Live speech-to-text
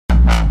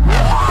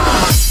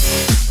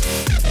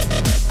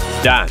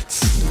Dance.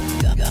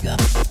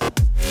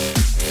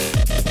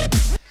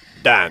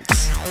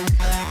 Dance.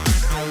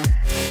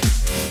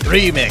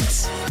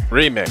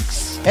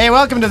 Remix. Hey,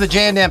 welcome to the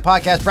Jay and Dan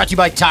podcast brought to you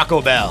by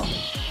Taco Bell.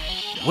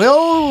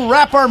 We'll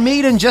wrap our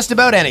meat in just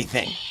about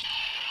anything.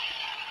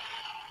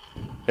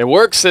 It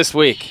works this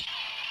week.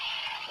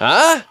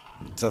 Huh?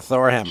 It's a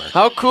Thor hammer.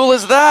 How cool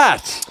is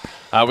that?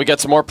 We got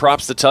some more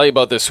props to tell you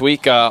about this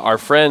week. Our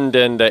friend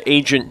and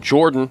agent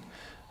Jordan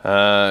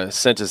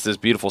sent us this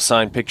beautiful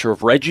signed picture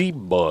of Reggie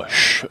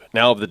Bush,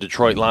 now of the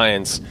Detroit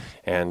Lions.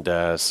 And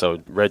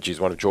so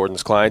Reggie's one of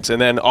Jordan's clients.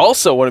 And then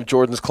also one of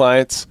Jordan's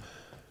clients,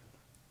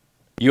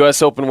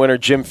 U.S. Open winner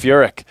Jim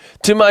Furyk.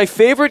 To my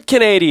favorite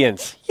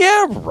Canadians.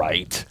 Yeah,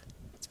 right.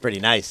 It's pretty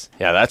nice.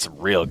 Yeah, that's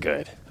real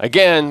good.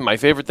 Again, my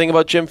favorite thing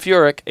about Jim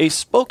Furyk, a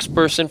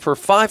spokesperson for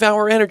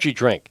 5-Hour Energy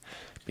Drink.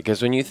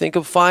 Because when you think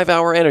of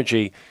 5-Hour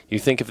Energy, you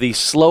think of the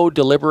slow,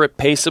 deliberate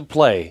pace of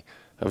play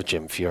of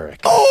Jim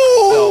Furyk.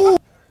 Oh!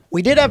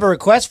 We did have a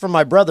request from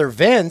my brother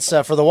Vince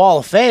for the Wall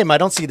of Fame. I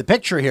don't see the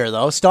picture here,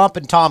 though.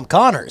 Stompin' Tom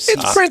Connors.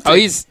 It's printing. Oh,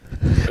 he's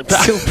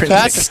still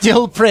printing.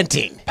 Still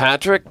printing.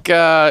 Patrick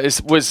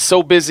was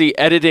so busy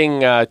editing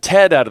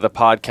Ted out of the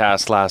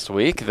podcast last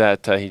week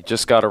that he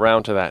just got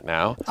around to that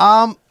now.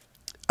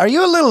 Are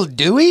you a little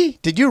dewy?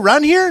 Did you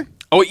run here?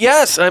 Oh,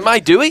 yes. Am I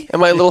dewy?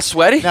 Am I a little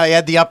sweaty? No, you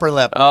had the upper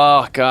lip.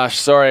 Oh, gosh.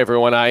 Sorry,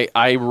 everyone.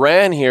 I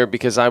ran here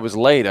because I was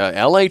late.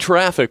 L.A.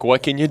 traffic.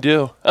 What can you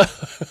do?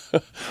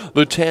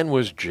 The 10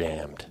 was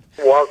jammed.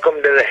 Welcome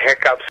to the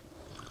hiccups.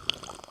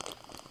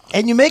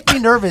 And you make me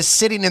nervous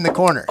sitting in the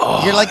corner.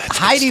 Oh, you're like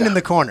hiding in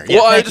the corner.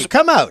 Well, yeah,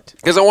 come out.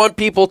 Because I want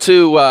people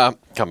to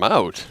come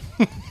out.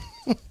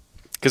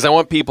 Because I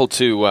want people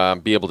to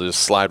be able to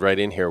just slide right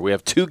in here. We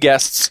have 2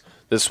 guests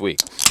this week.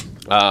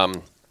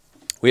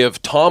 We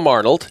have Tom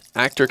Arnold,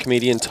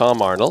 actor-comedian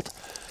Tom Arnold.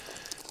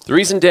 The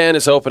reason Dan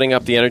is opening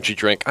up the energy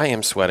drink, I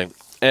am sweating,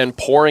 and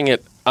pouring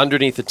it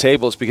underneath the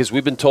table is because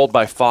we've been told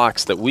by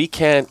Fox that we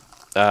can't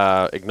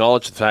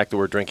acknowledge the fact that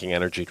we're drinking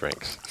energy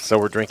drinks. So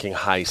we're drinking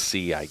high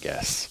C, I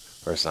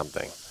guess, or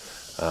something.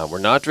 We're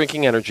not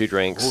drinking energy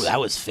drinks. Oh, that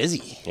was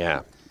fizzy.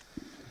 Yeah.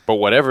 But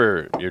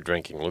whatever you're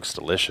drinking looks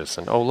delicious.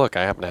 And, oh, look,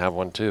 I happen to have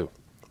one, too.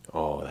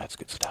 Oh, that's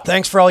good stuff.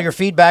 Thanks for all your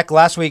feedback.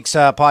 Last week's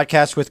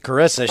podcast with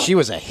Carissa, she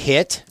was a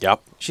hit.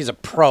 Yep. She's a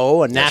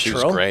pro, a natural.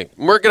 She was great.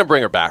 We're going to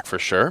bring her back for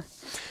sure.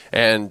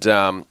 And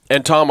Tom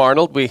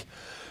Arnold,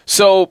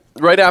 so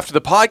right after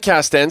the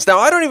podcast ends, now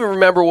I don't even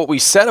remember what we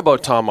said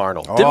about Tom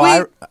Arnold. Did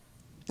we?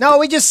 No,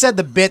 we just said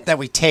the bit that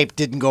we taped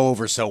didn't go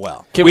over so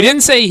well. We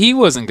didn't say he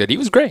wasn't good. He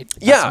was great.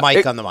 Yeah. That's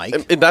Mike on the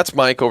mic. That's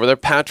Mike over there.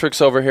 Patrick's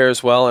over here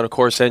as well. And, of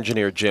course,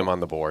 engineer Jim on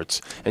the boards.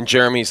 And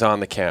Jeremy's on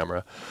the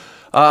camera.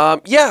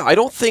 I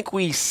don't think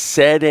we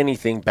said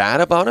anything bad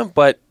about him,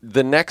 but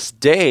the next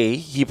day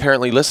he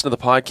apparently listened to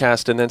the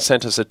podcast and then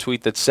sent us a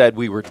tweet that said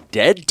we were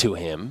dead to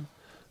him,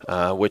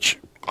 which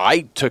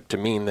I took to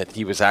mean that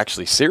he was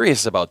actually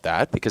serious about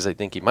that because I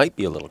think he might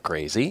be a little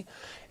crazy.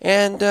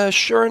 And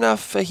sure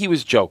enough, he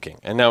was joking.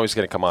 And now he's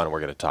going to come on and we're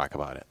going to talk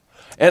about it.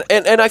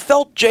 And I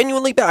felt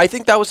genuinely bad. I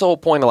think that was the whole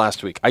point of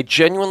last week. I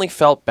genuinely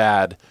felt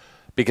bad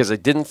because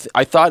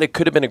I thought it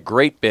could have been a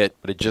great bit,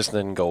 but it just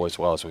didn't go as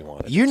well as we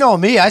wanted. You know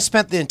me. I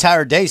spent the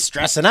entire day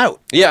stressing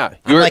out. Yeah.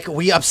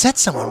 We upset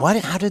someone.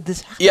 How did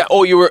this happen? Yeah.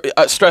 Oh, you were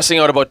stressing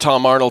out about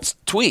Tom Arnold's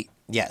tweet.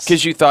 Yes.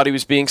 Because you thought he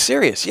was being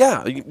serious.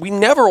 Yeah. We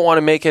never want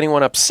to make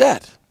anyone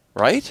upset,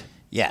 right?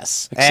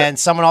 Yes. And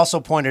someone also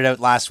pointed out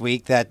last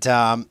week that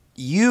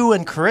you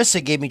and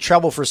Carissa gave me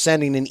trouble for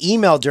sending an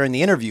email during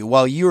the interview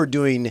while you were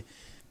doing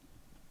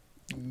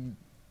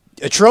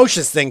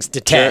atrocious things to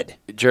Ted.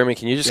 Jeremy,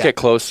 can you just get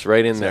close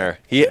right in there?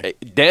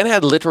 Dan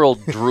had literal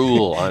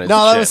drool on his chin.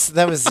 No, that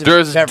was there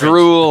was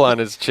drool on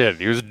his chin.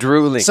 He was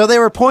drooling. So they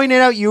were pointing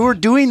out you were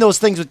doing those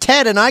things with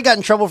Ted, and I got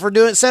in trouble for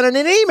sending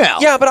an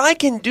email. Yeah, but I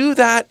can do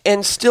that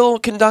and still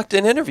conduct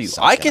an interview.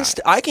 I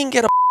can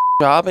get a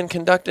job and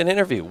conduct an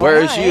interview.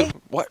 Whereas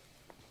what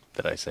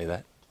did I say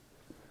that?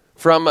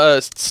 From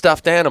a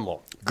stuffed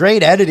animal.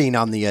 Great editing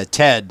on the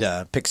Ted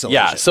pixelation.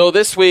 Yeah, so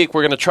this week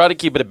we're going to try to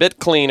keep it a bit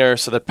cleaner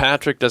so that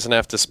Patrick doesn't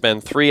have to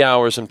spend 3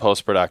 hours in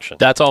post-production.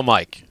 That's all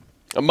Mike.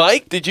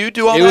 Mike, did you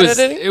do all that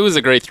editing? It was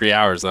a great 3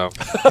 hours, though.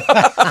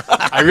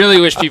 I really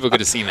wish people could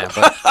have seen that.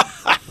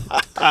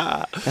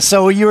 But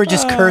so you were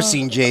just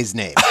cursing Jay's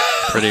name.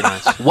 Pretty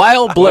much.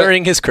 While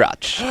blurring his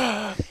crotch.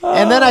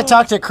 And then I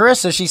talked to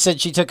Carissa. She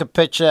said she took a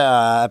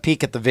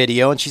peek at the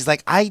video, and she's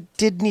like, I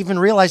didn't even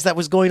realize that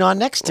was going on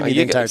next to me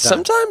the entire time.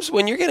 Sometimes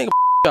when you're getting a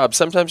job,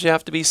 sometimes you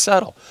have to be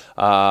subtle.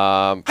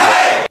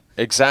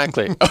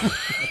 Exactly.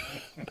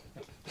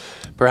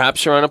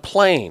 Perhaps you're on a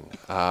plane.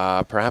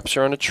 Perhaps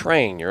you're on a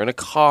train. You're in a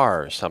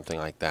car or something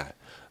like that.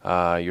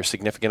 Your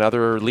significant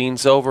other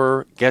leans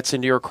over, gets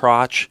into your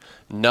crotch,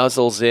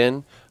 nuzzles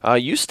in.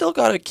 You still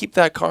got to keep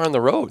that car on the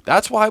road.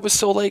 That's why I was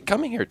so late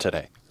coming here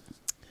today.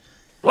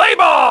 Play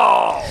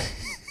ball!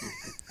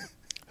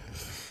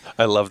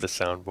 I love the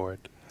soundboard.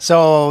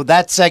 So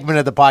that segment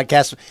of the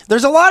podcast,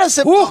 there's a lot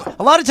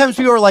of times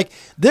people are like,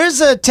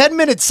 "There's a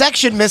 10-minute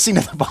section missing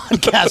in the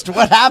podcast.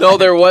 What happened?" No,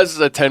 there was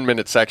a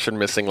 10-minute section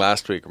missing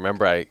last week.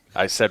 Remember,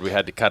 I said we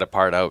had to cut a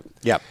part out.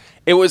 Yep.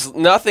 It was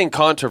nothing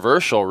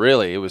controversial,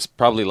 really. It was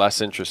probably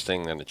less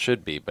interesting than it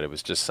should be, but it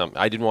was just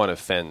I didn't want to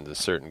offend a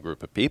certain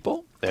group of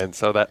people, and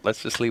so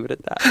let's just leave it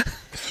at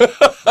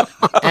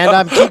that. And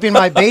I'm keeping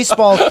my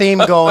baseball theme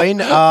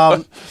going.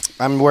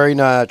 I'm wearing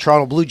a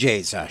Toronto Blue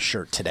Jays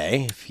shirt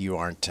today. If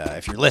you're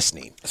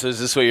listening. So is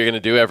this what you're going to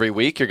do every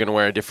week? You're going to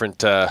wear a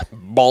different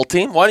ball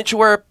team? Why don't you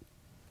wear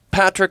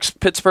Patrick's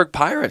Pittsburgh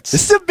Pirates?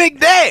 This is a big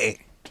day.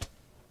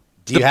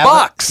 Do you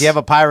have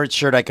a Pirates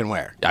shirt I can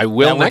wear? I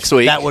will next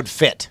week. That would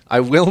fit. I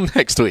will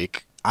next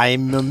week.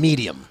 I'm a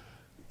medium.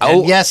 Oh.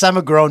 And yes, I'm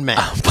a grown man.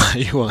 I'll buy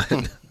you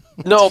one.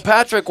 No,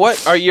 Patrick,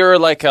 what? Are you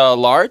like a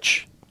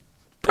large?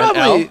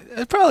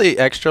 Probably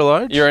extra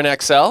large. You're an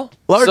XL?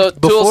 Large so,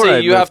 before Toolsy, I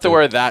you have moved to in.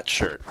 wear that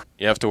shirt.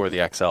 You have to wear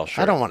the XL shirt.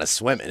 I don't want to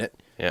swim in it.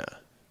 Yeah.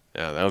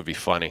 Yeah, that would be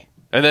funny.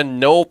 And then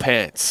no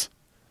pants.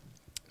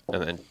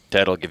 And then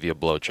Ted will give you a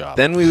blowjob.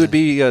 Then we would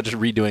be just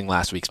redoing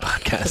last week's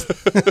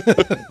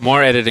podcast.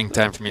 More editing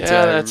time for me, too.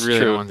 that's I really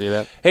true. don't want to do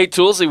that. Hey,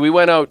 Toolsy, we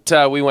went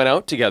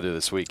out together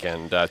this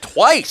weekend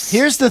twice.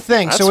 Here's the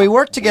thing. That's So we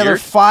work together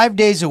weird. 5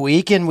 days a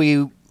week,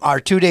 and our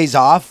 2 days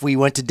off, we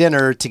went to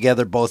dinner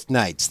together both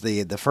nights.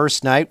 The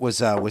first night was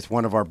with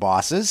one of our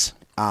bosses.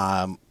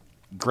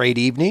 Great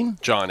evening.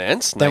 John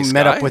Entz, Then nice we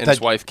met guy, up with and his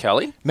a- wife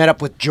Kelly. Met up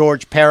with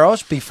George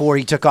Peros before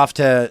he took off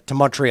to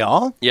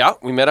Montreal. Yeah,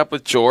 we met up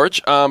with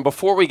George.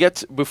 Before we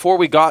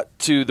got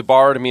to the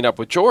bar to meet up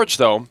with George,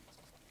 though,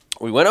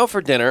 we went out for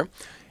dinner,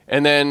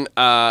 and then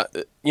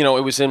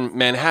it was in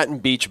Manhattan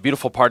Beach, a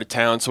beautiful part of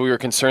town. So we were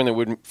concerned that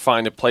we'd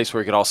find a place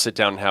where we could all sit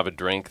down and have a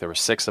drink. There were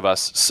 6 of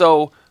us.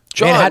 So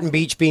John, Manhattan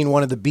Beach being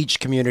one of the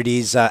beach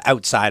communities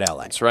outside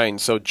LA. that's right.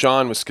 And so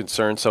John was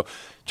concerned. So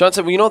John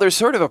said, "Well, there's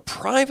sort of a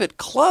private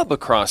club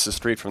across the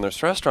street from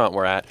this restaurant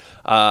we're at.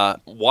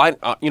 Why?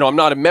 I'm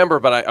not a member,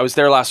 but I was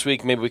there last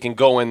week. Maybe we can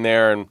go in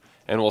there and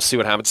we'll see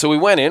what happens." So we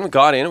went in,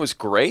 got in. It was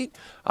great.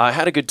 I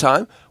had a good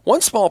time. One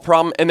small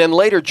problem, and then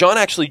later John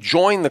actually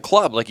joined the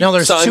club. Like he No,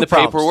 there's signed two the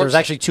problems. paperwork. There's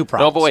actually two No,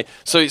 problems. but wait.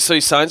 So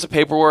he signs the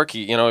paperwork.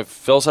 He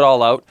fills it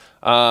all out.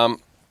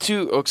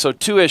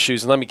 Two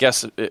issues, and let me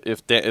guess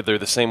if they're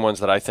the same ones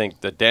that I think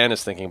that Dan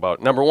is thinking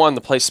about. Number one,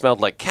 the place smelled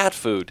like cat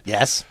food.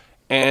 Yes.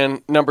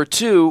 And number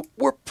two,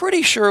 we're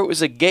pretty sure it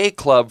was a gay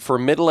club for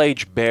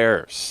middle-aged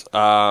bears,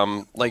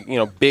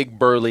 big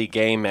burly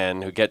gay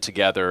men who get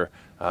together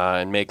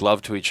and make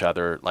love to each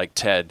other like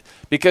Ted,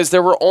 because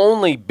there were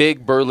only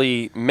big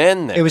burly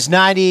men there. It was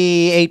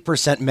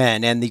 98%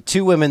 men, and the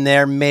 2 women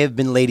there may have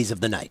been ladies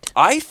of the night.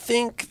 I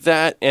think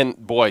that, and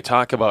boy,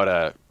 talk about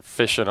a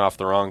fishing off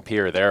the wrong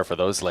pier there for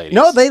those ladies.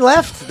 No, they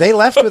left. They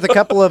left with a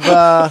couple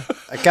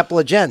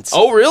of gents.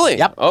 Oh, really?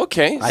 Yep.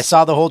 Okay. I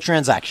saw the whole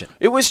transaction.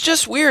 It was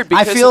just weird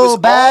I because feel it was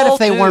bad all if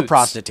they weren't dudes.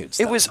 prostitutes,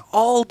 It though. was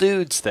all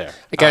dudes there.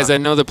 Hey, guys, I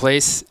know the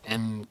place,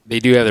 and they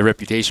do have the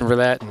reputation for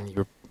that, and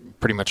you're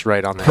pretty much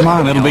right on that. Come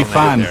on, it'll be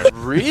fun.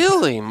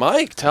 Really,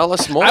 Mike? Tell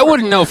us more. I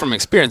wouldn't know from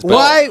experience,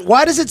 but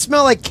Why does it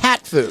smell like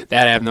cat food?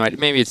 that I have no idea.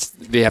 Maybe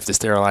they have to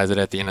sterilize it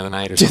at the end of the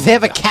night or Do something. they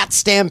have a like that. cat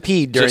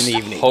stampede during Just the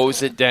evening?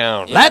 hose it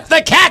down. Let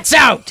the cats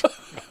out!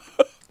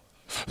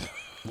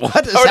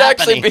 What is That would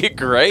happening? actually be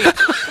great.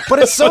 But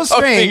it's so That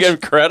would be strange.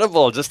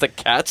 incredible. Just a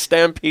cat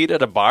stampede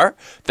at a bar.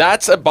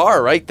 That's a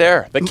bar right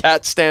there. The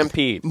cat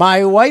stampede.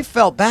 My wife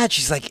felt bad.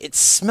 She's like, it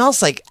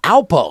smells like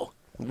Alpo.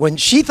 When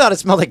she thought it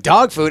smelled like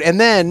dog food. And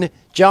then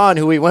John,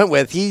 who we went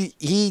with,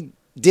 he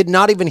did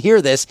not even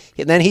hear this.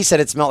 And then he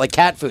said it smelled like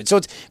cat food. So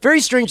it's very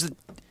strange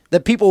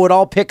that people would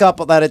all pick up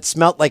that it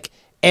smelled like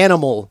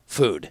animal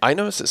food. I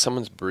noticed that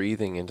someone's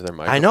breathing into their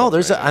microphone. I know.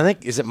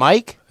 right Is it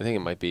Mike? I think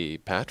it might be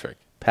Patrick.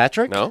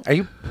 Patrick? No. Are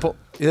you?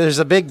 There's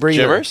a big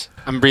breather. Jimmers?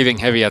 I'm breathing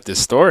heavy at this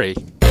story.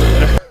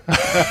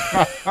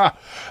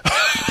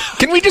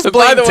 Can we just By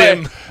blame the way,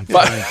 Tim?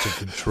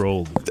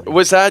 Controlled.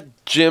 was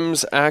that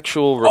Jim's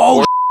actual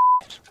report?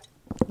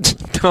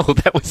 No,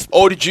 that was.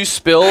 Oh, did you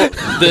spill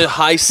the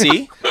high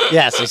C?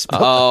 Yes. I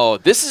spilled. Oh,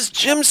 this is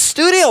Jim's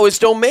studio, his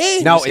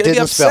domain. No, He's it gonna be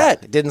didn't spill.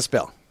 upset. It didn't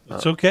spill.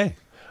 It's okay.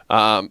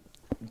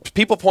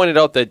 People pointed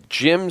out that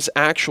Jim's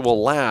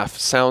actual laugh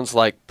sounds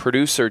like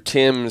producer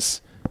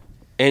Tim's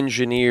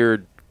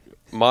engineered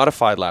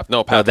modified laugh. No,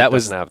 No, Patrick that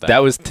was doesn't have that. that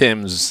was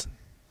Tim's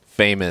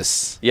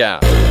famous. Yeah,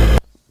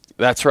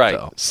 that's right.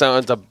 So.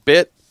 Sounds a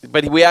bit,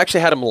 but we actually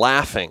had him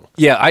laughing.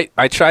 Yeah,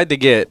 I tried to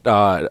get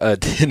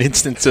an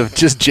instance of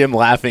just Jim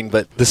laughing,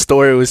 but the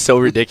story was so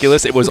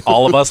ridiculous. It was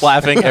all of us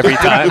laughing every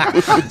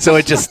time. So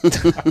it just.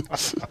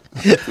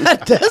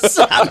 That does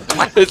sound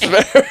like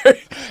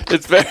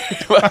It's very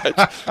much.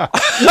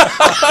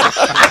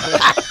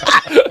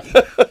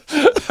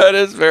 That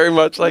is very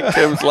much like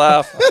Tim's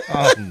laugh.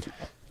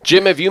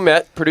 Jim, have you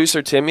met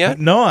producer Tim yet?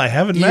 No, I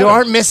haven't met you him.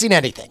 aren't missing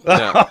anything.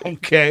 No,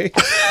 Okay.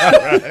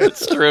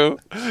 it's true.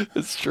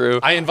 It's true.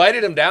 I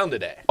invited him down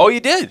today. Oh, you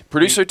did,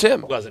 producer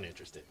Tim. Wasn't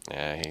interested.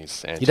 Yeah,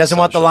 he's He doesn't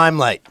want the antisocial.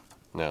 limelight.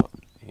 No,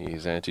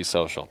 he's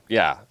antisocial.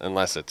 Yeah,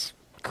 unless it's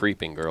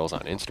creeping girls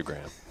on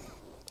Instagram.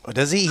 Oh,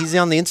 does he? He's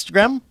on the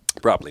Instagram?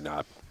 Probably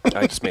not.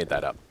 I just made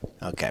that up.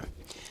 Okay.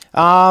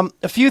 A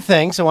few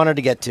things I wanted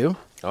to get to.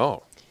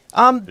 Oh.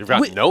 You've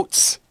got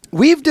notes.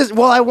 I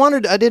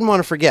didn't want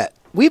to forget.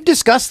 We've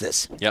discussed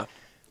this. Yeah.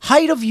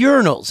 Height of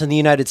urinals in the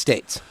United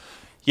States.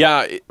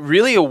 Yeah,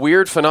 really a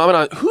weird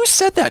phenomenon. Who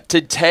said that?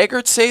 Did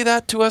Taggart say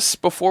that to us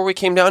before we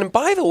came down? And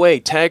by the way,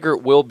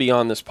 Taggart will be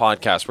on this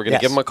podcast. We're going to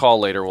give him a call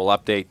later. We'll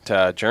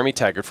update Jeremy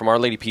Taggart from Our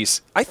Lady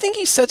Peace. I think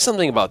he said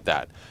something about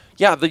that.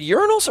 Yeah, the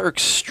urinals are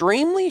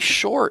extremely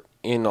short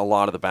in a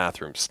lot of the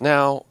bathrooms.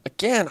 Now,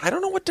 again, I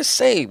don't know what to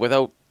say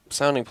without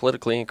sounding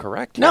politically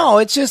incorrect here. No,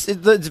 it's just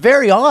it's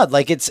very odd.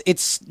 Like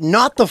it's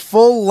not the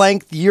full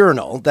length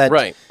urinal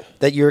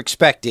that you're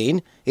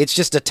expecting. It's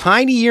just a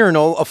tiny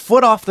urinal a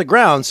foot off the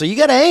ground, so you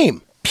got to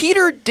aim.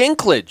 Peter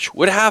Dinklage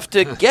would have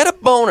to get a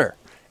boner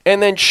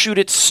and then shoot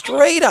it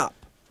straight up.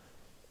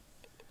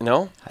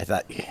 No? I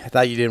thought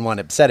you didn't want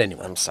to upset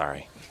anyone. I'm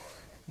sorry.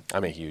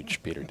 I'm a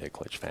huge Peter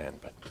Dinklage fan,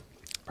 but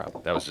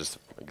probably that was just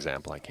an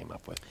example I came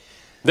up with.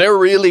 They're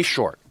really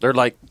short. They're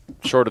like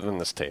shorter than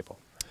this table.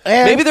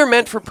 And maybe they're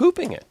meant for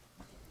pooping it.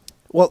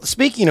 Well,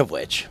 speaking of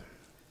which,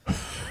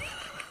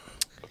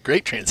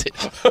 Great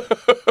transition.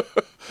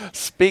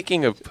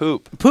 Speaking of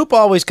poop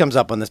always comes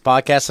up on this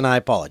podcast, and I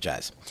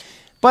apologize.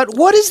 But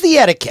what is the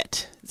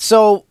etiquette?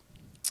 So,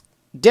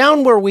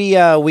 down where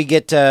we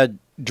get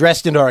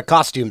dressed into our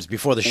costumes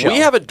before the show, we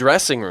have a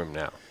dressing room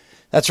now.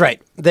 That's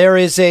right. There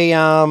is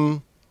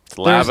a it's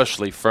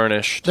lavishly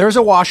furnished. There's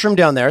a washroom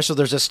down there, so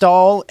there's a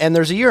stall and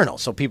there's a urinal,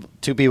 so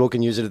two people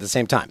can use it at the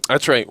same time.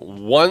 That's right.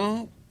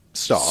 One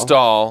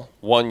stall,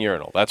 one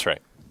urinal. That's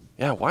right.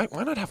 Yeah. Why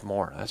not have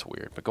more? That's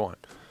weird. But go on.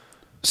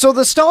 So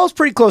the stall is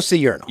pretty close to the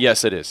urinal.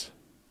 Yes, it is.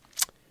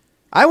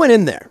 I went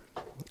in there.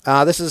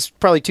 This is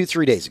probably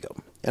 2-3 days ago,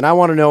 and I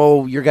want to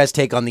know your guys'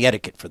 take on the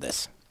etiquette for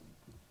this.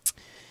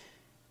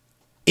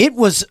 It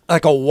was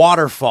like a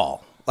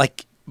waterfall,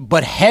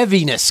 but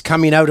heaviness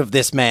coming out of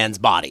this man's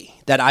body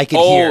that I could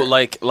hear.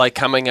 Oh, like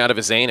coming out of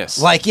his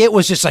anus. Like it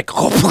was just like.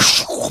 Right.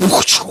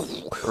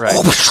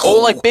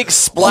 Oh, like big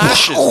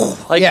splashes.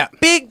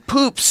 Like big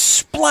poop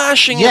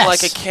splashing it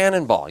like a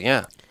cannonball.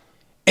 Yeah.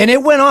 And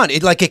it went on.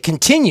 It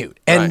continued.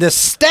 And the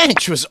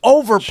stench was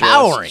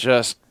overpowering.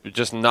 Just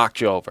knocked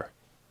you over.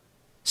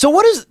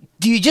 So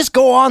do you just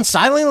go on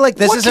silently like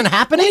this isn't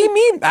happening? What do you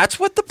mean? That's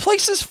what the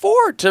place is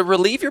for, to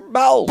relieve your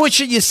bowels. But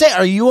should you say,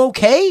 are you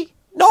okay?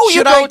 No,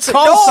 should I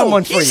call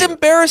someone for you? He's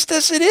embarrassed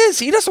as it is.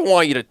 He doesn't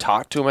want you to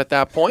talk to him at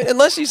that point,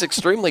 unless he's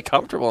extremely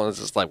comfortable and it's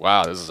just like,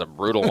 wow, this is a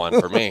brutal one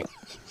for me.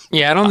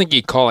 Yeah, I don't think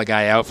you'd call a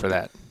guy out for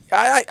that.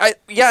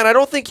 Yeah, and I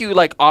don't think you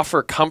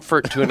offer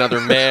comfort to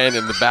another man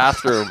in the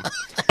bathroom.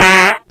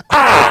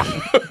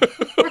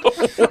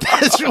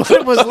 That's what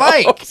it was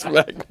like. It's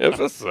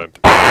magnificent.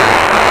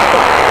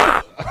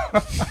 But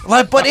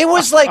it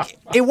was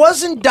it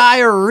wasn't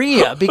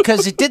diarrhea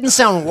because it didn't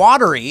sound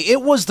watery.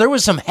 There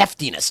was some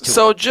heftiness to it.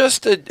 So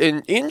just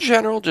in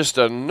general, just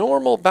a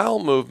normal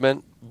bowel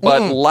movement,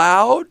 but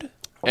loud.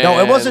 No,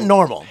 it wasn't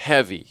normal.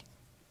 Heavy.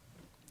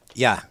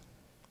 Yeah.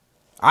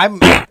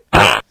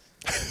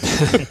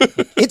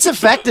 It's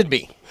affected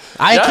me.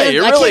 I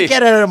can't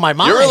get it out of my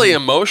mind. You're really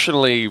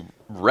emotionally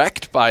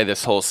wrecked by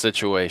this whole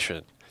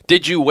situation.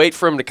 Did you wait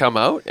for him to come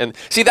out? And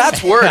see,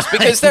 that's worse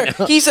because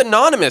he's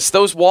anonymous.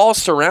 Those walls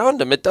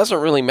surround him. It doesn't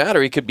really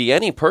matter. He could be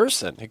any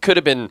person. It could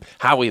have been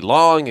Howie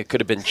Long. It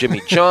could have been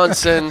Jimmy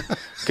Johnson. It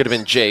could have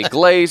been Jay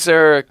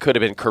Glazer. It could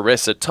have been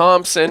Carissa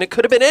Thompson. It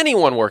could have been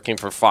anyone working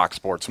for Fox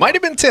Sports. Might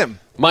have been Tim.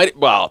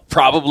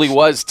 Probably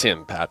was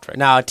Tim, Patrick.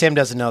 No, Tim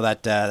doesn't know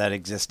that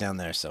exists down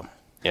there. So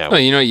yeah. Well,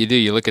 you know what you do?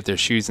 You look at their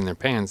shoes and their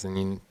pants, and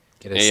you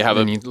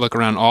you look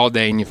around all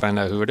day and you find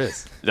out who it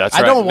is. That's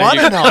right. I don't want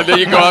to know. And then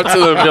you go up to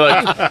them and be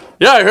like,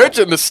 yeah, I heard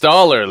you in the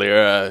stall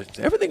earlier.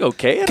 Everything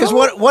okay? Because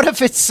what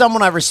if it's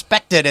someone I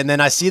respected and then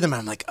I see them and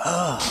I'm like,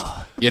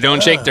 oh. You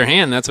don't shake their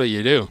hand. That's what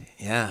you do.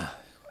 Yeah.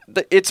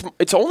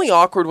 It's only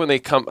awkward when they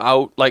come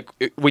out,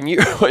 when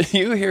you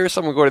hear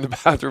someone go to the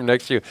bathroom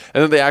next to you,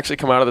 and then they actually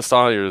come out of the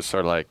stall, and you're just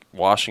sort of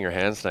washing your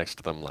hands next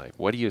to them.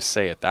 What do you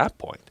say at that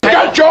point?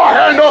 Get your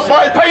hand off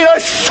my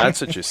penis!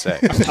 That's what you say.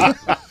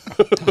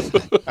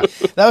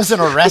 That was an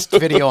arrest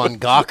video on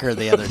Gawker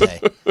the other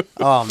day.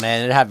 Oh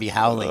man, it had me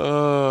howling.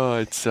 Oh,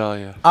 I tell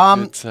you.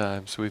 Good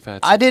times. We've had.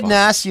 I didn't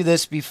ask you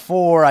this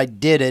before I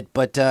did it,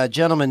 but a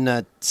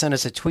gentleman sent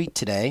us a tweet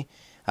today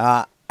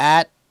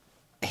at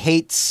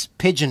hates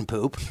pigeon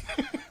poop.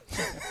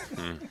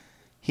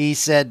 He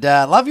said,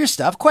 love your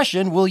stuff.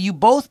 Question, will you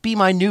both be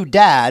my new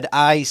dad?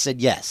 I said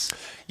yes.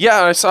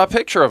 Yeah, I saw a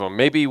picture of him.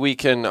 Maybe we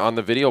can, on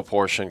the video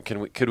portion,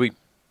 could we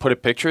put a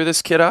picture of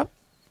this kid up?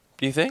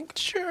 Do you think?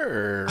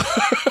 Sure.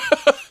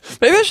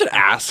 Maybe I should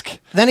ask.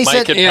 Then he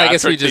said, I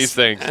guess we these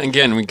things.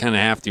 Again, we kind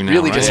of have to now.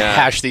 Really right? just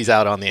hash these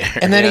out on the air.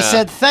 And then he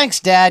said, thanks,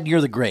 Dad,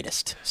 you're the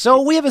greatest.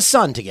 So we have a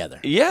son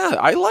together. Yeah,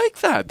 I like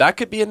that. That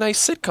could be a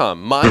nice sitcom.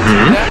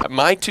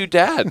 My two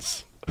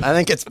dads. I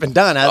think it's been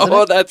done, hasn't it?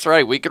 Oh, that's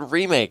right. We could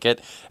remake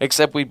it,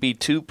 except we'd be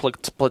two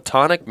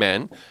platonic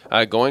men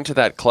going to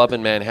that club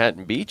in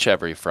Manhattan Beach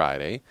every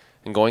Friday,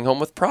 and going home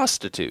with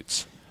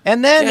prostitutes.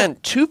 And then Again,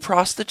 2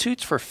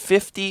 prostitutes for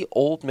 50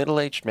 old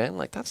middle-aged men?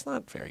 Like, that's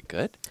not very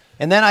good.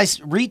 And then I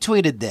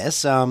retweeted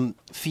this.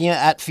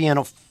 At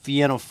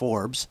Fiona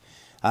Forbes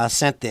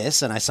sent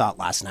this, and I saw it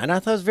last night. And I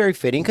thought it was very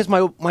fitting because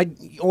my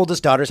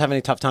oldest daughter's having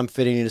a tough time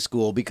fitting into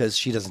school because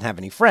she doesn't have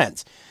any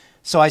friends.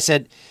 So I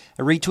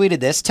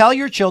retweeted this. Tell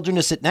your children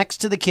to sit next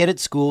to the kid at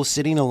school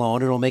sitting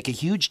alone. It'll make a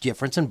huge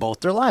difference in both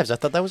their lives. I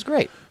thought that was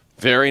great.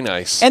 Very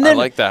nice. And then, I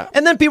like that.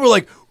 And then people were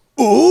like,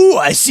 "Oh,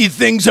 I see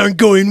things aren't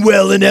going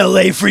well in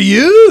L.A. for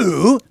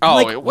you." I'm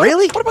like, what,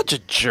 really? What a bunch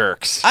of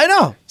jerks. I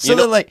know. So You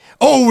know- they're like,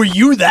 "Oh, were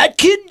you that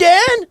kid, Dan?"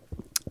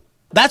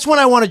 That's when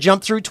I want to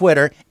jump through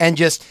Twitter and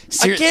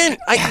just Again,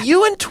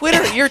 you and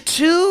Twitter, you're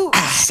too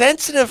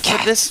sensitive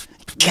for this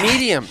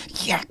medium.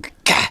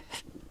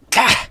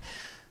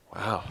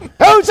 Wow.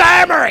 Who's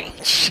hammering?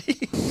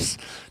 Jeez.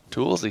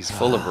 Toolsy's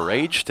full of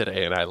rage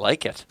today, and I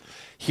like it.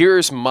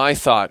 Here's my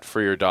thought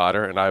for your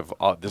daughter, and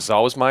this is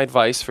always my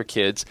advice for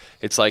kids.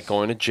 It's like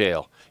going to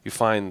jail. You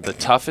find the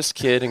toughest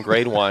kid in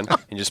grade 1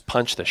 and just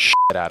punch the shit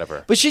out of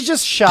her. But she's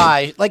just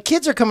shy. Like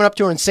kids are coming up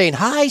to her and saying,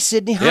 "Hi,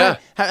 Sydney. Hi. Yeah.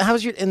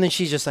 How's your?" And then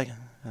she's just like,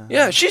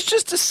 Yeah, she's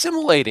just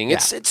assimilating. Yeah.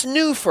 It's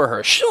new for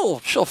her. She'll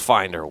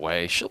find her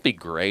way. She'll be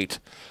great.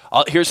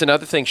 Here's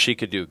another thing she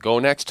could do. Go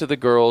next to the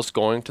girls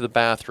going to the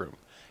bathroom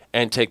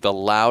and take the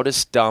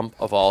loudest dump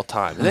of all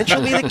time. And then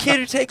she'll be the kid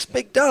who takes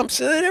big dumps,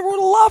 and then everyone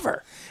will love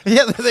her.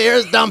 "Yeah,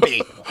 there's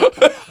Dumpy."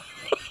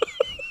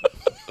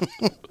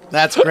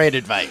 That's great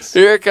advice.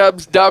 Here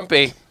comes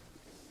Dumpy.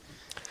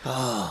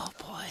 Oh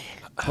boy.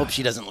 Hope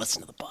she doesn't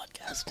listen to the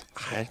podcast.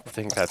 I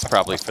think that's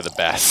probably for the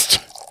best.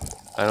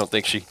 I don't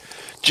think she...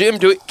 Jim,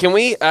 can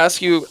we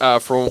ask you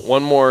for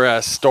one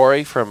more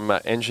story from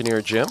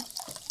Engineer Jim?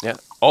 Yeah.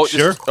 Oh,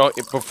 Sure.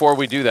 Before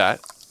we do that,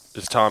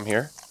 is Tom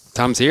here?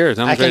 Tom's here.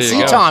 Tom's I can ready see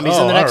to go. Tom. He's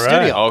in the Oh, next all right.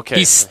 studio. Okay.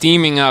 He's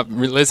steaming up,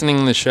 listening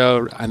to the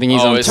show. I think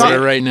he's Oh, on is he?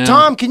 Twitter right now.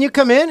 Tom, can you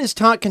come in? Can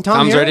Tom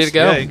Tom's hear ready us? to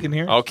go. Yeah, you can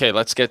hear. Okay,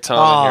 let's get Tom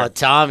in Oh, here.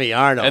 Tommy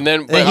Arnold. And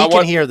then- he but I can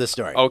want- hear the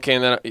story. Okay,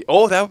 and then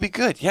that would be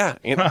good. Yeah.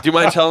 Do you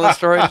mind telling the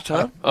story to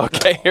Tom?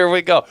 Okay, here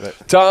we go.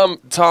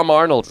 Tom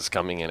Arnold is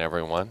coming in,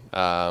 everyone.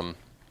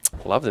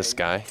 Love this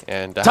guy.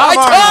 And Tom hi,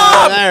 Arnold!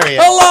 Tom! There he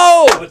is.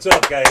 Hello. What's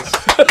up,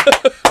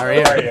 guys? How are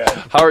you?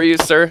 How are you,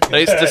 sir?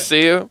 Nice to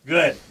see you.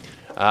 Good.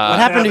 What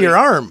happened to your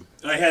arm?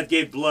 I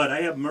gave blood.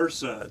 I have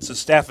MRSA. It's a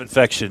staph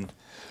infection.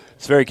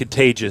 It's very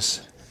contagious.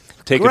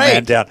 Take Great. a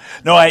man down.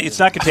 No, it's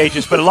not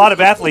contagious, but a lot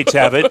of athletes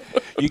have it.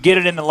 You get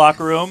it in the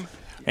locker room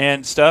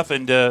and stuff,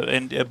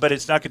 but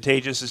it's not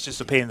contagious. It's just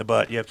a pain in the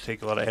butt. You have to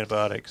take a lot of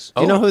antibiotics.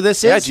 Do you know who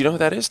this Yeah, is? do you know who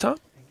that is, Tom?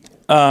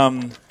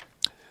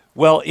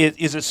 Well,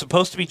 is it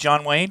supposed to be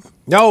John Wayne?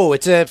 No,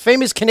 it's a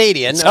famous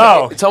Canadian.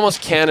 Oh. It's almost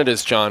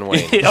Canada's John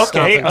Wayne. Okay,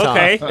 Stompin' Tom.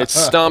 okay. It's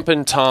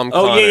Stompin' Tom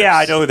Oh, Connors. yeah,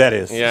 I know who that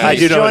is. Yeah. I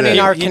He's do know who joining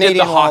that our is. He did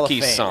Canadian the Hall of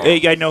hockey Fame. song.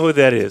 Hey, I know who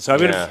that is. I'm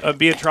Yeah. going to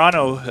be in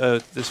Toronto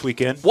this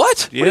weekend.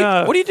 What?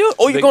 Yeah. What are you doing?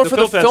 Oh, you're going for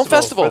the film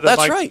festival. for the That's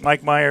Mike, right.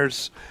 Mike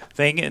Myers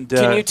thing. And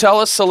Can you tell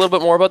us a little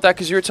bit more about that?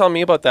 Because you were telling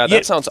me about that. Yeah.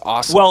 That sounds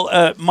awesome.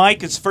 Well,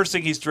 Mike is the first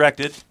thing he's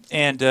directed,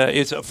 and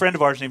it's a friend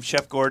of ours named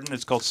Chef Gordon.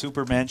 It's called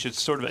Supermensch.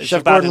 It's sort of it's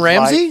Chef about Gordon his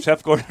life. Ramsay?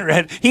 Chef Gordon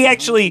Ramsay. He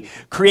actually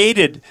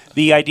created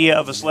the idea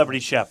of a celebrity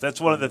chef. That's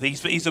one of the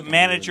things. He's a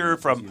manager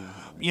from,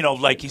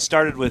 like he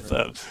started with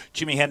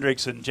Jimi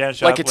Hendrix and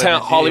Janis like a Joplin.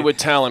 and- Hollywood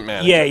talent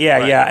manager. Yeah.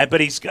 Right. But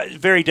he's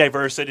very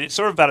diverse, and it's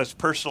sort of about his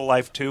personal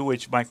life too,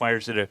 which Mike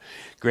Myers did a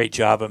great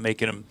job of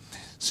making him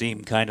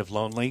seem kind of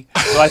lonely.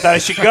 So I thought I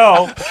should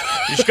go.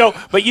 You should go.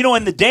 But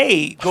in the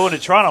day, going to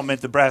Toronto meant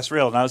the Brass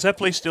Rail. Now is that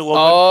place still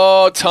open?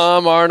 Oh,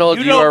 Tom Arnold,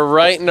 you don't- are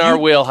right in our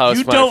wheelhouse,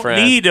 You my don't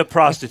friend. need a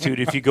prostitute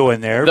if you go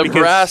in there. the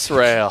because brass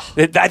rail.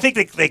 I think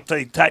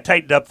they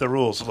tightened up the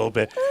rules a little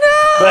bit.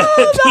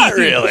 No, not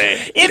really.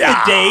 In the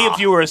day, if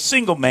you were a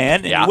single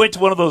man and Yeah. you went to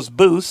one of those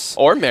booths,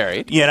 Or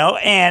married.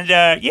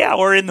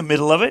 or in the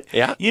middle of it,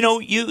 Yeah.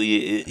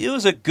 it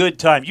was a good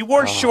time. You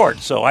wore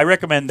shorts, so I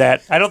recommend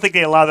that. I don't think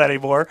they allow that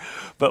anymore,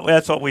 but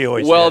that's what we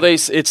always Well, did.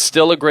 it's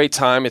still a great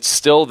time. It's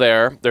still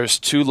there. There's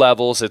 2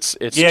 levels. It's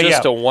Yeah,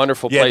 just yeah. a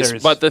wonderful Yeah, place. there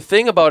is. But the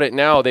thing about it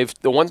now, the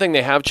one thing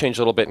they have changed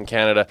a little bit in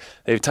Canada,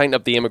 they've tightened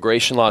up the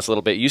immigration laws a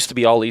little bit. It used to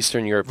be all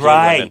Eastern European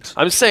Right. women.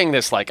 I'm saying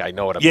this like I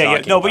know what I'm yeah,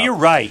 talking no, about. but you're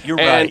right. You're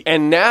right.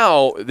 And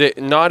now,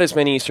 not as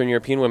many Eastern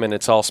European women.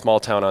 It's all small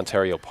town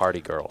Ontario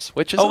party girls,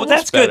 which is Oh, well, almost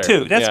that's good better.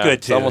 too. That's Yeah, good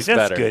it's too. almost That's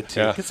better. good too.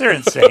 Yeah. Because they're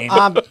insane.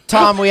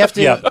 Tom, we have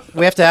to Yeah.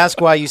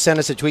 ask why you sent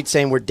us a tweet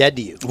saying we're dead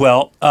to you.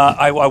 Well,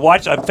 I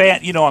watch.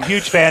 I'm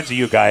huge fans of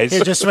you guys.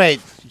 Here, just wait,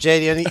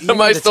 JD. You need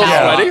Am I to still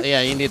towel sweaty? off.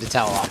 Yeah, you need to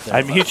towel off there.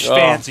 I'm huge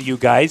fans of you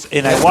guys,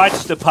 and I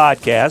watched the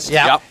podcast.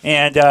 Yeah. Yep.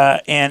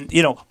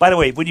 And by the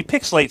way, when you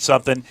pixelate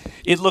something,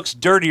 it looks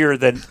dirtier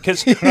than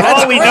because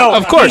all we know.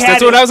 Of course, he had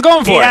that's what I was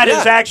going He for. had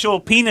his actual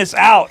penis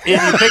out, and you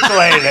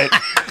pixelated it.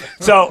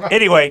 So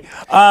anyway,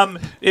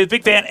 a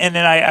big fan. And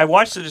then I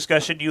watched the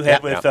discussion you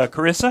had with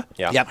Carissa.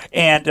 Yeah. Yep.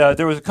 And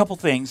there was a couple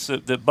things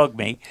that bugged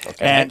me.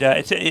 Okay. And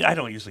I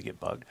don't usually get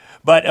bugged.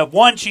 But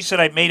one, she said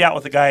I made out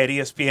with a guy at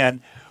ESPN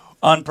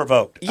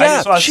unprovoked. I Yeah,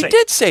 just wanna she say-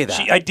 did say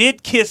that. I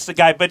did kiss the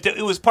guy, but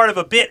it was part of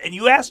a bit. And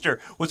you asked her,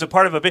 was it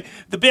part of a bit?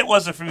 The bit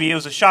wasn't for me. It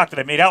was a shock that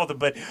I made out with him.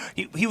 But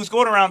he was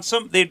going around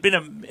they'd been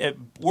a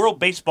World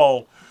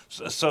Baseball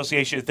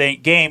Association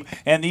game,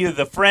 and either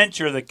the French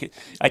or the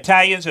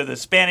Italians or the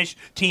Spanish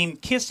team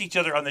kissed each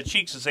other on the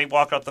cheeks as they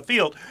walked off the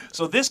field.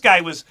 So this guy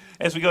was,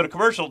 as we go to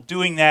commercial,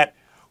 doing that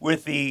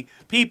with the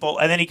people,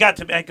 and then he got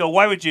to me. I go,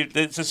 why would you?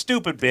 It's a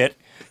stupid bit,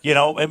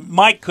 and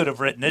Mike could have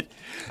written it.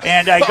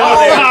 And I go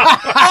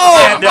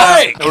there.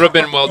 Mike! It would have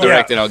been well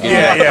directed. I'll give you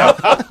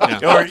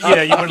that.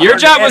 Yeah. Your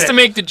job was to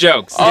make the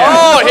jokes.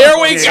 Oh, here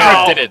we go.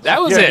 Scripted it.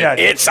 That was it.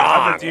 It's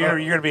on. You're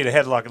going to be in a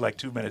headlock in like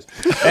 2 minutes.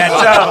 And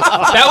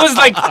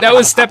That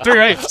was step 3,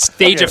 right?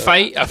 Stage a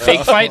fight, a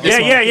fake fight. This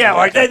one? yeah. All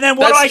right, and then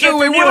what do I That's get true.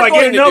 from We you? were I get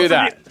a going to note do from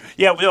that. you.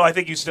 Yeah, well, I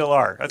think you still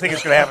are. I think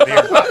it's going to happen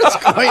here.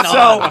 Going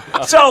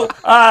on. So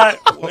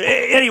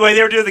anyway,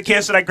 they were doing the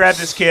kiss, and I grabbed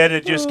this kid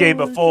and just gave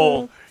him a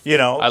full,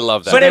 I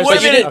love that. But it would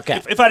have you been, did-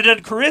 okay. if I'd have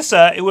done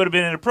Carissa, it would have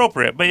been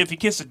inappropriate. But if you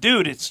kiss a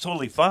dude, it's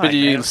totally fine. Did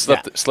you man.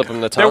 slip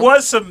him the tongue? There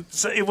was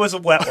it was a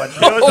wet one.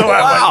 There was a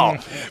wet Wow.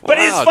 one. But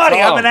it's Wow, funny.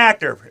 Tom. I'm an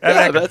actor.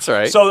 Yeah, that's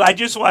right. So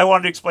I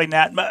wanted to explain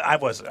that.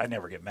 I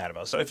never get mad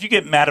about stuff. If you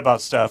get mad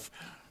about stuff,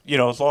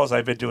 as long as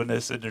I've been doing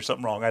this and there's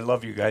something wrong, I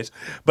love you guys.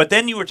 But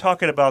then you were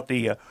talking about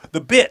the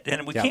bit,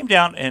 and we came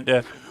down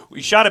and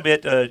we shot a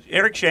bit.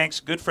 Eric Shanks,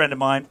 good friend of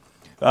mine.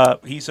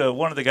 He's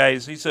one of the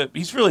guys.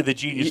 He's really the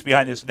genius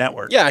behind this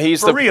network. Yeah,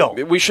 he's for real.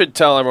 We should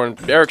tell everyone.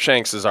 Eric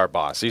Shanks is our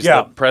boss. He's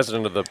Yeah. the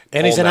president of the.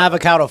 And he's whole an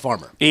network. avocado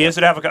farmer. He is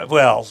an avocado.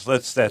 Well,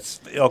 that's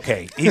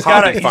okay. He's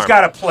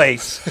got a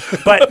place,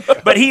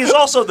 but he is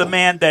also the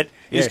man that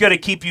is going to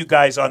keep you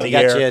guys on the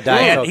got air. you a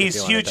Diet And Coke if he's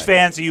you want huge it.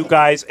 fans of you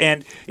guys,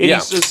 and Yeah.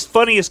 he's the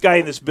funniest guy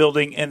in this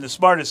building and the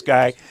smartest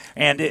guy.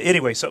 And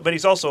anyway, but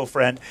he's also a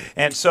friend.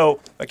 And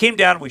so I came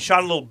down. We shot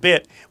a little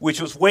bit,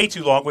 which was way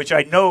too long, which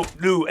I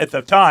knew at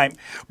the time.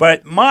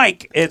 But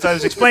Mike, as I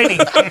was explaining,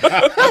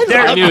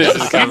 I knew this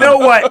was you coming. know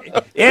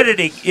what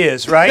editing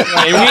is, right?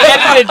 And we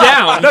edited it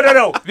down.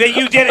 No.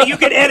 You did it. You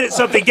can edit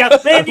something down.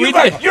 Man,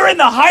 you're in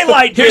the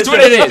highlight Here's business. what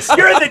it is.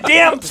 You're in the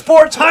damn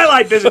sports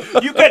highlight business.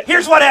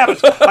 Here's what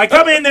happens. I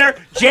come in there,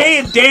 Jay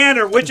and Dan,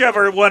 or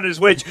whichever one is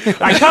which.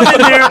 I come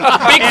in there.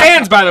 Big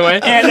fans, by the way.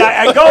 And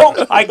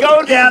I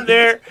go down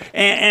there,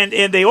 and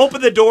they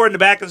open the door in the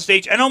back of the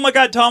stage, and oh my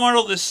God, Tom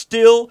Arnold is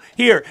still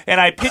here. And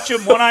I pitch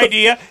him one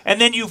idea, and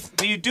then you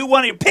do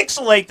one, you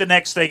pixelate the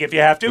next thing if you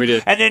have to, We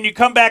did. and then you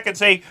come back and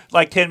say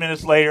like 10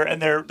 minutes later,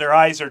 and their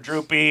eyes are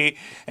droopy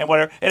and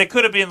whatever, and it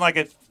could have been like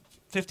a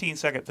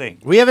 15-second thing.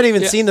 We haven't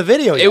even seen the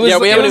video yet. It was, Yeah,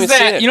 we it haven't was even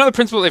seen that. it. You know the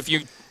principle, if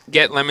you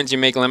get lemons, you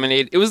make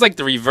lemonade? It was like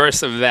the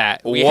reverse of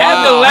that. We Wow. had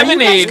the Are you guys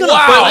lemonade, gonna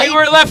but fight? we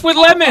were left with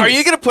lemons. Are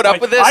you going to put up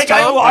with this,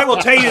 Tom? I will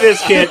tell you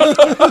this, kid.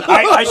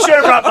 I should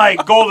have brought my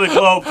Golden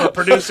Globe for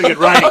producing and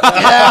writing.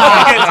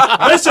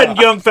 Listen,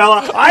 young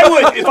fella, I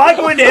would if I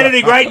go into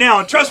editing right now,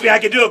 and trust me, I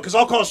can do it because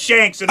I'll call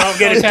Shanks and I'll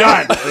get it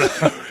done.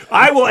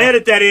 I will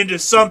edit that into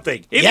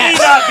something. It may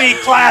not be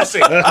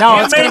classic. No,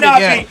 it's it may gonna be not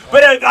good.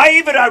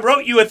 be. But I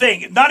wrote you a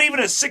thing. Not even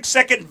a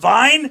 6-second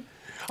Vine.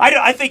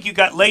 I think you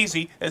got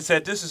lazy and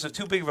said, this is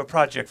too big of a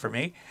project for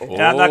me,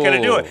 and I'm not going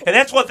to do it. And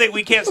that's one thing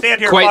we can't stand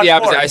here. Quite and the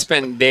watch opposite. sports. I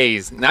spent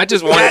days, not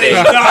just one That day,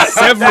 is nuts.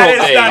 several That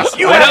is days. nuts.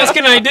 You What haven't- else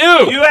can I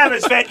do? You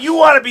haven't spent. You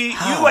want to be.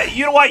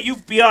 You know what? You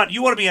want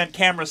to be on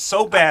camera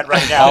so bad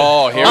right now.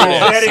 Oh, here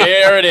it is.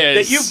 Here it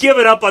is. That you've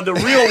given up on the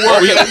real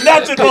work. And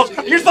that's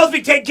involved. You're supposed to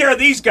be taking care of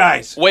these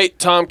guys. Wait,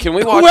 Tom, can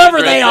we watch Whoever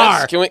you they drink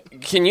are. this?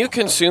 Can you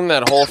consume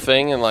that whole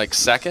thing in like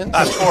seconds?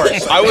 Of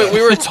course.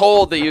 We were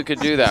told that you could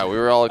do that. We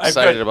were all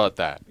excited could. about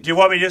that. Do you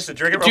want me just to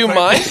drink it? Do you real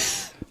quick? mind?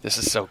 This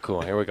is so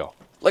cool. Here we go.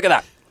 Look at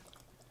that.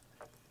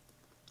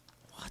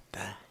 What the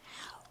hell?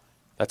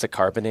 That's a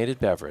carbonated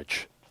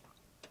beverage.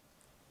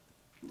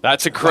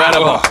 That's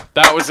incredible.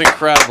 That was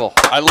incredible.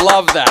 I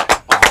love that.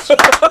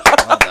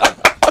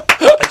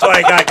 That's what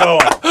I got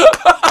going.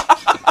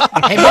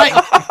 Hey,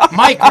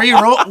 Mike,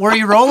 were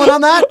you rolling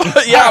on that?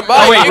 Yeah, Mike.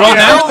 Oh, wait, you roll can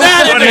now? roll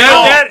that in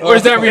Now? there. Or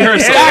is that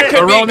rehearsal? That could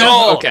Or be roll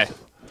now? gold. Okay.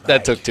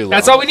 That took too long.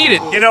 That's all we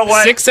needed. You know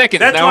what? 6 seconds.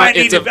 That's Now why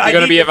it's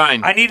going to be a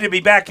vine. I need to be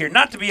back here,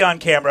 not to be on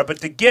camera, but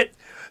to get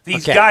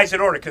these Okay. guys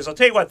in order. Because I'll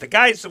tell you what, the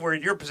guys that were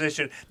in your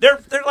position, they're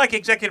like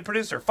executive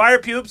producer. Fire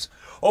Pubes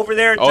over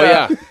there. At, Oh,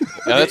 yeah.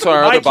 That's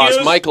our other Mike boss,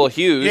 Hughes. Michael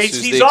Hughes, Yeah, who's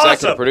he's the executive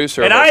awesome.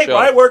 producer and of our show.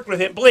 I worked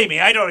with him. Believe me,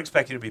 I don't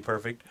expect you to be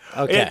perfect.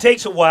 Okay. It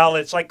takes a while.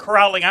 It's like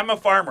corralling. I'm a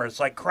farmer. It's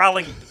like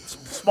corralling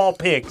small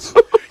pigs.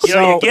 You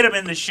So- get them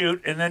in the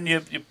chute, and then you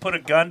put a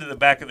gun to the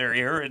back of their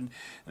ear, and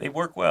they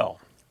work well.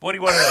 What do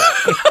you want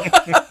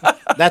to know?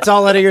 That's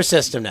all out of your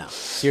system now.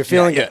 So you're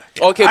feeling good.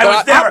 Okay, I but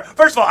was never.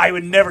 First of all, I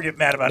would never get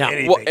mad about No.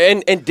 anything. well,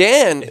 and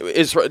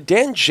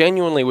Dan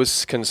genuinely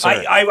was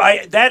concerned.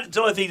 That's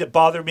the only thing that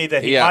bothered me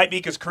that he Yeah. might be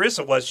because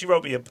Carissa was. She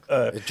wrote me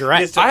a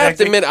direct. instant I have to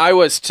text. admit, I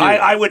was too.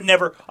 I would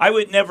never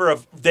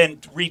have then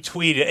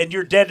retweeted. And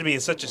you're dead to me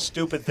is such a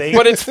stupid thing.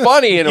 But it's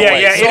funny in a Yeah,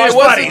 way. yeah, so it I is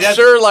wasn't funny. That's-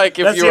 sure, like,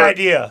 if that's you the were.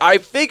 idea. I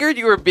figured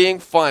you were being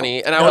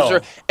funny, and I No. was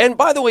sure. And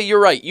by the way, you're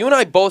right. You and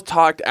I both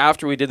talked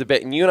after we did the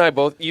bit, and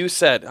you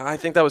said, I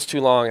think that was too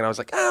long, and I was like,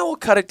 like, we'll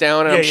cut it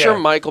down, and I'm sure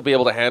Mike will be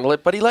able to handle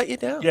it, but he let you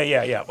down.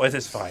 Yeah. Well,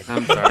 it's fine.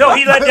 No,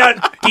 he let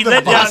down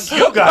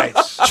you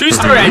guys. True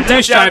story. I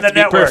do strive to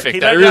be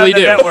perfect. I really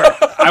do.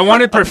 I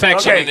wanted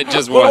perfection, and it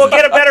just wasn't. We'll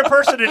get a better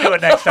person to do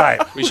it next time.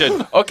 We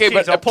should. Okay,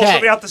 Jeez, I'll pull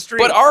somebody out the street.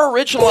 But our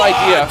original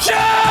idea,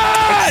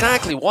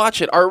 exactly,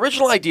 watch it. Our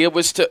original idea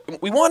was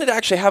we wanted to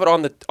actually have it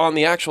on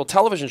the actual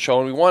television show,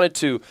 and we wanted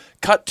to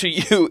cut to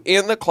you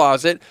in the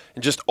closet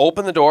and just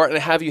open the door and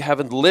have you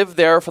having lived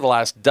there for the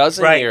last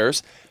dozen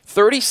years.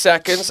 30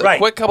 seconds, a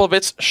quick couple of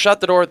bits, shut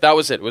the door. That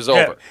was it. It was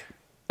over.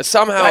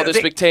 Somehow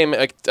this became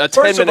a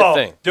 10-minute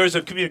thing. There was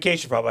a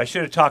communication problem. I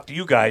should have talked to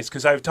you guys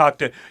because I've talked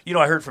to,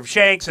 I heard from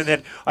Shanks, and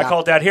then I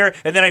called down here,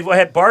 and then I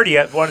had Barty,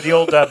 one of the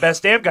old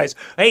Best Damn guys.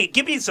 Hey,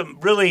 give me some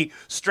really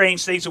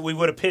strange things that we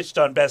would have pitched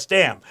on Best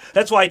Damn.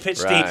 That's why I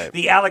pitched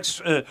the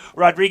Alex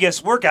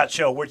Rodriguez workout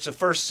show, which the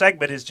first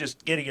segment is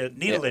just getting a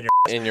needle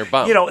in your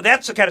bum.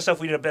 That's the kind of stuff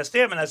we did at Best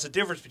Damn, and that's the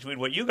difference between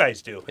what you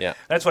guys do. Yeah.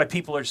 That's why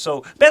people are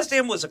so. Best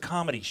Damn was a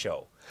comedy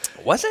show.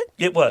 Was it?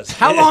 It was.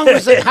 How long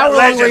was it? How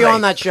long were you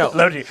on that show?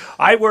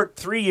 I worked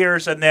 3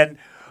 years, and then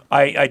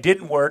I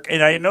didn't work,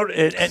 and I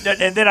noticed,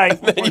 and then I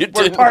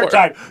worked part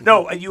time.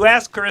 No, you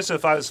asked Carissa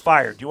if I was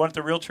fired. Do you want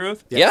the real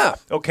truth? Yeah.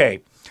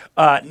 Okay.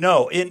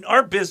 No, in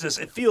our business,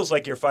 it feels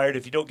like you're fired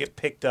if you don't get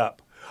picked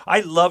up.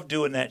 I love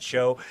doing that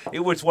show. It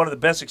was one of the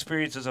best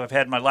experiences I've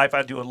had in my life.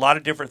 I do a lot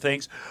of different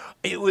things.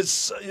 It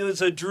was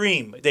a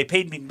dream. They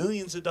paid me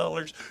millions of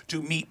dollars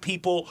to meet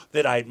people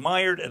that I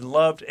admired and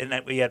loved, and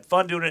that we had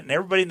fun doing it. And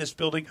everybody in this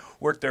building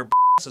worked their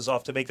asses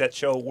off to make that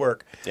show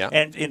work. Yeah.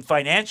 And in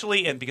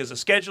financially, and because of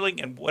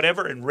scheduling and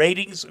whatever, and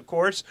ratings, of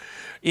course,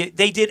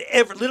 they did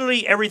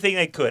literally everything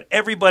they could.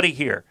 Everybody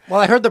here. Well,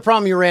 I heard the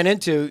problem you ran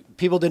into.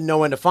 People didn't know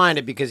when to find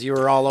it because you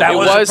were all over. It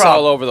was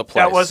all over the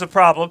place. That was a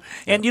problem.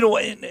 And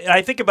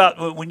I think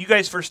about when you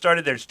guys first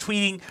started, there's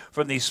tweeting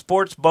from these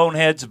sports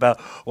boneheads about,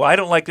 well, I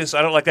don't like this,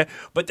 I don't like that.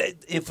 But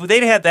if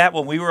they'd had that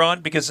when we were on,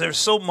 because there's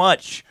so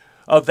much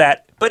of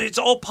that, but it's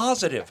all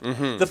positive.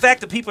 Mm-hmm. The fact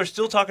that people are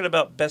still talking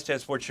about Best Damn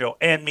Sports Show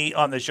and me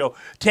on the show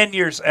 10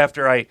 years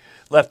after I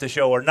left the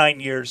show, or 9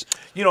 years,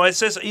 it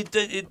says,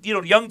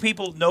 young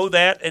people know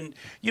that, and,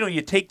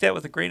 you take that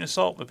with a grain of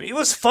salt. It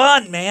was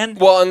fun, man.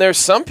 Well, and there's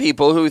some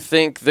people who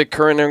think the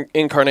current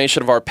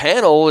incarnation of our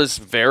panel is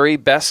very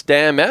Best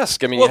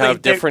Damn-esque. I mean, you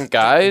have different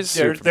guys,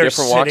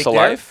 different walks of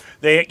life.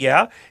 But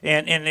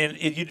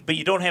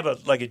you don't have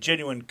a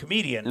genuine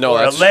comedian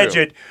or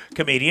alleged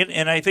comedian,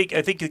 and I think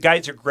the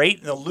guys are great,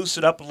 and they'll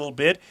loosen up a little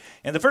bit.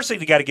 And the first thing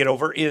you got to get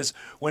over is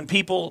when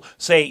people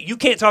say you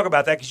can't talk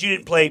about that because you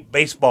didn't play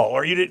baseball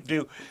or you didn't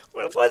do.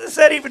 What does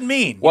that even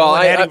mean? Well,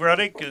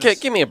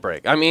 give me a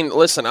break. I mean,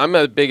 listen, I'm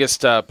the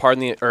biggest pardon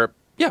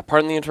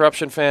the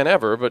interruption fan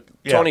ever, but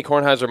Tony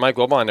Kornheiser, Mike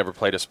Wilbon never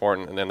played a sport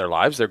in their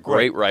lives. They're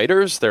great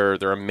writers. They're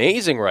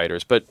amazing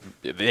writers, but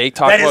they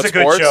talk about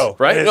sports. Good show.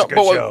 Right?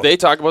 Show. They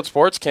talk about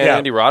sports. Can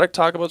Andy Roddick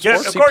talk about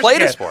sports? Of course he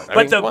played a sport.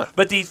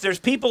 There's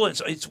people,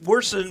 it's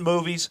worse than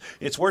movies.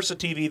 It's worse than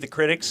TV, the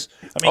critics.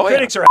 I mean,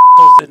 critics are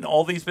assholes in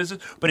all these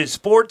businesses, but in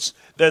sports,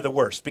 they're the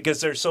worst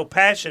because they're so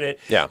passionate.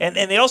 Yeah. And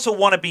they also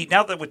want to be,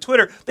 now that with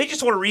Twitter, they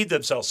just want to read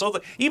themselves. So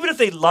even if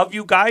they love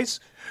you guys,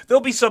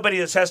 there'll be somebody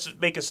that has to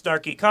make a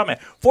snarky comment.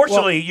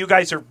 Fortunately, you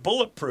guys are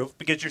bulletproof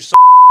because you're so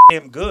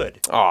damn good.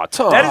 Oh,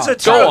 Tom. That is a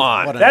truth. Go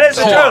on. That is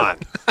a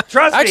truth.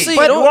 Trust me,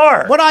 you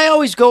are. What I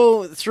always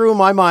go through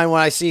my mind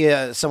when I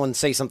see someone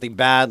say something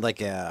bad,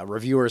 like a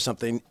review or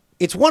something,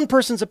 it's one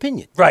person's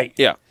opinion. Right.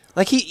 Yeah.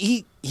 Like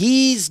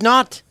he's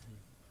not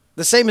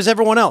the same as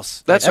everyone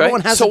else. That's everyone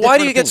right. Has so why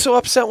do you opinion. get so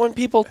upset when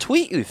people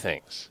tweet you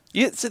things?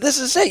 This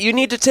is it. You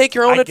need to take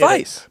your own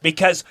advice.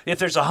 Because if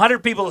there's 100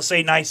 people that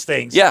say nice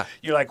things,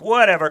 you're like,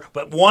 whatever.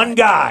 But one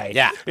guy,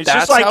 it's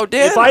that's just like how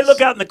Dan if I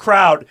look out in the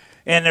crowd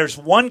and there's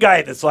one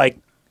guy that's like,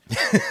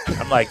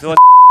 I'm like,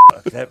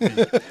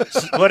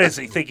 what does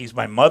he think? He's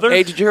my mother?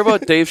 Hey, did you hear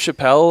about Dave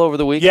Chappelle over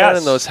the weekend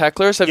and those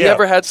hecklers? Have you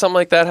ever had something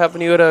like that happen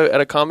to you at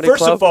a comedy club?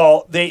 First of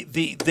all,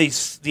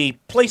 the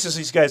places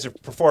these guys are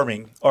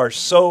performing are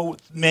so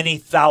many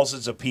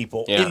thousands of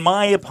people. Yeah. In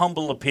my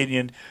humble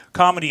opinion,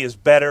 comedy is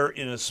better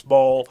in a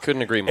small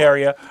Couldn't agree more.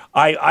 area.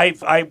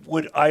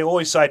 I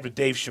always side with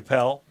Dave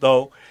Chappelle,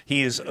 though.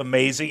 He is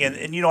amazing.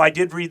 And I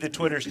did read the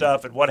Twitter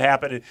stuff and what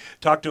happened and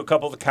talked to a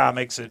couple of the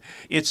comics, and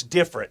it's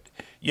different.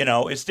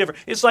 It's different.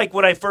 It's like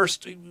when I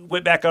first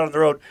went back out on the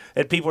road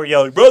and people were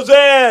yelling,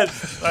 Roseanne!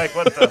 Like,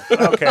 what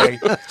the? Okay.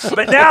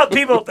 But now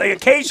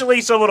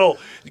occasionally someone will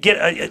get,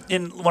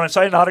 when I'm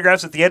signing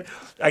autographs at the end,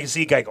 I can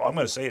see a guy go, I'm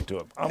going to say it to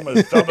him. I'm going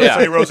to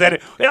say Roseanne.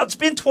 Well, it's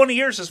been 20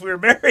 years since we were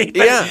married.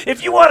 But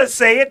if you want to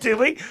say it to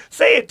me,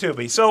 say it to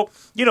me. So,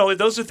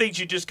 those are things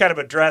you just kind of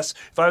address.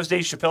 If I was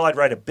Dave Chappelle, I'd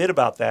write a bit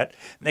about that.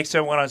 Next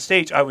time I went on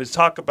stage, I would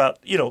talk about,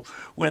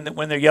 when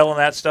they're yelling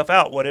that stuff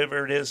out,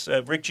 whatever it is,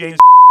 Rick James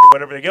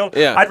whatever they yell.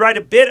 Yeah. I'd write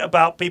a bit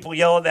about people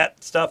yelling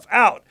that stuff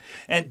out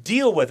and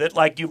deal with it.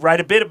 Like you write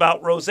a bit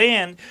about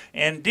Roseanne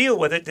and deal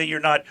with it that you're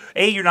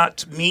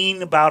not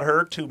mean about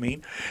her, too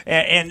mean,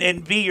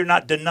 and B, you're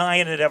not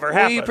denying it ever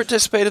happened. You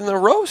participated in the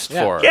roast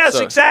for her. Yes,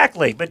 so-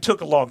 exactly. But it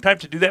took a long time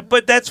to do that.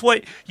 But that's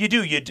what you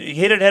do. You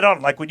hit it head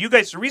on. Like when you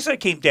guys, the reason I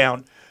came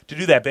down to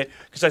do that bit,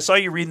 because I saw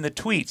you reading the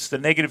tweets, the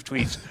negative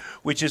tweets,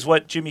 which is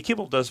what Jimmy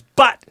Kimmel does.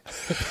 But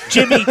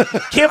Jimmy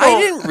Kimmel... I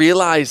didn't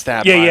realize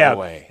that, by the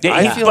way.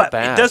 I feel but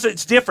bad.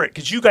 It's different,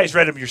 because you guys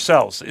read them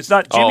yourselves. It's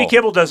not... Jimmy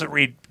Kimmel doesn't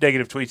read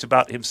negative tweets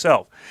about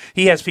himself.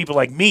 He has people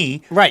like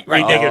me read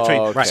negative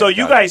tweets. okay. So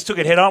you guys took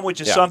it head on, which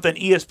is something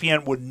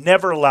ESPN would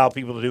never allow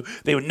people to do.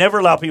 They would never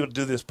allow people to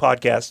do this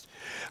podcast.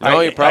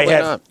 No, you're probably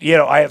not.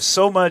 I have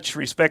so much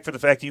respect for the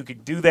fact that you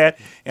could do that,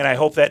 and I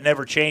hope that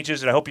never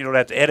changes, and I hope you don't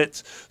have to edit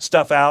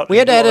stuff out. We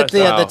had to edit the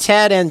the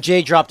Ted and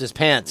Jay dropped his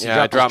pants. He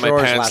Yeah, I dropped my his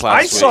drawers pants I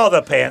last week. saw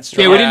the pants.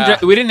 Yeah,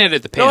 drop. we didn't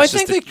edit the pants. No, I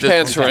just think the the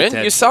pants were in.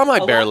 Ted. You saw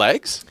my bare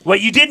legs. Well,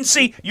 you didn't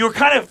see. You were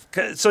kind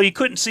of so you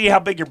couldn't see how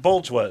big your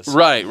bulge was.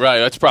 Right.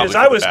 That's probably Because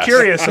I was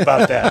curious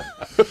about that.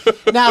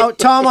 Now,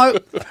 Tom,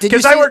 did you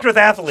Because see? I worked with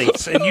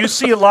athletes, and you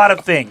see a lot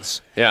of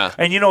things. Yeah.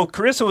 And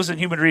Carissa was in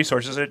human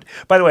resources. And,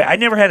 by the way, I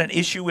never had an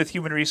issue with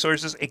human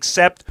resources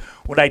except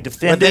when I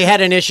defended. But they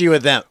had an issue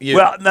with them.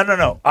 Well,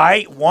 no.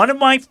 One of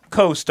my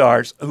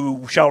co-stars,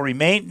 who shall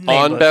remain nameless,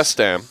 On Best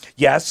Damn.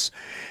 yes,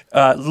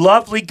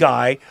 lovely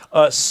guy.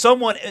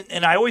 Someone,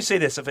 and I always say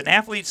this: if an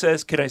athlete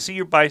says, "Can I see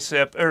your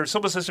bicep?" or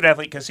someone says to an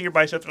athlete, "Can I see your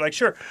bicep?" They're like,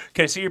 "Sure."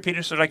 "Can I see your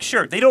penis?" They're like,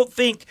 "Sure." They don't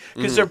think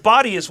because their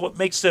body is what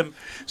makes them.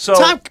 So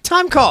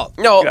Time call.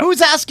 No.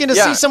 Who's asking to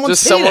see someone's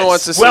Just someone penis?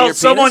 wants to see well, your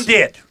someone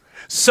penis? did.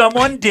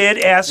 Someone did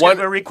ask One-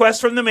 a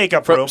request from the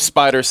makeup From room.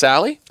 Spider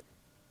Sally.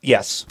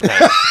 Yes.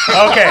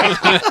 Okay.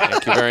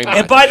 Thank you very much.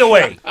 And by the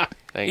way,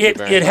 Thank you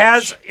very it much.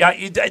 has. So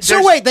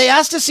there's- wait, they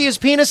asked to see his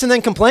penis and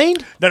then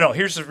complained? No.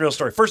 Here's the real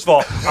story. First of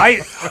all,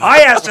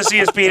 I asked to see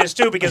his penis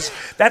too because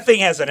that thing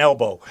has an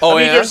elbow. Oh, I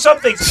mean, yeah? there's some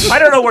things. I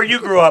don't know where you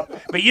grew up,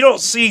 but you don't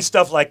see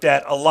stuff like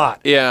that a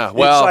lot. Yeah,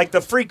 well- it's like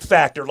the freak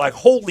factor. Like,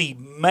 holy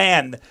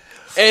man.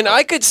 And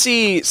I could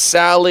see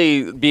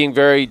Sally being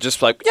very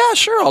just like, yeah,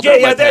 sure, I'll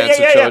drop my pants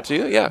and show it to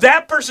you. Yeah.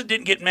 That person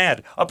didn't get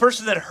mad. A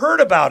person that heard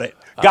about it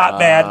got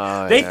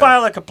mad. They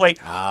filed a complaint.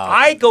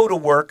 I go to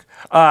work.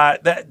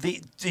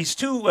 These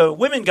two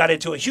women got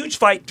into a huge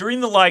fight during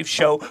the live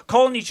show,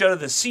 calling each other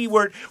the C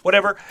word,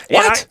 whatever.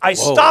 What? And I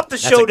stopped the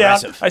show down.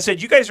 I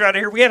said, "You guys are out of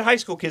here." We had high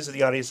school kids in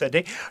the audience that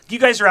day. "You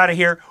guys are out of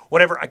here."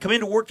 Whatever. I come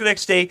into work the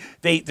next day.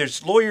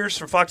 There's lawyers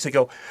from Fox. They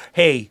go,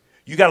 "Hey,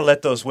 you got to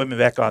let those women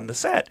back on the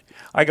set."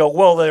 I go,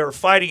 "Well, they were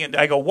fighting." And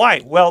I go,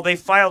 "Why?" "Well, they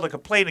filed a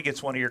complaint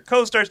against one of your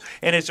co-stars,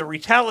 and it's a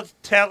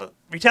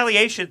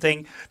retaliation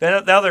thing.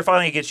 Now they're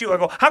filing against you." I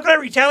go, "How can I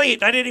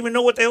retaliate? I didn't even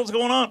know what the hell's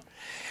going on."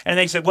 And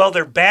they said, "Well,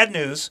 they're bad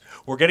news.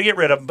 We're going to get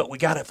rid of them, but we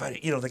got to fight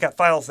it. They got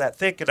files that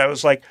thick." And I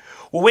was like,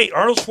 "Well, wait,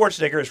 Arnold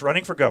Schwarzenegger is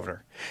running for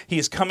governor. He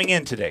is coming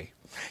in today.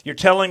 You're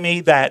telling me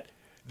that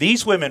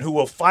these women who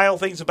will file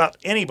things about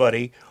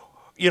anybody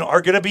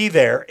are going to be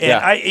there." And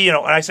Yeah.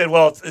 and I said,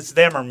 "Well, it's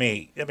them or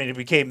me." I mean, it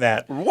became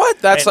that. What?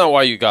 That's not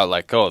why you got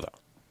let go, though.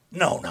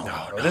 No.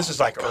 This is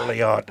like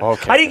early on.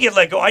 Okay. I didn't get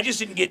let go. I just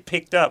didn't get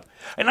picked up.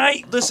 And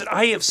I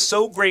am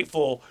so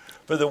grateful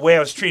for the way I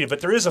was treated. But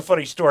there is a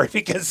funny story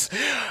because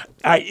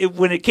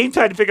when it came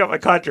time to pick up my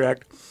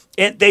contract,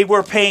 and they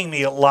were paying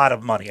me a lot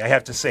of money, I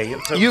have to say.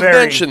 You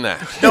mentioned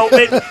that. No,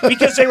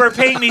 because they were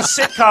paying me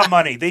sitcom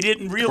money. They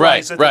didn't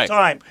realize at the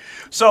time.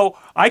 So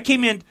I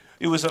came in.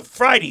 It was a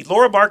Friday.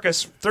 Laura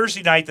Marcus,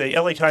 Thursday night, the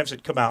LA Times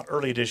had come out,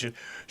 early edition.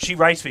 She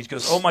writes me. She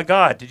goes, "Oh, my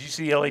God, did you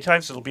see the LA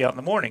Times? It'll be out in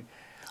the morning."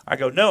 I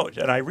go, "No."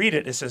 And I read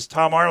it. It says,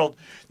 "Tom Arnold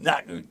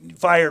not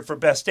fired for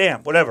Best Damn,"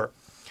 whatever.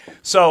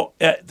 So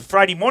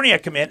Friday morning I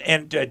come in,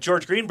 and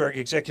George Greenberg,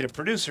 executive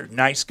producer,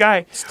 nice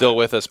guy. Still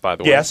with us, by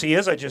the way. Yes, he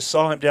is. I just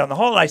saw him down the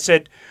hall, and I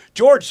said,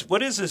 "George,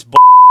 what is this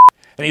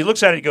And he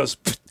looks at it and goes,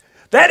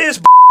 "That is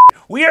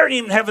We aren't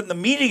even having the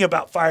meeting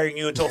about firing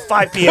you until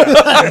 5 p.m.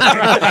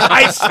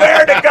 I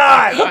swear to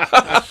God.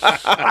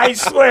 I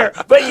swear.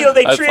 But,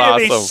 they That's treated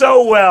me awesome.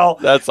 so well.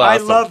 That's I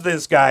awesome. love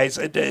this, guys.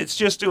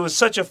 It was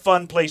such a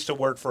fun place to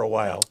work for a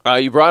while.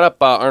 You brought up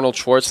Arnold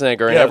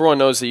Schwarzenegger, and Yeah. everyone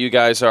knows that you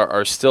guys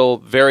are still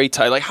very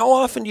tight. Like, how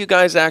often do you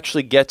guys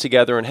actually get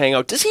together and hang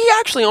out? Does he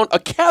actually own? A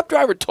cab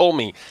driver told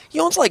me he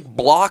owns like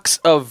blocks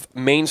of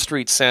Main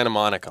Street, Santa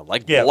Monica,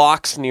 like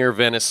blocks near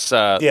Venice,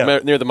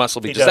 near the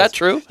Muscle Beach. Is that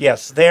true?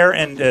 Yes, there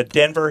in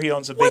Denver, he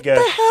owns a big. What the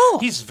hell?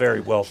 He's very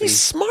wealthy. He's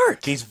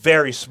smart. He's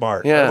very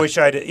smart. Yeah. I wish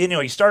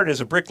he started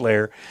as a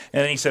bricklayer,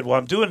 and then he said, "Well,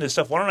 I'm doing this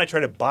stuff. Why don't I try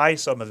to buy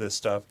some of this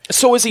stuff?"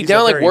 So was he He's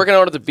down a like very- working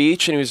out at the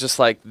beach, and he was just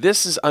like,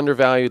 "This is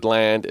undervalued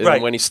land." And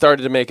Right. when he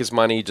started to make his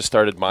money, he just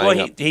started buying Well,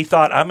 up. he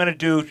thought, I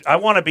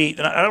want to be,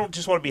 and I don't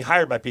just want to be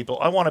hired by people.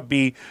 I want to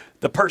be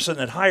the person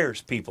that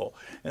hires people.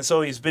 And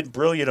so he's been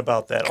brilliant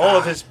about that. All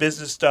of his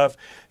business stuff.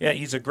 Yeah,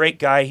 he's a great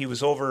guy. He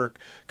was over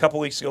a couple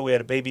weeks ago. We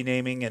had a baby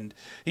naming, and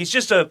he's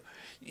just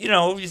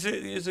he's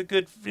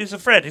a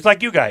friend. He's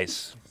like you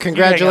guys.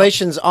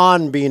 Congratulations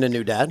on being a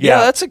new dad. Yeah,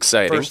 that's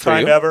exciting First for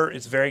time you. ever.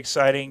 It's very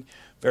exciting.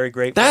 very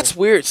grateful. That's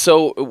weird.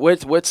 So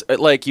what's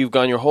like? You've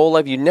gone your whole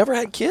life. You never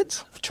had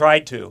kids,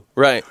 tried to.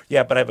 right?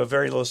 Yeah, but I have a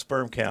very low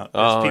sperm count.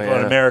 As people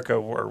in America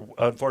were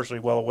unfortunately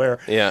well aware.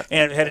 Yeah.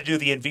 And had to do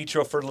the in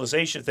vitro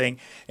fertilization thing.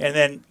 And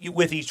then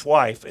with each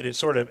wife, and it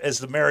sort of, as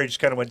the marriage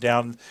kind of went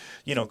down,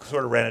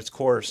 sort of ran its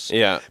course.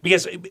 Yeah.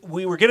 Because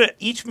we were going to,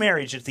 each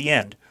marriage at the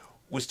end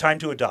was time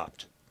to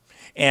adopt.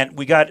 And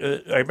we got,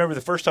 I remember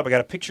the first time I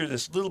got a picture of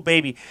this little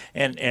baby,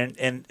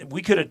 and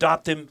we could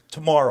adopt him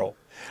tomorrow.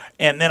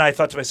 And then I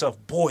thought to myself,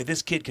 boy,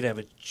 this kid could have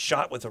a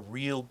shot with a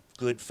real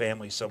good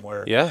family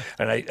somewhere. Yeah.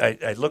 And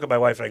I look at my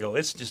wife and I go,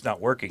 it's just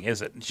not working,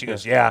 is it? And she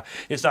goes, yeah,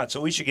 it's not.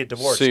 So we should get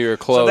divorced. So you're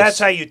close. So that's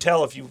how you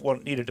tell if you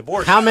need a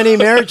divorce. How many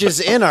marriages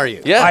in are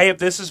you? Yeah.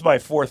 This is my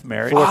fourth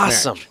marriage.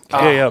 Awesome.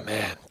 Yeah, Oh,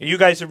 man. You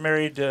guys are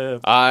married.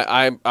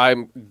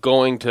 I'm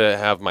going to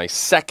have my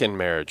second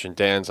marriage, and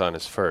Dan's on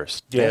his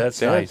first. Yeah,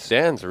 that's nice.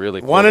 Dan's really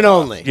cool. One and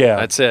only. Yeah,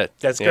 That's it.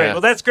 That's Yeah. great.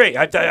 Well, that's great.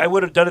 I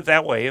would have done it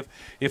that way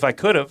if I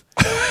could have,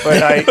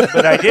 but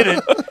I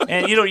didn't.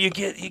 And you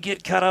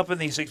get caught up in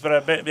these things.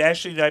 But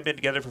Ashley and I've been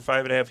together for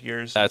 5.5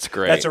 years. That's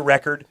great. That's a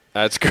record.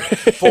 That's great.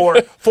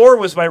 Four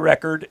was my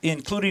record,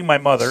 including my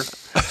mother.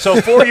 So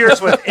 4 years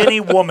with any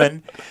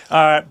woman,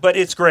 but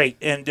it's great,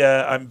 and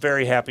I'm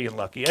very happy and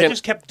lucky. I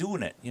just kept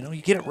doing it. You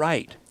get it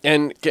right.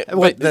 And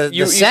Wait,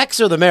 the sex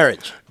or the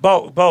marriage?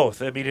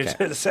 Both. I mean, it's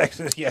the sex.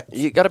 Yeah.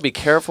 you got to be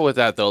careful with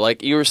that, though.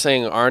 Like you were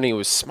saying, Arnie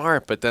was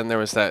smart, but then there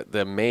was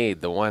the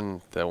maid, the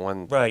one.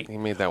 Right. He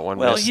made that one.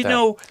 Well,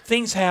 misstep.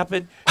 things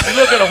happen. You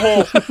look at a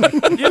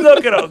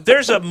whole.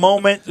 There's a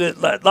moment that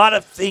a lot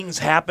of things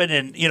happen,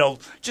 and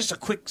just a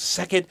quick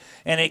second,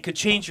 and it could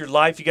change your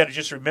life. You got to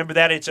just remember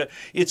that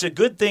it's a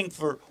good thing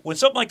for when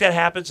something like that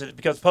happens and it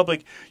becomes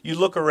public. You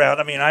look around.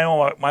 I mean, I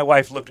know my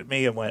wife looked at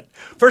me and went,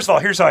 first of all,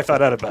 here's how I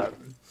found out about it.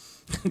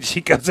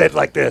 She comes in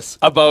like this.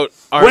 About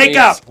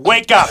Arnie's.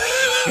 Wake up!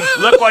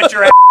 Look what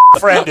your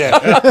friend did.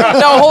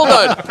 No, hold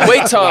on.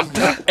 Wait, Tom.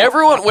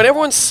 When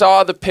everyone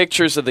saw the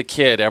pictures of the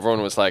kid,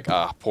 everyone was like,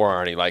 poor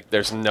Arnie. Like,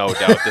 there's no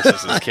doubt this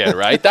is his kid,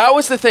 right? That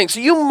was the thing. So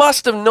you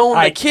must have known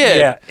the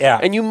kid. Yeah.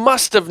 And you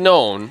must have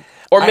known.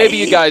 Or maybe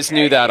you guys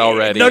knew that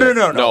already. No.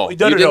 You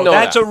didn't know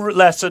That's that. a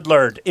lesson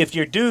learned. If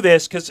you do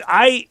this, because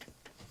I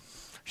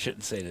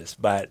shouldn't say this,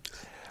 but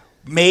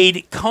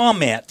made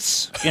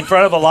comments in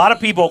front of a lot of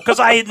people because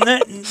I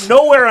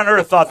nowhere on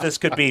earth thought this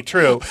could be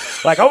true.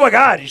 Like, oh my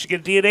God, you should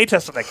get a DNA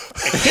test. I'm like,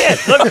 a kid,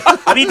 look.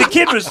 I mean, the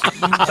kid was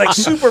like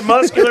super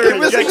muscular. It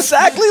was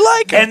exactly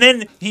like him. And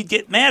then he'd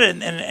get mad,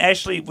 and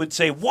Ashley would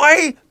say,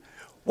 Why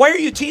are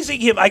you teasing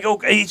him? I go,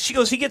 she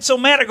goes, he gets so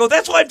mad. I go,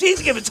 that's why I'm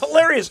teasing him. It's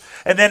hilarious.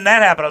 And then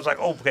that happened. I was like,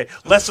 oh, okay,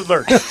 lesson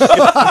learned. If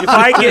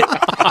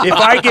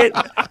I get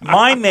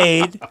my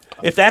maid,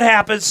 if that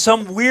happens,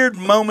 some weird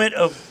moment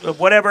of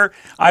whatever,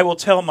 I will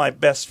tell my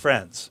best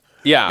friends.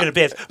 Yeah. In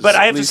advance. But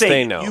I have to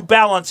say, know. you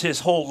balance his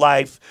whole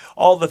life,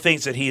 all the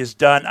things that he has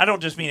done. I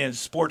don't just mean in the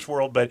sports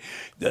world, but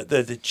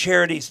the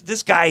charities.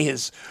 This guy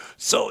has,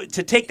 so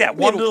to take that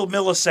one little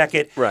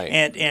millisecond, right.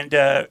 and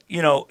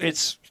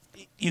it's,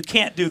 you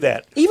can't do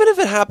that. Even if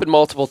it happened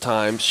multiple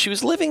times, she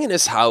was living in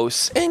his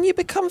house, and you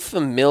become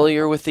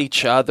familiar with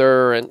each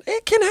other, and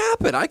it can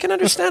happen. I can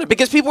understand it.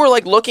 Because people were,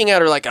 like, looking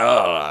at her like,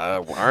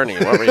 oh,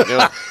 Arnie, what were you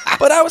doing?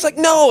 But I was like,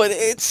 no,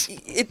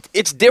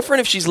 it's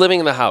different if she's living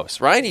in the house,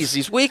 right?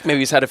 He's weak. Maybe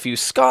he's had a few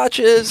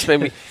scotches.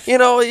 Maybe, you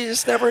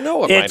just never know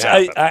what might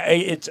happen.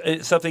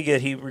 It's something that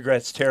he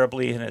regrets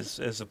terribly and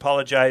has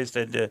apologized,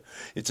 and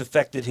it's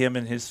affected him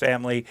and his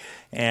family,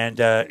 and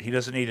he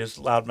doesn't need his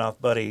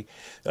loudmouth buddy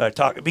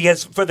talk.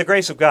 Because for the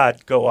grace of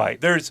God, go I.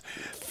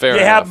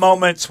 Have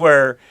moments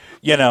where,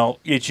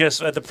 you just,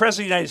 the President of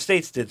the United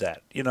States did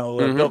that,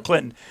 Bill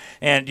Clinton.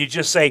 And you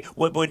just say,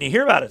 when you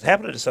hear about it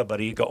happening to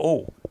somebody, you go,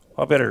 oh,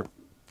 I better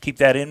keep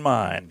that in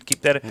mind.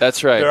 Keep that.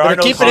 That's right. There are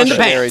no keep it in the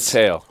Cautionary pants.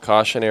 tale.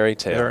 Cautionary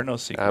tale. There are no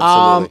secrets.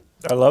 Absolutely.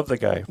 I love the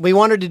guy. We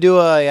wanted to do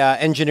a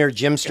engineer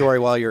Jim story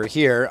while you're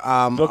here.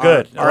 Well,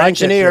 good. I Our like that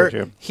engineer,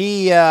 Jim.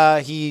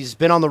 he's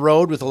been on the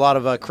road with a lot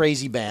of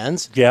crazy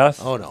bands.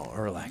 Yes. Oh no,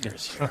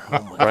 Urlacher's here.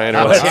 Oh my Brian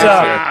What's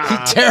Urlacher.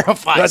 up? He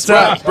terrifies What's me.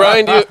 up?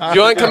 Brian, do you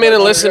want to come in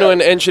and listen to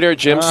an engineer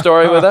Jim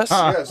story with us?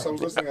 Yes, I'm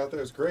listening out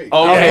there. It's great.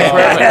 Okay,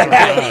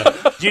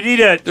 perfect. Do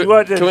you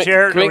want to Can we-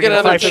 share? can we get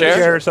another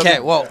chair? Or something?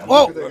 Okay,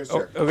 whoa.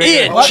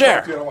 Ian, I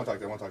chair. don't want to talk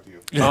to you. I want to talk to you.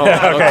 Oh,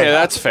 okay,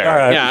 that's fair. All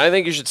right. Yeah, I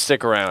think you should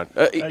stick around.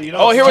 know,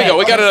 Here we go.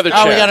 We got another chair.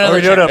 Oh, we got another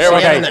we doing chair. it? Here we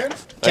Okay. go. Okay.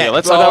 Okay,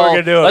 let's Well, now we're all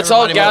gonna do it. let's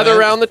all Everybody gather move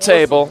in. around the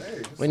table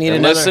We need and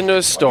another. listen to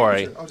his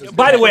story.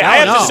 By the way, I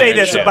have no. to say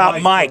this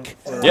about Mike,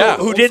 Yeah.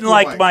 who didn't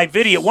like my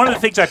video. One of the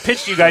things I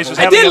pitched you guys was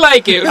I having did a-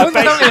 like it. a Who told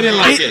me I didn't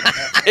like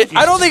it?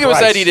 I don't think it was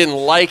that Christ. he didn't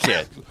like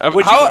it.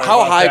 Would you-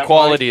 How high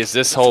quality is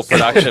this whole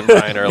production,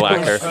 Brian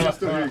Urlacher? I'm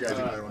still here, guys. I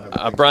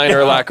don't have Brian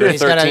Urlacher,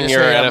 He's gotta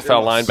 13-year understand.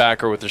 NFL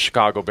linebacker with the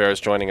Chicago Bears,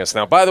 joining us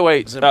now. By the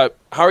way,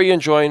 how are you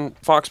enjoying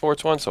Fox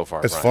Sports 1 so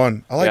far? It's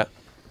Brian? fun. I like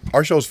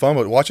our show's fun,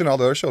 but watching all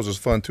the other shows is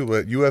fun too.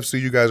 But UFC,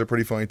 you guys are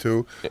pretty funny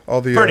too.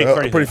 All the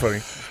Pretty funny.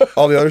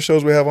 All the other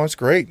shows we have on, it's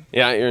great.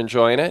 Yeah, you're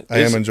enjoying it. I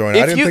am enjoying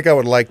it. I didn't think I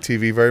would like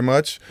TV very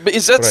much. But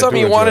is that but I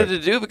something do you wanted enjoy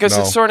to do? Because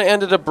No. it sort of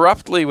ended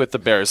abruptly with the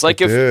Bears.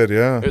 Like It did,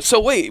 yeah. So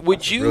wait,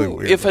 would you, really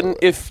weird,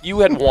 if you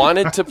had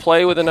wanted to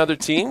play with another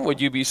team,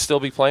 would you still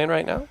be playing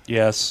right now?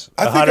 Yes,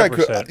 I 100%. think I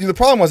could. The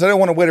problem was I didn't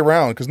want to wait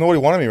around because nobody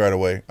wanted me right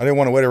away. I didn't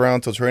want to wait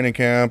around till training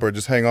camp or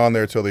just hang on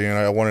there till the end.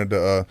 I wanted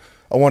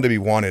to be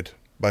wanted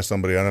by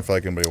somebody. I don't feel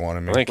like anybody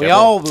wanted me. We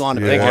all want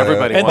to I think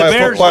everybody And the wants.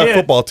 Bears by did. a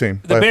football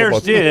team. The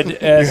Bears did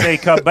as they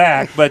come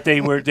back, but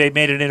they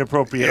made an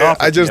inappropriate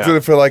offer. I just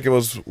didn't feel like it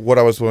was what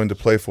I was willing to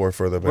play for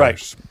the Bears.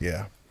 Right.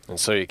 Yeah. And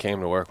so you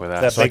came to work with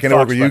That us. So I Big can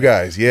work Fox with you fight.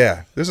 guys.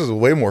 Yeah. This is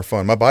way more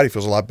fun. My body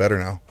feels a lot better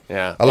now.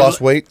 Yeah. I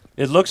lost weight.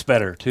 It looks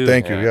better too.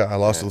 Thank you. Yeah, I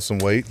lost some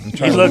weight. I'm You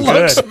trying, look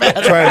good.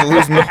 trying to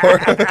lose more.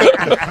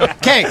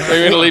 Okay. We're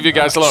going to leave you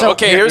guys alone. So-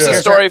 Okay, here's the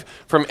Yeah. story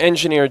from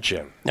Engineer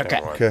Jim. Okay.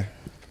 Okay.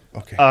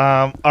 Okay.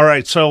 All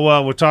right,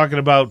 so we're talking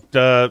about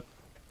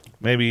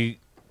maybe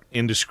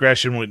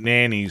indiscretion with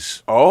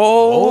nannies.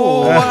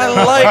 Oh, I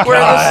like where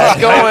this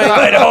is going.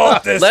 I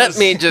hope this Let is-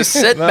 me just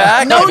sit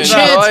back No and enjoy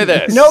chance.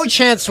 this. No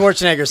chance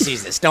Schwarzenegger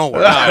sees this. Don't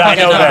worry. I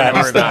know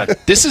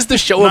that. This is the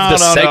show of the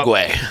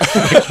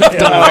segue.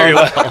 Done very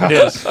well. It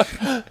is. Do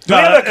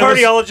we have a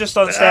cardiologist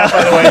on staff,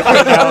 by the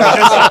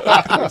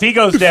way? If he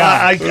goes down.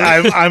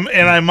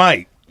 I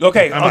might.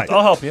 Okay, I might.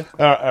 I'll help you.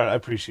 I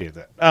appreciate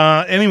that.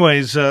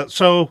 Anyways,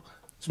 so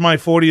it's my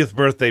 40th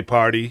birthday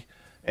party,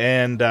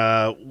 and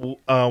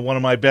one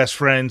of my best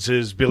friends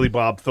is Billy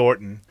Bob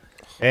Thornton.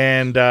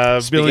 And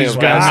Billy's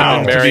of guys that have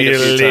known been to married be a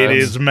few a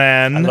ladies'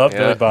 man. I love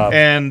Billy Bob.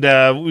 And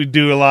we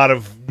do a lot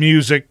of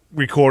music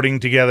recording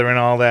together and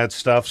all that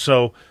stuff.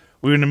 So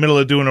we were in the middle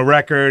of doing a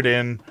record,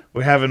 and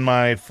we're having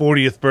my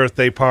 40th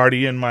birthday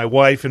party, and my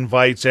wife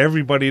invites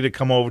everybody to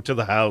come over to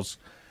the house,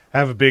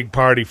 have a big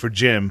party for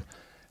Jim.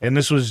 And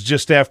this was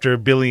just after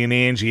Billy and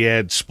Angie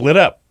had split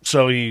up.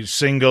 So he's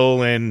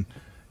single and,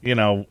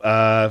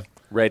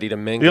 Ready to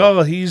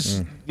mingle.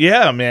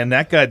 yeah, man,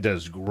 that guy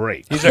does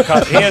great. He's a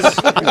cocksman.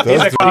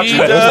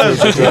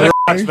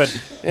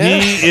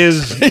 He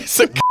is He's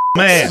a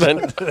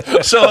man.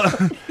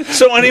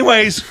 So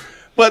anyways,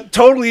 but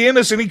totally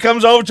innocent. He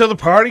comes over to the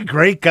party.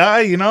 Great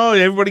guy,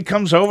 Everybody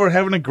comes over,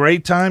 having a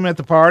great time at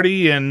the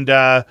party. And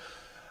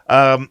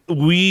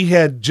we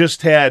had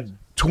just had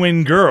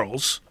twin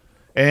girls,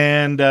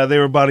 and they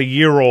were about a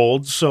year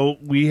old. So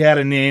we had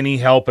a nanny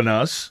helping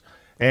us,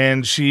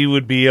 and she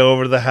would be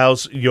over the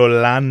house.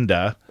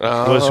 Yolanda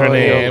was her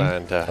name.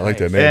 Yolanda. I like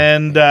that name.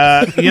 And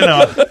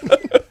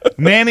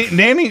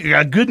nanny,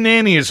 a good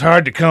nanny is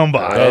hard to come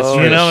by. That's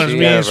true. As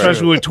me, Yeah,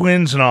 especially with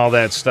twins and all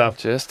that stuff.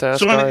 Just ask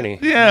So,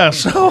 Arnie. yeah,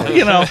 so,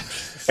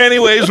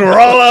 anyways, we're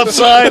all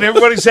outside.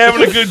 Everybody's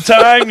having a good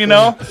time,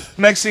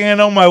 Next thing I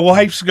know, my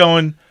wife's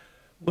going,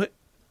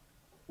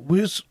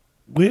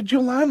 where'd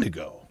Yolanda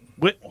go?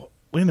 Wait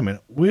a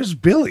minute. Where's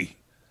Billy?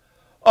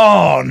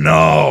 Oh,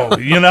 no,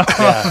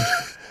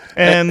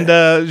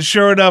 And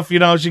sure enough,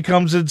 she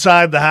comes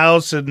inside the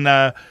house, and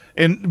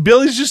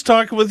Billy's just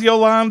talking with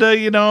Yolanda,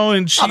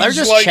 and she's they're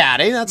just like,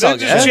 chatting. That's they're all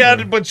just good.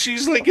 chatting, but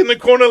she's like in the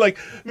corner, like,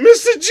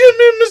 Mr.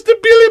 Jimmy, Mr.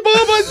 Billy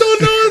Bob, I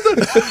don't know.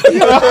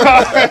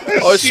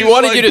 Oh, she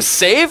wanted you to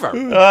save her.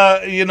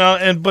 But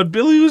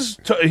Billy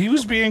he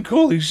was being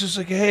cool. He's just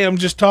like, hey, I'm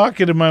just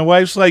talking, and my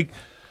wife's like,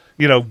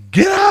 get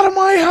out of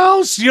my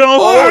house. You know how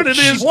hard it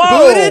is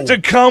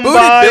to come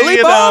by,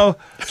 Billy Bob?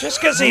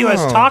 Just because he was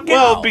talking.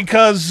 Well,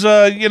 because,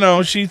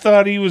 she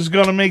thought he was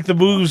going to make the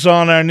moves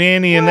on our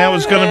nanny, and that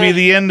was going to be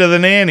the end of the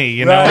nanny,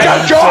 Get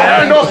your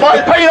hand off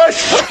my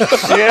penis!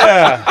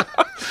 Yeah.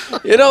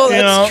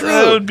 That's true.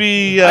 That would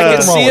be... I can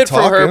Come on, see we're it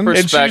from her talking. and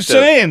perspective. she's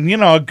saying,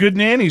 a good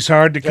nanny's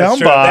hard to come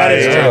true. by. That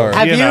is true.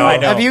 Have you I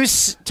know. have you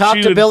talked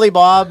She to would- Billy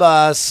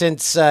Bob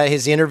since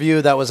his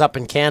interview that was up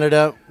in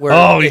Canada where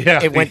Oh, it,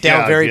 yeah. it went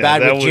down Yeah, very yeah,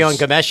 bad that with Gian was-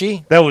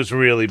 Gameshi? That was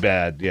really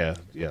bad. Yeah,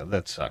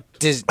 that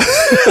sucked.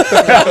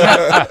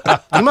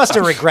 You must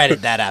have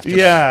regretted that after.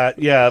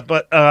 Yeah,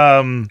 but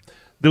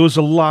there was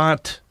a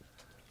lot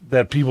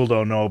that people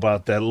don't know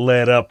about that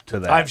led up to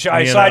that. I'm sure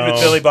I side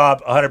with Billy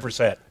Bob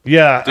 100%.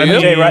 Yeah, I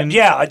you? mean, Right?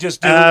 Yeah, I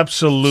just do.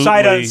 Absolutely.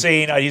 Sight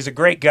unseen. He's a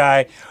great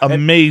guy.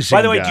 Amazing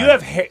By the way, guy. do you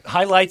have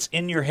highlights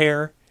in your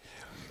hair?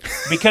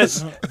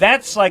 Because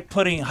that's like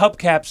putting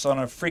hubcaps on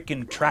a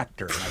freaking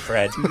tractor, my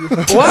friend.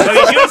 What?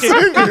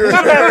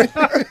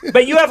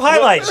 But you have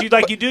highlights. You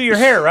do your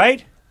hair,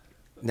 right?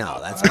 No,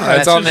 that's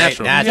all just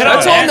natural.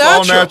 That's all Yeah,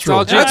 natural.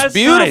 Yeah, That's that's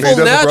beautiful, nice. He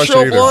doesn't brush natural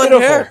it either. blonde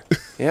Beautiful. hair.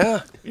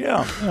 Yeah.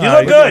 Yeah. You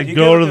look good. You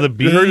go to look the good.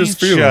 beach. You hurt his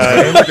feelings,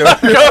 uh, man. Look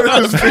at you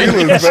hurt his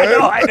feelings,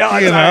 man. I know.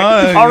 I'm You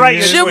sorry. know, All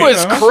right, Jim sweet.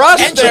 was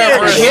crushed there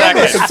for a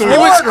second. He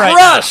was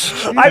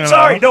crushed. I'm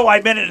sorry. No,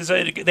 I meant it as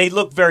they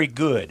look very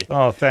good.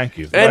 Oh, thank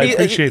you. And I you-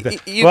 appreciate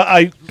that. you- Well,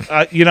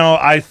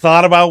 I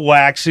thought about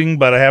waxing,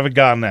 but I haven't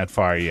gotten that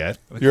far yet.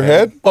 Your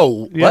head?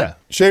 Oh, Yeah.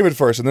 Shave it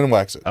first and then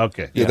wax it.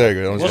 Okay. Yeah, there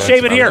you go. We'll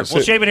shave it here.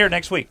 We'll shave it here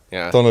next week.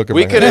 Yeah. Don't look at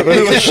We my could head.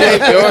 have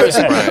shaved yours,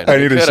 Brian. I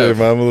need to shave.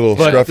 I'm a little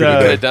But, scruffy Could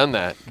today. have done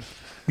that.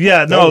 Yeah,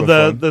 That no, would've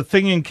been fun. the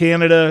thing in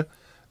Canada,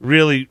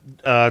 really,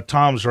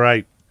 Tom's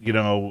right.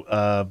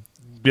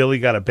 Billy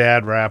got a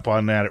bad rap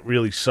on that. It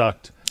really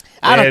sucked.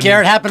 I don't And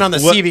care. It happened on the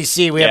what-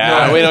 CBC. We have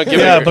Yeah, no we don't give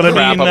Yeah, a but I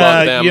crap mean,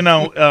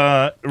 about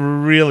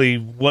them. really,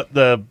 what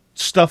the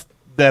stuff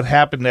that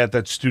happened at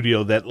that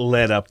studio that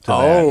led up to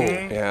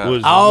that Yeah.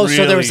 was Oh, so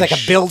there really was like a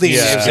building.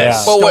 Yeah. news Yeah.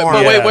 But storm.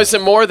 wait, Yeah. was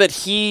it more that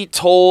he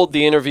told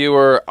the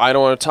interviewer, "I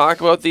don't want to talk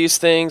about these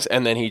things,"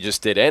 and then he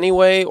just did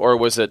anyway, or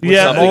was it?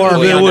 Yeah, something or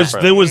completely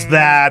different? there was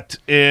that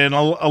and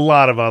a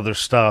lot of other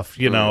stuff.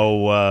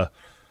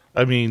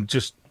 I mean,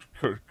 just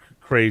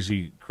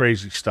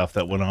crazy stuff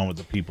that went on with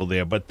the people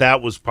there. But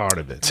that was part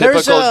of it.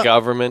 There's Typical a-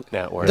 government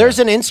network. There's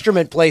an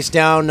instrument place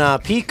down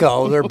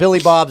Pico. There are Billy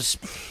Bob's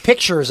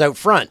pictures out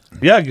front.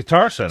 Yeah,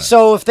 Guitar Center.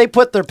 So if they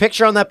put their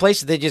picture on that place,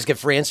 did they just get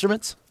free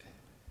instruments?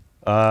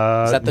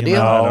 Is that the deal?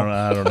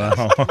 I don't know.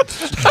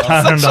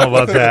 I don't know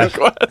about that.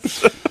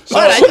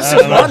 But I just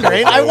was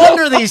wondering. I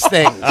wonder these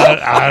things.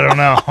 I don't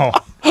know.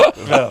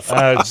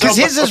 Because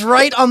his is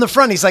right on the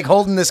front. He's like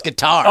holding this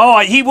guitar. Oh,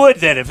 he would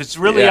then if it's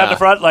really Yeah. on the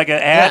front like an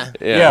ad.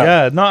 Yeah.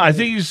 Yeah, no, I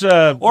think he's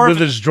Or with if-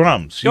 his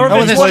drums. He Or if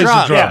with it's his one,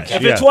 drums. yeah,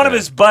 if it's one of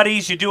his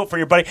buddies, you do it for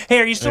your buddy. Hey,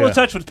 are you still in Yeah.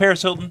 touch with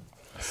Paris Hilton?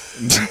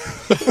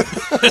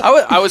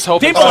 I was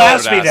hoping People someone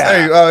ask would me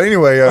that. Hey,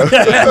 anyway,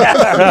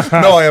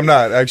 no, I am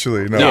not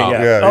actually. No, No.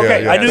 yeah,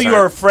 Okay, yeah. I knew you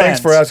were friends.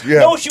 Thanks for asking. Yeah.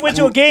 No, she went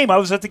to a game. I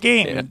was at the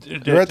game.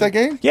 You were at that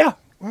game? Yeah.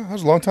 Wow, that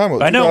was a long time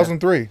ago. I know.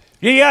 2003,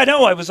 Yeah, I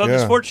know. I was on the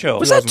Yeah. sports show.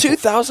 Was that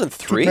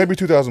 2003? maybe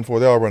 2004.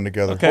 They all run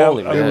together. Okay,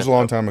 Holy It man. was a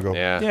long time ago.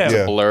 Yeah, Yeah. it's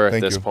a blur at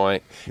Thank this you.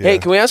 point. Yeah. Hey,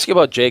 can we ask you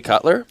about Jay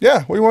Cutler? Yeah,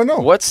 what do you want to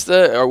know? What's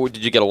or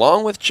did you get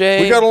along with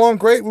Jay? We got along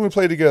great when we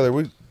played together.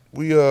 We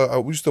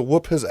used to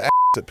whoop his ass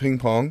at ping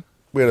pong.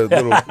 We had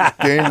a little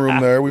game room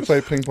there. We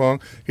played ping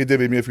pong. He did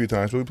beat me a few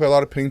times, but we played a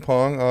lot of ping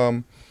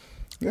pong.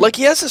 Like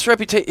he has this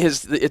reputation.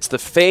 It's the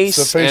face,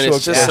 It's the facial and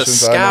it's just a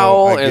expressions, I know,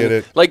 scowl. I get and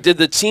it. like, did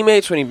the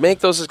teammates when he make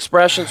those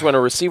expressions when a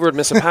receiver would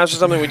miss a pass or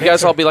something? Would you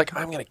guys all be like,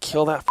 "I'm gonna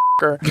kill that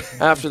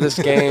fucker after this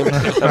game"?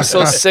 I'm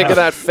so sick of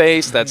that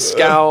face, that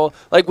scowl.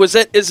 Like, is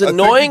I think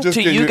annoying just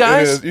to get you it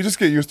guys? is. You just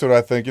get used to it.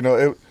 I think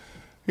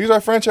he's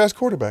our franchise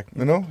quarterback.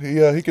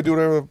 He could do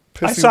whatever. I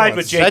piss he signed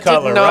wants. with Jay That did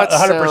Cutler, not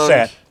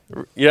 100%.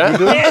 Yeah.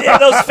 Yeah,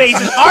 those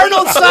faces.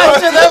 Arnold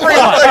sides with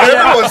everyone.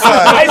 Everyone's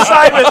side. I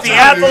side with the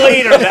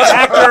athlete or the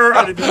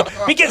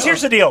actor. Because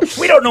here's the deal.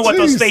 We don't know what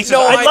those Jeez. faces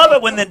No, are. I I- love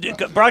it when the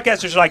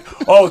broadcasters are like,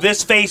 oh,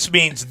 this face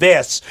means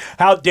this.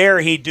 How dare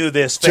he do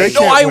this Jay face?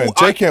 can't win.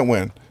 Jay can't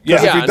win.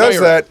 Because Yeah, if I he know does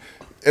you're that,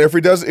 if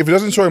he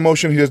doesn't show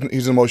emotion, he's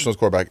an emotional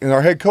quarterback. And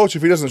our head coach,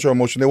 if he doesn't show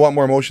emotion, they want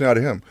more emotion out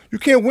of him. You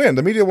can't win.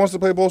 The media wants to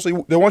play both,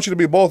 so they want you to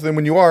be both. And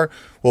when you are,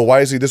 well, why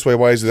is he this way?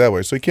 Why is he that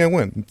way? So he can't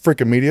win.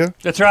 Freaking media.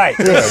 That's right.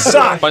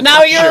 Suck. But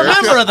Now you're a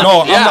member of the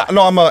No, Yeah.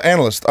 I'm an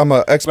analyst. I'm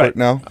an expert Right.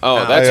 now.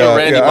 Oh, that's what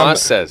Randy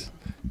Moss says.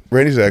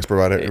 Randy's an expert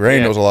about it.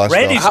 Randy Yeah. knows a lot of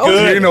Randy's stuff.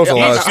 good. He knows a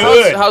lot of He's stuff.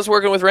 good. How's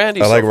working with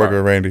Randy? I so like far? working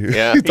with Randy.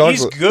 Yeah. He talks-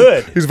 He's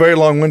good. He's very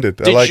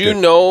long-winded. I Did like you it.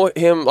 know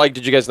him? Like,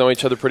 did you guys know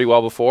each other pretty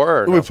well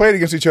before? Or We no? played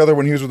against each other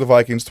when he was with the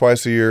Vikings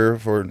twice a year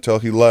until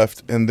he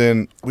left, and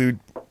then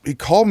he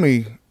called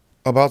me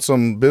about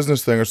some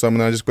business thing or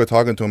something. And I just quit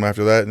talking to him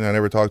after that, and I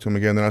never talked to him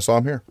again. Then I saw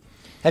him here.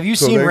 Have you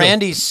So seen there you go.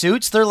 Randy's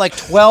suits? They're like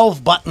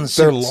 12 button suits.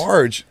 They're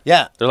large.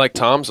 Yeah. They're like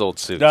Tom's old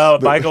suits. No,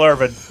 Michael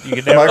Irvin. You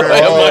can never.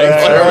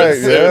 That's right.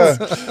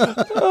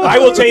 Yeah. I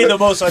will tell you the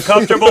most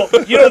uncomfortable.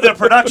 The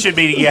production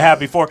meeting you have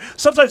before.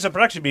 Sometimes the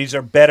production meetings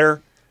are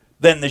better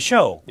than the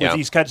show with Yeah.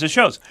 these kinds of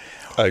shows.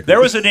 I agree. There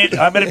was I'm going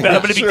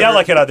to be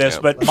delicate on this,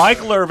 but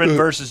Michael Irvin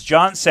versus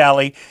John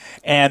Sally,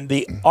 and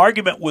the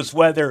argument was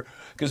whether.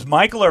 Because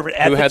Michael Irvin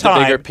at Who the had the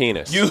time, bigger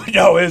penis? it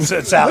was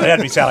Sally. It had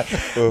to be Sally.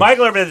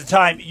 Michael Irvin at the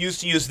time used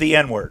to use the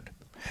N-word,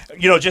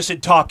 just in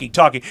talking,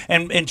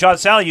 and John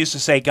Sally used to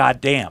say "God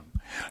damn,"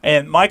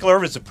 and Michael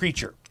Irvin's a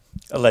preacher,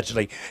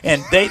 allegedly,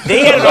 and they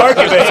had an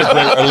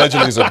argument.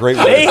 Allegedly is a great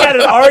word. They had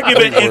an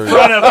argument in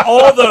front of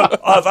all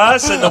of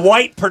us and the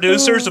white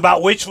producers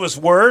about which was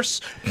worse.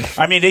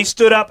 I mean, they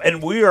stood up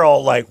and we were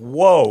all like,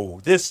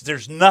 "Whoa,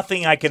 there's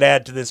nothing I could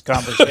add to this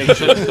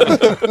conversation."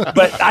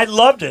 But I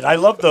loved it. I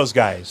loved those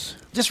guys.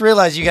 Just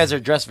realized you guys are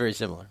dressed very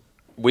similar.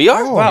 We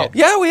are. Wow.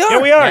 Yeah, we are. Yeah,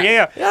 we are.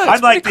 Yeah. Yeah,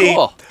 I'm like pretty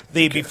cool.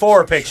 the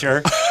before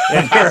picture.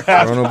 And you're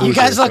Arnold You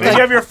guys Blue look you like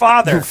have your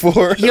father.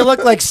 Before you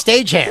look like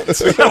stagehands.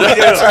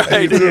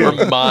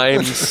 Or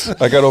mimes.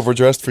 I got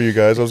overdressed for you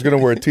guys. I was gonna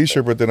wear a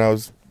T-shirt, but then I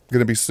was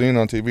gonna be seen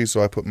on TV,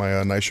 so I put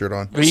my nice shirt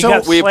on. You So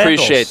got we sandals,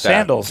 appreciate that.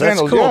 Sandals. That's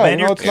Sandals, cool, yeah, man.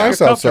 it's You're nice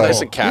comfortable. outside.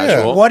 Nice and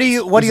casual. What do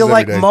you This is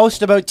like every day.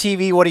 most about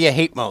TV? What do you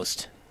hate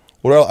most?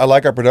 Well, I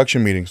like our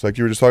production meetings, like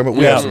you were just talking about.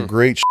 We Yeah. have some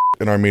great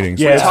in our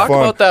meetings. Yeah. It's Talk fun.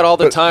 about that all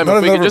the But time. none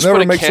If we of could it just never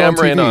put a makes it on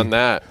camera in TV. on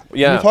that. We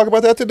Yeah. talk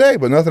about that today,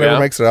 but nothing Yeah. ever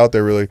makes it out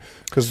there really,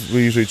 because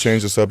we usually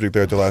change the subject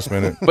there at the last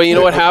minute. But you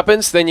know what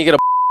happens? Then you get a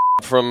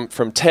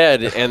from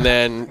Ted, and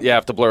then you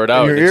have to blur it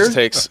out. your It just ear?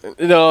 takes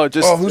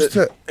Just Oh, who's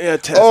Ted? Yeah,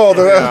 Ted. Oh,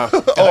 Yeah.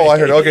 oh, I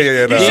heard. Okay,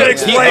 yeah. No. You should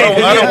explain.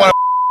 I don't want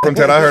from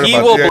Ted. I heard He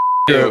about will yeah.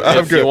 you I'm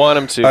if good. you want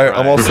him to. All right,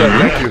 I'm all Brian.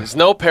 set. Thank you. He's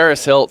no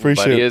Paris Hilton, but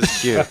Appreciate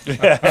he it.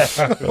 is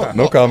cute.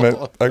 No comment.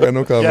 I got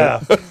no comment.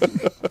 Yeah.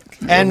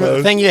 And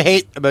the thing you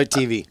hate about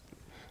TV.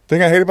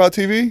 Thing I hate about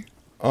TV?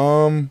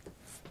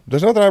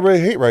 There's nothing I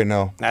really hate right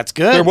now. That's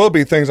good. There will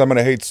be things I'm going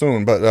to hate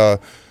soon, but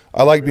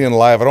I like being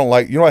live. I don't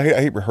like, I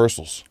hate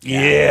rehearsals.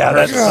 Yeah,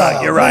 that's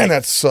you're right. Man,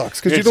 that sucks.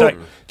 Because you It's don't,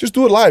 just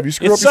do it live. You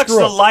screw It up, you sucks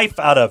screw the up. life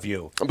out of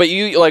you. But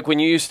you like when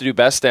you used to do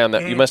Best Stand,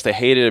 that you must have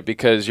hated it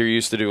because you're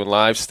used to doing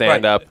live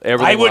stand up. I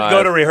wouldn't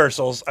go to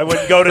rehearsals. I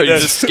wouldn't go to You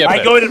this. just skip I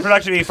it. go into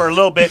production meeting for a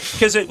little bit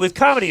because with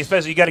comedy,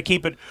 especially, you got to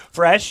keep it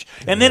fresh.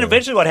 And then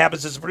eventually, what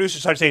happens is the producer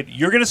starts saying,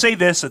 "You're going to say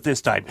this at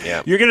this time.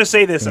 Yeah. You're going to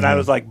say this," and I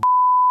was like,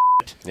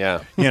 Yeah.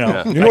 you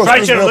know, You know what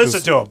I screws should me have up listened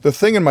is to him. The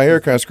thing in my ear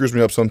kind of screws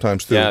me up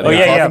sometimes too. Yeah, Like, oh,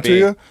 yeah, talking to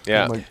you.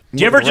 Yeah. I'm like,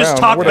 Do you ever moving just around.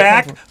 talk Where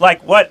back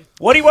like, what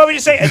do you want me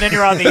to say? And then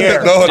you're on the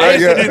air. No, I not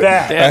used yet. to do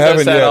that. Dan I does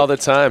haven't that yet. all the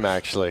time,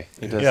 actually.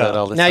 He does that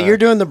all the Now time. you're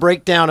doing the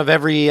breakdown of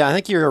every. I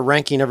think you're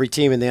ranking every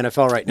team in the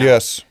NFL right now.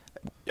 Yes.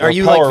 Are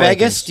you Power like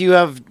Vegas? rankings. Do you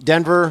have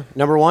Denver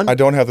number one? I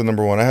don't have the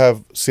number one. I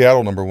have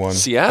Seattle number one.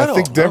 Seattle? I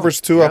think Denver's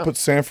two. yeah. I put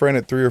San Fran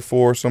at 3 or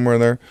 4, somewhere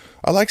in there.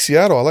 I like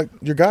Seattle. I like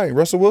your guy,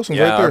 Russell Wilson's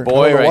Yeah, right there. our boy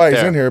I don't know right why he's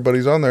there. in here, but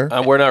he's on there.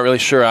 We're not really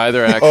sure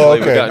either, actually.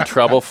 okay. We got in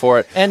trouble for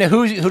it. And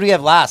who do you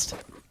have last?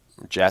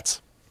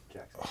 Jets.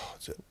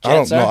 I don't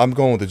Jets, know. sir? I'm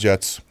going with the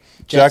Jets.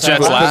 Jets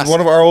Jacksonville, last. 'cause one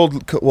of our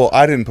old. Well,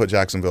 I didn't put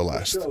Jacksonville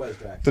last.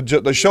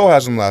 The show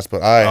has them last,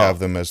 but I have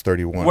them as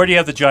 31. Where do you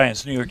have the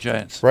Giants, New York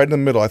Giants? Right in the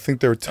middle. I think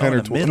they're 10 in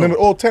or the 12.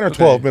 middle. 10 or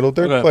 12 middle.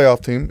 They're a Okay.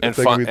 playoff team. And, If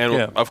they could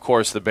be- of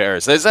course, the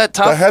Bears. Is that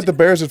tough? I had the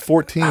Bears at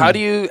 14. How do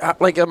you,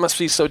 like, it must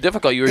be so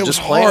difficult. You were It just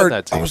was playing hard.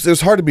 that team. It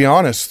was hard to be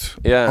honest.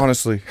 Yeah.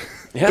 Honestly.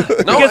 Yeah. No, Because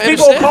I people will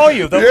understand. call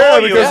you. They'll Yeah,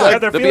 call you. because, They'll like,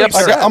 have their they'll be feelings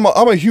upset. hurt.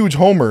 I'm a huge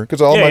homer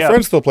because all Yeah, my yeah.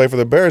 friends still play for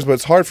the Bears, but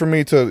it's hard for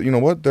me to, you know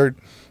what,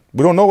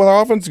 we don't know what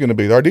our offense is going to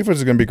be. Our defense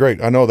is going to be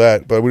great. I know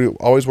that, but we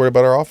always worry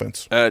about our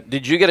offense.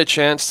 Did you get a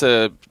chance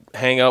to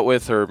hang out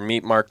with or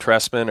meet Mark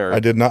Trestman? Or I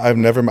did not.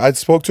 I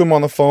spoke to him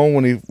on the phone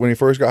when he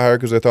first got hired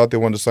because I thought they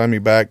wanted to sign me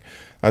back.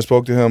 I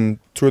spoke to him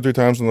 2 or 3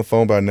 times on the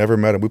phone, but I never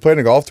met him. We played in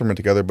a golf tournament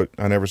together, but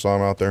I never saw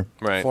him out there.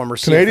 Right. Former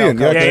Canadian, CFL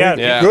yeah, coach. Yeah,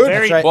 Yeah. good. Very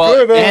That's right.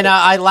 Well, good. And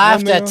I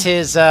laughed won at the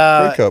his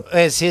Grey Cup.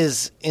 as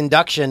his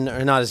induction,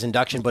 or not his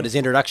induction, but his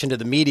introduction to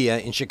the media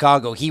in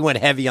Chicago. He went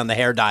heavy on the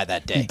hair dye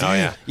that day. Oh,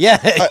 yeah. Yeah,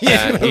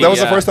 That was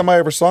the first time I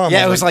ever saw him.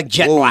 yeah. I It was like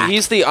jet whoa. black.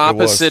 He's the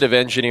opposite of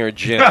Engineer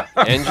Jim.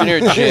 Engineer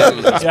Jim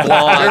is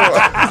blonde.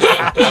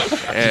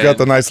 He's got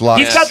the nice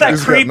locks. He's got that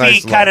creepy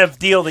nice kind locks. of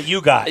deal that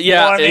you got. Yeah, you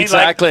know what I mean?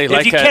 exactly. Like,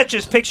 Like if you a- catch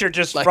his picture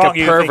just like wrong, a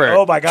you think, pervert.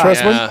 oh my god.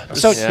 Trestman? Yeah.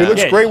 So- Yeah. He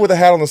looks Yeah. great with the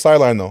hat on the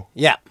sideline, though.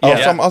 Yeah. I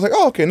Yeah. was like,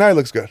 oh, okay, now he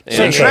looks good.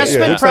 So Yeah. Trestman Yeah. It's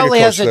like probably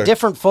coach has a there.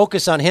 different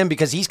focus on him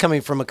because he's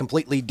coming from a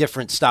completely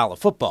different style of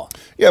football.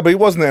 Yeah, but he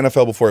was in the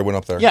NFL before he went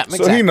up there. Yeah, so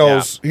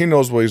exactly. he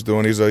knows what he's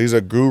doing. He's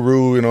a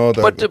guru, you know,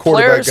 the But do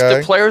quarterback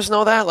guy. players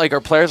know that? Like,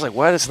 are players like,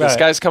 what is this Right.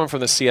 guy's coming from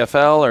the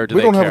CFL, or do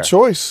we they don't care? have a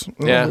choice.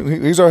 Yeah.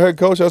 He's our head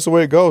coach. That's the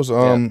way it goes.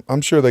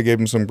 I'm sure they gave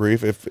him some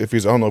grief. If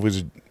he's, I don't know if he's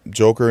a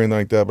joker or anything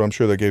like that, but I'm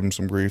sure they gave him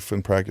some grief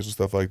in practice and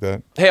stuff like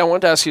that. Hey, I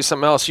wanted to ask you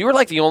something else. You were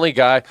like the only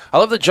guy. I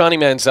love the Johnny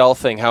Manziel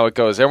thing, how it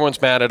goes.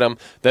 Everyone's mad at him,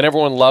 then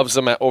everyone loves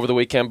him over the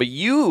weekend. But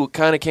you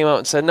kind of came out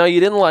and said, no, you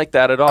didn't like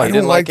that at all. I You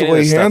didn't like the any of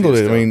way he stuff handled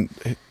was it. I doing.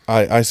 mean,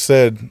 I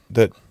said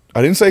that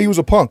I didn't say he was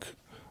a punk.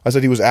 I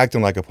said he was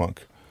acting like a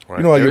punk. Right.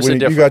 You know, There's a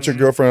when you got difference. your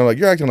girlfriend, like,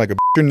 you're acting like a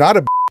you're not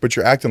a but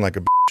you're acting like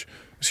a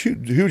It's a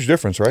huge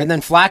difference, right? And then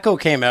Flacco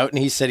came out and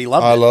he said he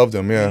loved I it. loved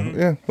him. Yeah,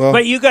 yeah. Well,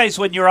 But you guys,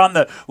 when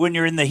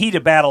you're in the heat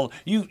of battle,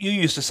 you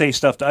used to say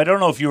stuff. I don't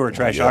know if you were a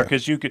trash talker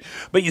because you could,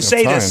 but you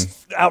say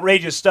this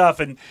outrageous stuff,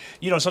 and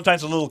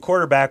sometimes a little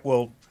quarterback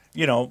will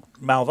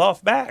mouth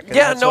off back. And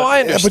Yeah, that's no, what-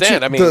 I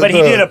understand. I mean, But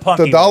he did a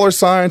punky the move. dollar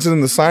signs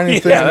and the signing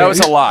thing. Yeah, that was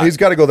a lot. He's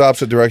got to go the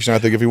opposite direction, I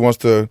think, if he wants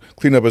to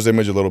clean up his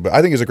image a little bit.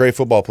 I think he's a great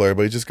football player,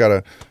 but he's got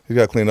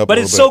to clean up. But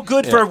a it's little so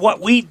good for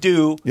what we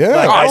do. Yeah.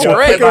 like Oh, I it's do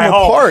great. in my Pick 'em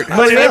home. apart. But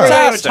It's everybody was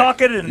fantastic.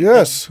 talking, and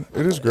Yes,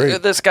 it is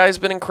great. this guy's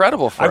been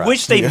incredible for I us.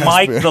 wish they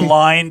mic'd the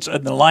lines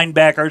and the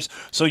linebackers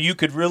so you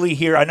could really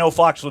hear. I know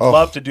Fox would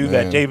love to do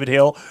that, David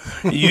Hill.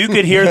 You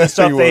could hear the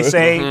stuff He they would.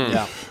 say.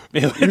 Yeah.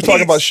 You were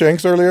talking about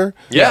Shanks earlier.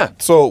 Yeah.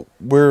 So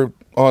we're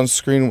on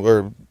screen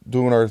or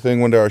doing our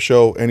thing one day, our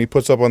show, and he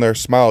puts up on there,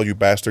 "Smile, you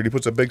bastard." He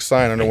puts a big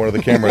sign under one of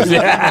the cameras. He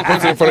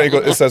puts it in front of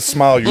it. It says,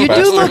 "Smile, you You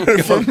do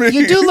bastard." For look me.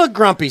 you do look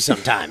grumpy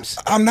sometimes.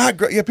 I'm not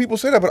great. Yeah, people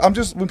say that, but I'm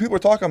just when people are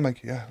talking, I'm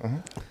like, yeah.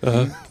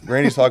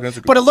 Randy's talking. That's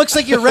a But it looks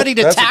like you're ready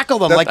to That's a- tackle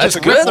them, that- like that's just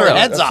a good rip their throw.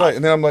 heads That's off. right.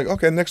 And then I'm like,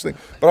 okay, next thing.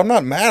 But I'm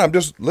not mad. I'm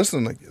just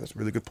listening. Like, yeah, that's a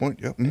really good point.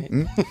 Yep.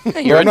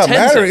 But You're I'm not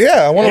mad. attentive.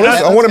 Yeah, I want to Yeah,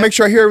 listen. I want to make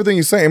sure I hear everything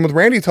he's saying. And when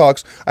Randy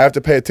talks, I have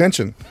to pay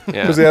attention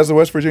Yeah. because he has the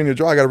West Virginia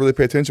draw. I got to really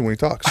pay attention when he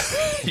talks.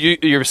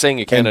 You're saying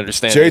you can't And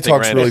understand. Jay anything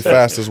talks Randy really said.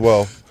 fast as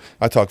well.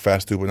 I talk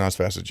fast too, but not as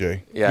fast as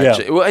Jay. Yeah. Yeah.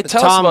 Jay, well,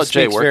 tell us Tom about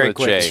Jay speaks working very with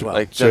quick Jay. as well.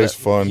 Like, Jay's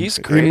fun. He's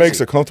He crazy.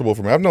 makes it comfortable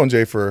for me. I've known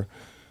Jay for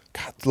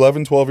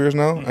 11, 12 years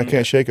now. I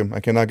can't shake him. I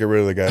cannot get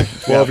rid of the guy.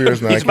 12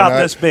 years now. He's about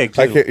this big,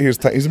 too. I can't,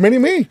 he's mini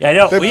me. Yeah, I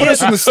know. They put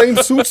us in the same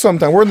suits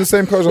sometimes. We're in the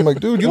same cars. I'm like,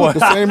 dude, you look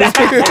the same as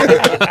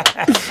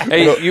me.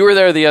 Hey, you were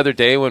there the other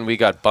day when we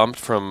got bumped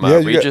from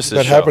Regis's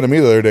that show. happened to me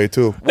the other day,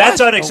 too.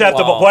 That's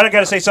unacceptable. Why I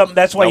got to say something?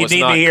 That's why That you was need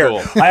not me here.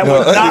 cool. I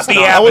would not be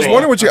happy. I was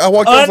wondering what I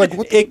walked in, I was like,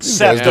 what the guys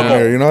doing Unacceptable.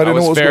 here? You know, I didn't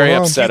know what was very going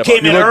on. upset You about came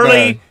in You look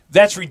early. bad.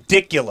 That's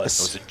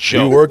ridiculous.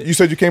 You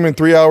said you came in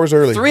 3 hours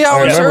early. 3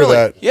 hours I remember early.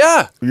 that.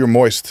 Yeah. You were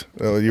moist.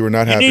 You were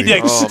not You happy.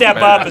 need to step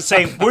man. up and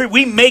say,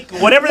 we make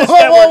whatever this Whoa, whoa,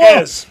 network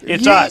whoa. is,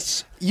 it's You-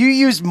 us. You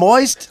use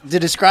moist to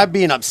describe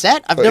being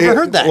upset? I've never Yeah,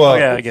 heard that. well- Oh,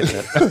 yeah, I get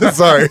that.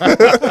 Sorry.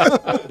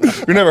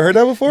 You never heard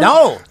that before?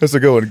 No. That's a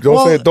good one.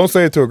 Don't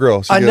say it to a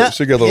girl. She'll get a little,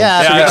 she'll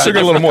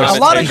get a little moist. A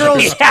lot of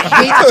girls hate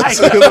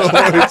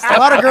a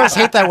lot of girls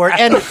hate that word.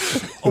 And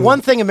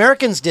one thing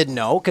Americans didn't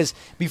know, because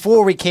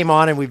before we came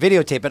on and we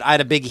videotape it, I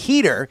had a big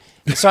heater.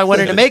 So I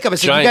went into makeup. I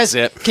said, Giant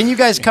zip. can you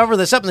guys cover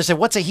this up? And they said,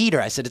 what's a heater?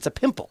 I said, it's a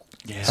pimple.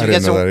 Yeah. So I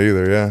didn't know that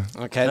either,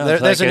 yeah. Okay, No,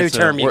 there's a new it's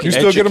term. You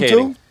still get them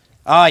educating. too?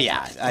 Oh,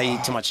 yeah. I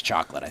eat too much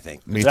chocolate, I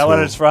think. Me Is that too. what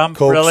it's from?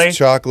 Cokes, Really?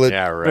 chocolate,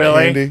 Yeah, right.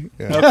 Really? candy.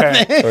 Yeah.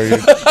 Okay. Or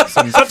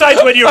you-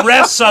 Sometimes when you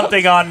rest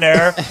something on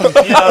there, the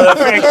friction, you get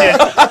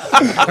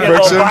a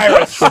little friction,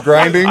 virus, the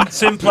grinding.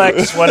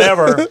 simplex,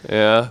 whatever.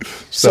 Yeah.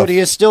 So do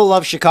you still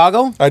love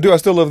Chicago? I do. I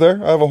still live there.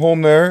 I have a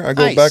home there. I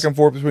go Nice. back and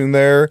forth between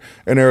there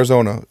and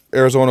Arizona.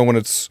 Arizona when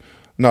it's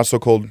not so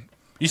cold.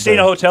 You stay in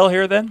a hotel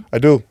here then? I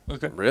do.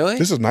 Really?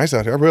 This is nice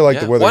out here. I really like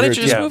Yeah. the weather Why here. don't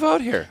you just too. move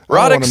out here? I don't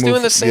wanna Roddick's move-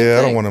 doing the same Yeah, I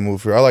thing. don't want to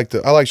move here. I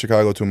like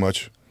Chicago too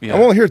much. Yeah.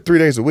 I'm only here 3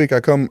 days a week. I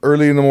come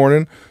early in the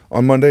morning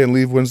on Monday and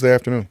leave Wednesday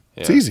afternoon.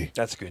 It's Yeah. easy.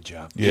 That's a good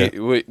job. Yeah.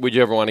 Would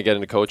you ever want to get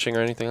into coaching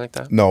or anything like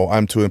that? No,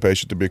 I'm too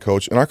impatient to be a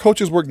coach. And our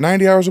coaches work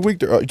 90 hours a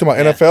week. You talking about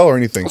NFL or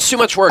anything? It's too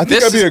much work. I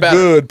think This I'd be is a better.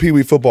 good Pee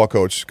Wee football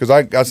coach because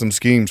I got some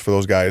schemes for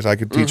those guys. I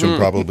could teach them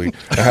probably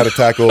how to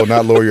tackle and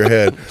not lower your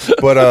head.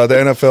 But the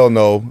NFL,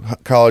 no.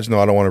 College, no.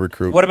 I don't want to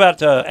recruit. What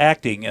about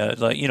acting?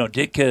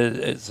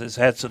 Ditka has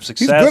had some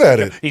success. good at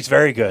it. He's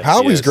very good.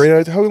 Howie's is. great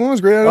at it. Howie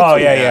Long's great at it. Oh,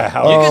 too. yeah.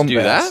 Howie. You can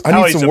do that. I need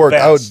Howie's some the work.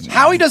 best.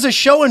 Howie does a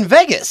show in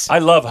Vegas. I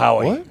love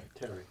Howie. What?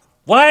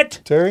 What?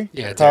 Terry?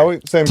 Yeah, Terry. Howie?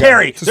 Same guy.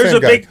 Terry. It's the There's same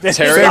a guy. big. Terry?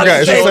 Same guy.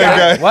 It's the same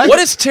guy. What? What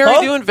does Terry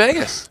Huh? do in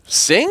Vegas?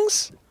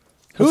 Sings?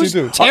 What's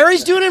he do?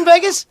 Terry's doing in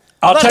Vegas?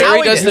 I'll I thought tell you- Howie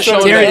Terry does did. the show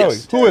in Terry-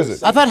 Vegas. Who is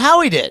it? I thought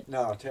Howie did.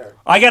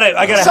 I got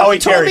a Someone Howie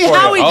told Terry me for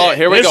Howie you. Oh, did.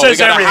 here we This go. We says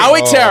got a everything.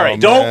 Howie Terry.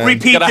 Don't man.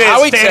 repeat Got a this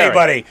Howie to Terry.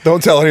 anybody.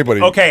 Don't tell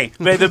anybody. Okay,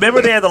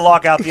 remember they had the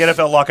lockout, the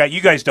NFL lockout.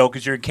 You guys don't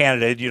because you're in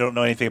Canada and you don't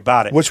know anything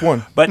about it. Which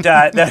one? But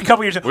a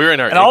couple years ago, We were in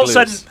our and all of a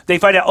igloos. sudden they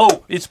find out,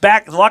 oh, it's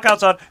back. The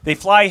lockout's on. They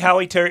fly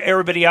Howie Terry,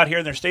 everybody out here,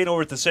 and they're staying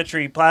over at the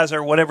Century Plaza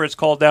or whatever it's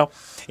called now.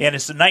 And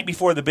it's the night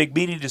before the big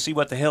meeting to see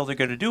what the hell they're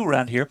going to do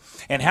around here.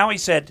 And Howie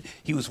said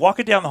he was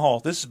walking down the hall.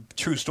 This is a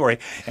true story.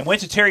 And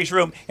went to Terry's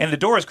room, and the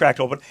door is cracked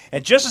open.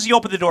 And just as he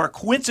opened the door,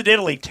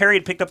 coincidentally, Terry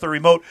had picked up the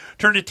remote,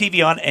 turned the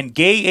TV on, and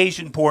gay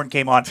Asian porn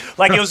came on.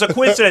 Like it was a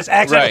coincidence,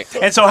 accident.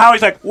 Right. And so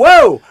Howie's like,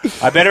 "Whoa,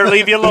 I better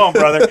leave you alone,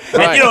 brother." And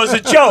Right. you know, it was a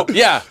joke.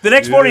 Yeah. The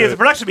next morning at the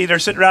production meeting, they're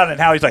sitting around, and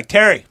Howie's like,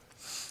 "Terry,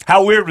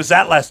 how weird was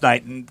that last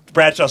night?" And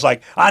Bradshaw's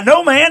like, "I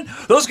know, man.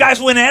 Those guys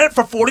went at it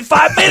for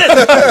 45 minutes.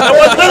 I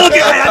was looking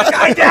at that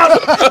guy down.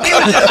 He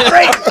was just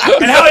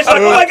great." And Howie's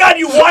like, "Oh my God,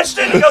 you watched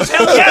it?" He goes,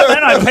 "Hell yeah,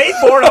 man. I paid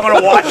for it. I'm going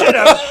to watch it."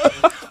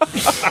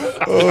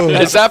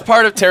 Is that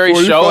part of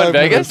Terry's show in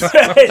 45 Vegas?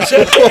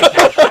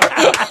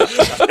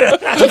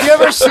 Did you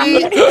ever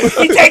see?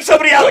 He takes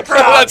somebody out of the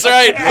crowd. That's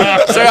right.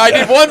 Sorry, I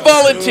need one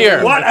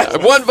volunteer.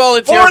 What? One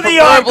volunteer, For the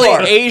preferably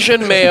encore.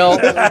 Asian male.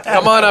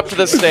 Come on up to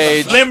the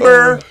stage.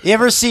 Limber. You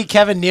ever see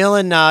Kevin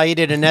Nealon? He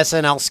did an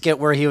SNL skit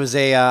where he was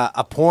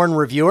a porn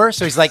reviewer.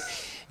 So he's like,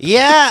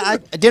 "Yeah, I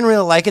didn't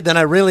really like it. Then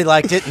I really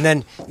liked it, and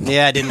then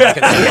yeah, I didn't like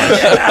it that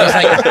much." I was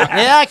like,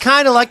 "Yeah, I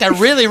kind of liked it. I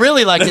really,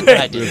 really liked it, but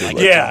I didn't like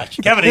it." Yeah,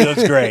 Kevin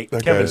Nealon's great.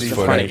 That Kevin's guy's a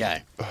funny. Funny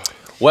guy.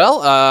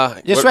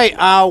 Well, Just right.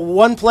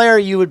 One player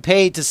you would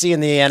pay to see in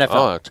the NFL.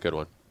 Oh, that's a good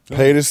one.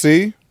 Pay to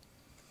see,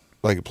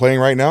 like playing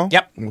right now.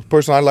 Yep.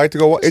 Person I'd like to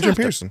go watch, Adrian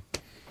Peterson.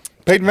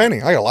 Peyton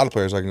Manning. I got a lot of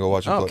players I can go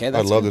watch and Oh, play. okay, I'd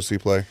that's love good. to see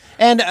play.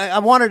 And I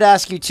wanted to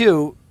ask you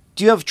too.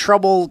 Do you have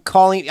trouble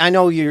calling? I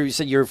know you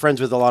said you're friends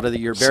with a lot of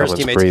your Bears Someone's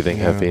teammates, breathing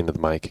heavy into the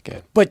mic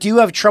again. but do you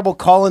have trouble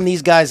calling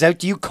these guys out?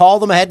 Do you call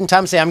them ahead in time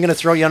and say, "I'm going to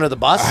throw you under the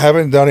bus"? I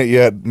haven't done it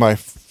yet, my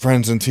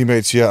friends and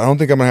teammates yet. I don't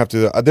think I'm going to have to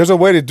do that. There's a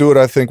way to do it,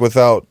 I think,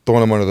 without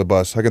throwing them under the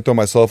bus. I can throw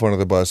myself under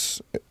the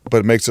bus, but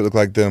it makes it look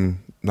like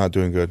them not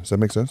doing good. Does that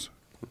make sense?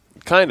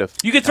 Kind of.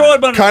 You can throw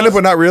it under Kind of,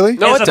 but not really?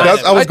 No, it does.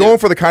 I was I do. going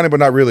for the kind of,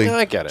 but not really. Yeah,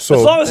 I get it. So,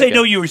 as long as they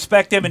know you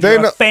respect them and they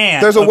you're know- a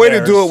fan. there's a of way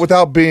to do theirs. it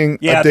without being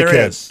Yeah, a there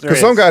dickhead. is. There Because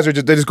some is. guys they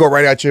just go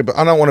right at you, but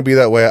I don't want to be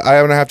that way.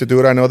 I don't have to do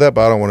it. I know that,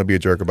 but I don't want to be a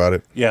jerk about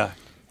it. Yeah.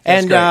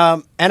 That's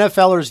And great.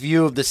 NFLers'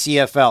 view of the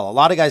CFL. A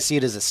lot of guys see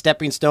it as a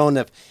stepping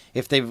stone.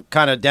 If they've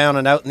kind of down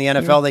and out in the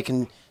NFL, they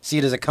can see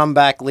it as a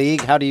comeback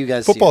league. How do you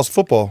guys see Football's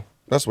football.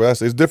 That's what I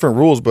say. It's different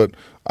rules, but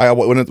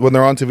when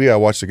they're on TV, I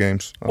watch the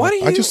games. Why do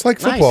you? I just like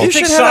football. It's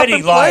You should head up and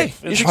exciting play.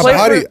 life. You should How play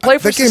about for, play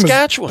for that game is-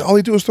 Saskatchewan. all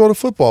they do is throw the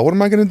football. What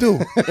am I going to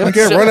do? I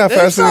can't run that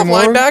fast It's not anymore.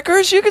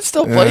 linebackers. You could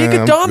still play. You Yeah, could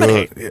I'm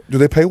dominate. good. Do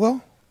they pay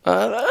well?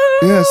 Uh,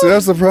 Yeah, see,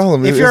 that's the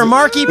problem. If you're a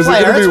marquee is it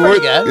player, gonna be it's pretty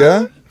worth- good.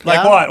 Yeah. Like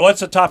Yeah. what? What's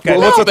the top guy?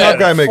 Well, what's the making? top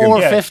guy making?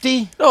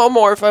 $450. no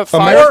more. Five,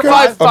 American,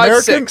 five,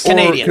 American, six. or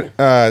Canadian.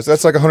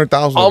 That's like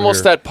 100,000.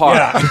 Almost at par.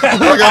 Yeah. Like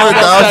Almost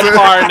at 100,000.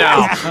 par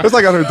now. It's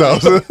like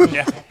 100,000.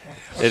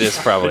 It is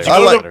probably. I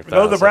like-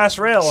 Go to the brass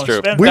rail It's and true.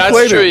 spend We That's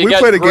played true. it. You We got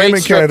played a great game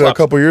in strip Canada a clubs.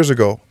 couple years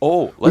ago.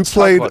 Oh, let's we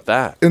played talk about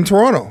that. in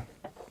Toronto.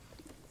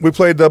 We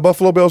played the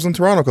Buffalo Bills in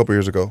Toronto a couple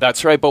years ago.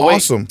 That's right, but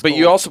Awesome. wait, but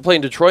you also played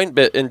in Detroit,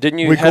 and didn't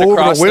you We head go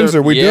over across to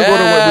Windsor. We did go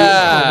to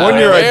Yeah. One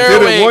year I Here did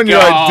we it. One year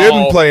I go.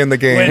 didn't play in the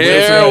game. Here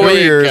It was for we New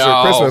Year's go.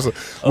 or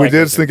Christmas. We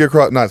did sneak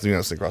across. Not sneak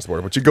across the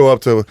border, but you go up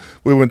to.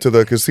 We went to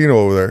the casino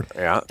over there.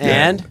 Yeah.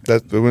 And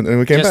And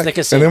we came Just back. the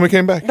casino. And then we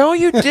came back. No,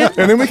 you didn't.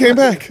 And then we came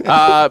back.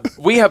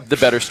 We have the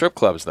better strip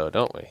clubs, though,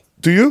 don't we?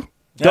 Do you?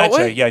 Yeah, I'd Don't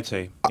say. we? Yeah, I'd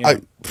say. Yeah.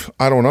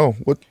 I don't know.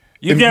 What?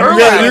 You've in- never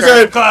Yeah, been you to a guys-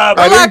 strip club.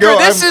 I didn't go.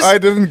 Urlacher, I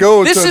didn't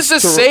go. This to- is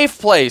a to- safe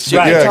place. You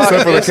Right. can Yeah, talk-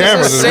 except for the this is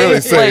cameras, a it's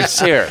really safe place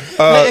safe.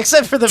 here.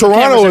 except for the Toronto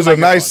cameras is in a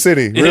my nice phone.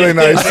 city, really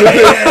nice city.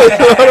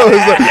 Toronto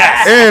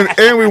is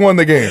and we won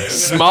the game.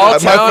 Small My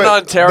town fa-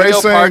 Ontario they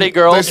sang- party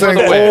girls They sang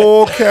for the win.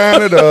 "Oh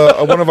Canada."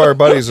 One of our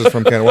buddies is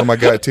from Canada. One of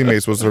my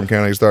teammates was from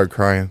Canada. He started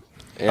crying.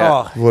 Yeah.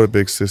 Oh, What a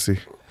big sissy.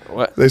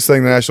 What? They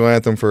sang the national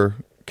anthem for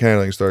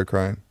Canada. He started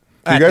crying.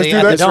 You At guys the- do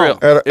at that the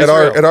Dome. It's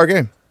real. at our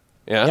game?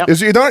 Yeah. Yep.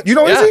 Is you don't you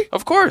know Yeah, is he?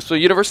 of course. So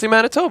University of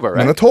Manitoba, right?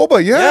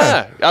 Manitoba,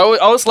 yeah. Yeah, I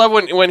always love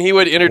when he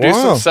would introduce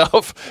Wow.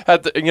 himself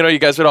at the, you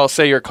guys would all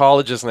say your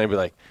colleges, and they'd be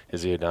like,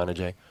 "Is he a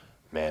Donajay?"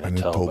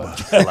 Manitoba.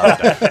 I love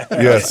that.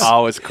 Yes.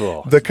 Always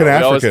cool. The We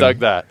always Can-African. dug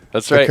that.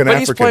 That's The right. But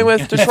he's Can-African. playing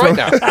with Detroit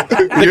now. He's with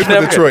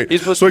Can-African. Detroit.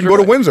 He's with So you can go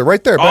to Detroit. Windsor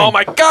right there. Oh bang.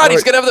 my God, he's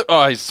Right. gonna have the.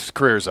 Oh, his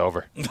career's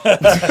over.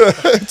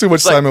 Too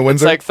much Simon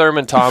Windsor. It's like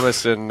Thurman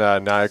Thomas in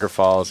Niagara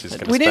Falls. He's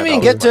gonna we didn't spend even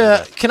all get his money to. on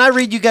that. Can I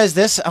read you guys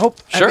this? I hope.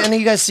 Sure. Have any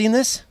of you guys seen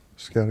this?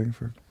 Scouting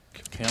for.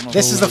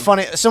 This is the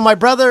funny. So my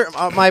brother,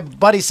 my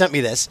buddy, sent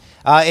me this.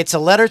 It's a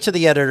letter to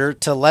the editor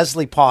to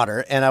Leslie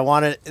Potter, and I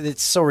wanted.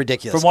 It's so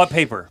ridiculous. From what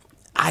paper?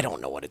 I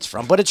don't know what it's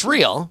from, but it's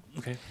real.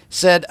 Okay.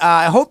 Said,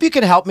 I hope you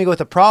can help me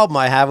with a problem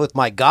I have with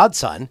my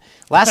godson.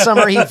 Last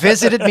summer, he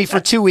visited me for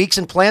 2 weeks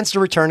and plans to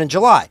return in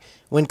July.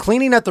 When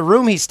cleaning at the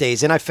room he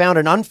stays in, I found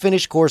an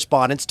unfinished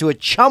correspondence to a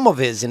chum of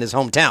his in his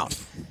hometown.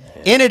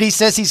 In it, he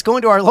says he's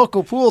going to our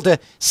local pool to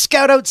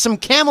scout out some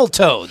camel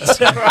toads.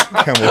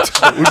 Camel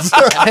toads.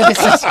 And it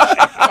says,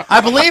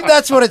 I believe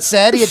that's what it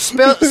said. He had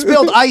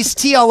spilled iced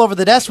tea all over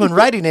the desk when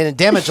writing it and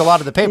damaged a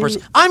lot of the papers.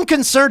 I'm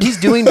concerned he's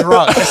doing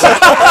drugs.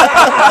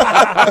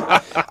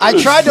 I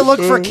tried to look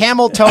for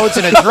camel toads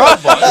in a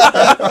drug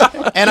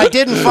book, and I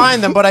didn't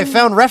find them, but I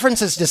found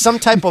references to some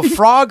type of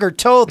frog or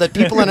toad that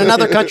people in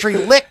another country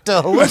lick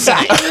to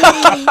hallucinate.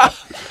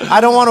 I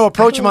don't want to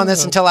approach him on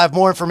this until I have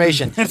more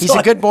information. He's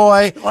a good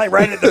boy. Like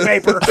write it in the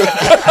paper.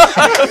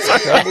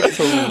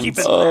 Keep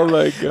it. Oh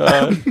my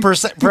God.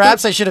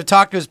 Perhaps I should have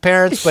talked to his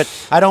parents, but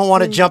I don't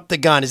want to jump the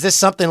gun. Is this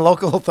something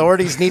local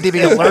authorities need to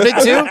be alerted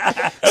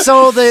to?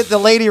 So the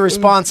lady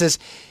response is,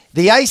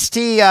 the iced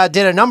tea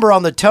did a number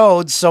on the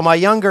toads, so my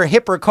younger,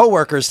 hipper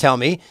coworkers tell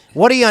me.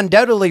 What he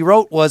undoubtedly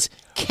wrote was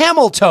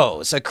camel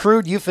toes, a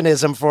crude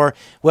euphemism for,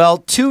 well,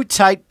 too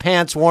tight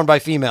pants worn by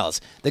females.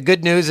 The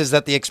good news is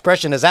that the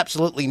expression has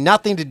absolutely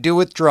nothing to do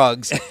with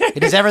drugs.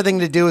 It has everything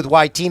to do with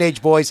why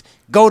teenage boys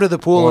go to the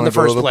pool in the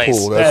first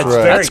place. That's right.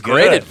 very That's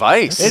great good.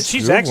 advice.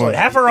 She's Good excellent.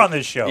 one. Have her on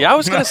this show. Yeah, I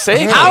was gonna say,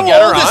 can How we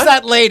get her old is on?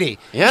 that lady?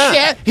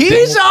 Yeah.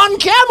 He's on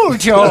camel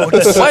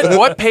toads.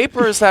 What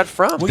paper is that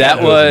from?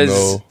 That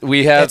was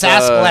we have. It's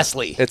Ask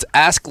Leslie. It's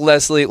Ask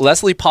Leslie.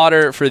 Leslie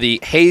Potter for the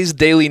Hayes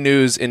Daily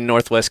News in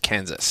Northwest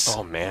Kansas.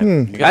 Oh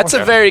man, That's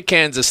a very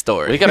Kansas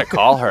story. We gotta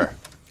call her.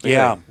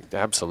 Yeah.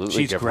 Absolutely,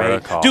 She's give her a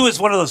great. call. Do is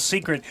one of those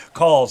secret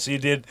calls you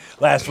did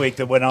last week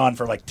that went on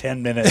for like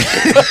 10 minutes.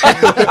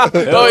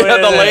 Oh yeah,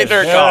 the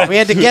Leitner call. We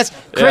had to guess.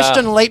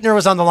 Christian Leitner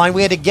was on the line.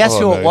 We had to guess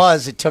who it nice.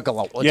 was. It took a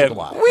while. Yeah.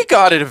 We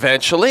got it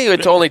eventually.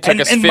 It only took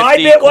us 50 my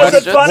bit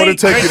wasn't questions. funny. What did it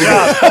take Great you to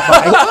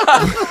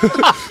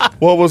job.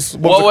 What was the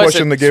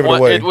question that gave it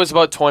away? It was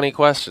about 20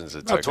 questions.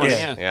 It took 20,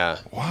 us. Yeah.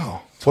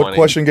 Wow. 20. What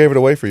question gave it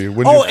away for you?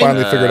 When did you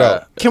finally figure it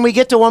out? Can we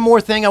get to one more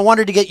thing? I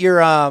wanted to get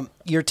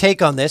your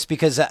take on this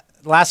because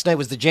last night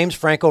was the James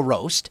Franco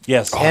roast.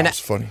 Yes. And that's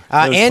funny. It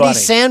was Andy funny.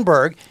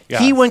 Sandberg,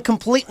 he went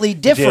completely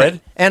different.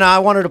 did? And I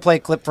wanted to play a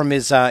clip from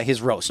his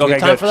roast. Do we Okay,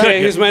 have time good. for that? Okay,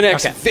 here's my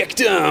next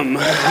victim.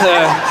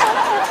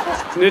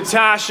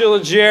 Natasha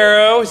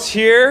Leggero is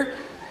here.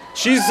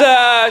 She's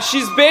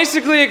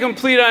basically a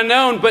complete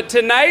unknown, but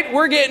tonight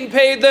we're getting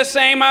paid the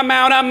same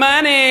amount of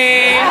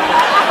money.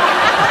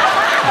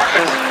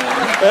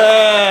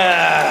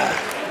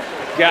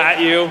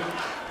 Got you.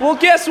 Well,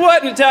 guess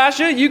what,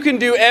 Natasha? You can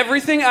do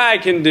everything I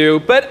can do,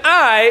 but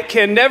I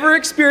can never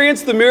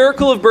experience the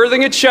miracle of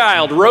birthing a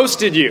child.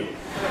 Roasted you.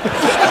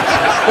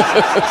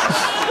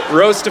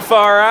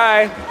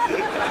 Roastafari.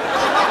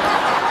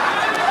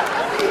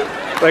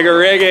 like a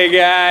reggae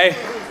guy.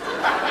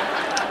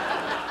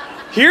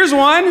 Here's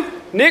one.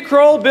 Nick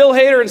Kroll, Bill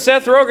Hader, and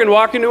Seth Rogen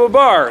walk into a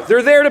bar.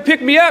 They're there to pick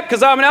me up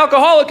because I'm an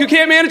alcoholic who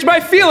can't manage my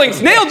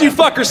feelings. Nailed you,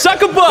 fucker.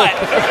 Suck a butt.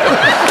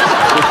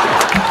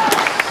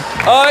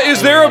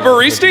 Is there a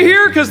barista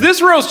here? Because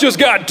this roast just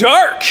got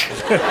dark.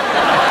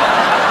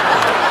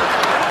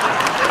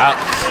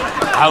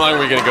 How long are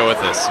we going to go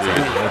with this?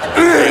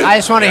 I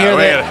just want to hear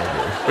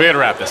that. We got to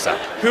wrap this up.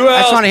 Who else?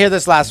 I just want to hear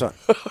this last one.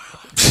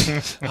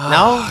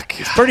 No?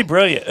 It's pretty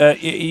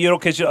brilliant. You know,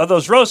 because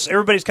those roasts,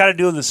 everybody's kind of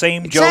doing the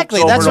same Exactly.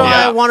 jokes. That's over and why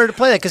over. I wanted to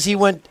play that, because he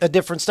went a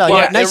different style.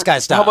 Well, Nice guy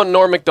style. How about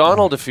Norm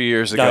Macdonald a few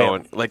years ago? yeah.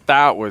 And, like,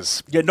 that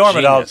was Norm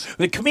Macdonald. genius.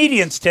 The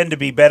comedians tend to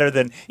be better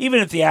than,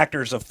 even if the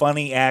actor's a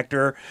funny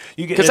actor.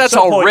 Because that's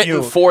all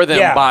written for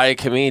them by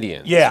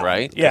comedians, Yeah,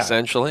 right? yeah.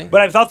 Essentially.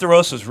 But I thought the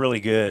roast was really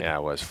good. Yeah,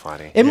 it was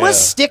funny. It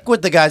must stick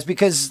with the guys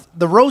because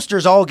the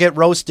roasters all get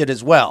roasted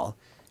as well.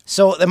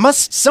 So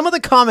some of the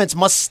comments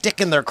must stick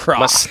in their craw.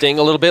 Must sting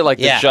a little bit, like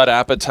Yeah. the Judd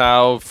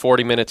Apatow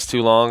 40 minutes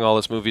too long. All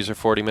his movies are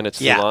 40 minutes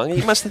too Yeah. long.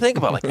 You must think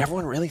about, like,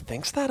 everyone really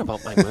thinks that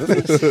about my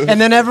movies? And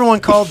then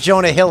everyone called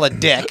Jonah Hill a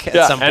dick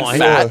at some and point.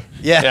 fat.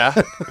 Yeah.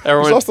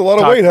 Everyone He's lost a lot of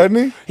talk- weight,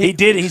 hasn't he? He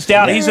did. He's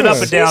down. He's an up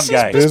and down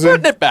guy. He's Is he?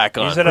 putting it back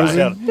on. He's an up and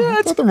down.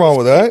 Nothing wrong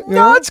with that. You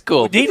No, know? it's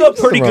cool. He looked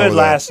pretty Nothing wrong good with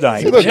that. last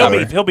night. He looked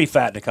better. He'll be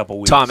fat in a couple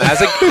weeks. Tom,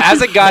 as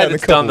a guy In a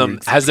that's couple done them,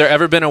 weeks. has there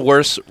ever been a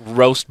worse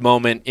roast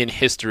moment in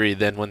history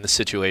than when the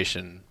situation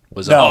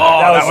was No,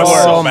 on? that was the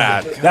worst. so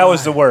bad. That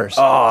was the worst.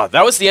 Oh,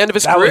 that was the end of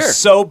his that career. was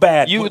so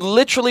bad. You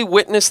literally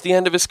witnessed the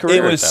end of his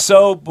career. It was at that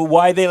so. But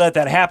why they let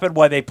that happen?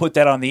 Why they put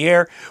that on the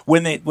air?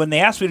 When they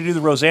asked me to do the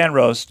Roseanne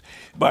roast,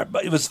 but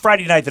it was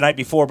Friday night, the night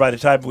before. By the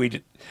time we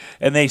did,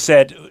 and they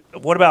said,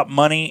 "What about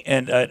money?"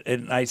 And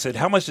I said,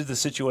 "How much did the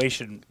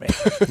situation make?"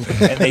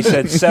 And they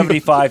said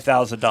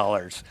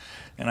 $75,000.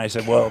 And I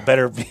said, well,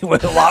 better be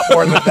with a lot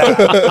more than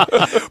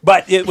that.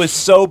 But it was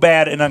so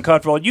bad and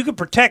uncomfortable. You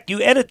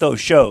edit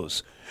those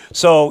shows.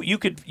 So you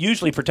could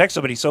usually protect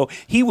somebody. So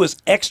he was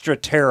extra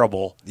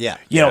terrible. Yeah.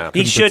 You know, Yeah. he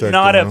Couldn't should protect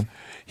not him, have.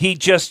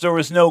 There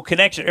was no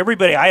connection.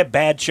 Everybody, I have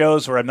bad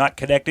shows where I'm not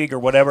connecting or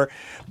whatever,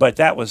 but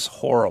that was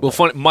horrible. Well,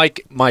 funny,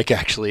 Mike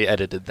actually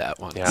edited that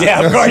one. Yeah,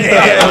 of course he did.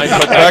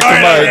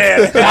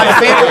 Back to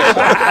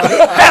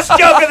Mike. Best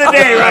joke of the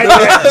day right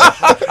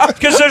there.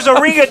 Because there's a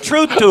ring of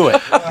truth to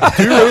it.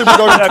 Do you really read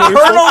all your A Twitter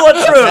kernel stuff?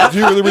 of truth. Do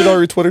you really read all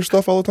your Twitter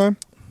stuff all the time?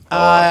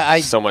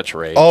 so much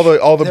rage. All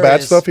the There bad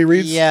is. stuff he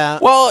reads? Yeah.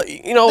 well,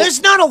 you know,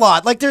 There's not a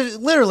lot. Like, there's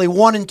literally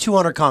 1 in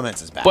 200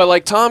 comments is bad. but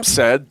like Tom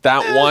said,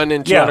 that 1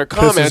 in 200 Yeah.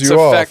 comments Pisses you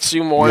off. affects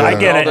you more Yeah. than I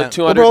get all it. the What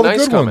 200 about all the nice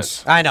good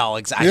comments. I know.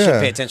 I should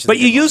Yeah. pay attention But to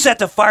you the good use that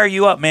to fire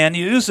you up, man.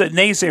 You use the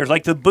naysayers,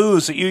 like the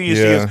boos that you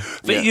used Yeah. to use.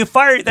 But you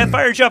fires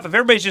you up. If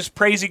everybody's just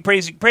praising,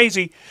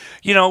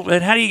 you know,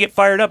 and how do you get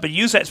fired up? And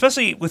use that,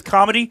 especially with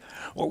comedy,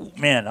 or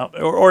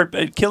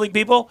killing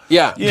people.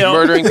 Yeah, You know?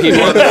 murdering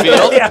people on the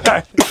field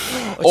Yeah.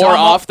 or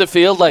off the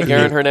field like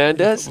Aaron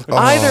Hernandez.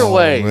 Either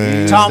way,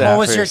 man. use Tom, that what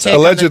was for your yourself. take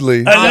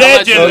Allegedly.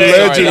 Allegedly.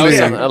 Allegedly. Sorry, that was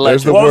There's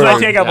allegedly. the What was word. I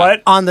take on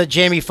what? on the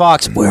Jamie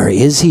Foxx? Where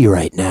is he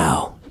right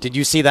now? Did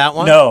you see that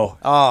one? No.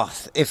 Oh,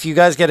 if you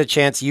guys get a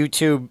chance,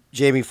 YouTube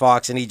Jamie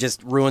Foxx, and he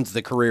just ruins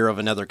the career of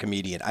another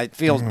comedian. It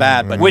feels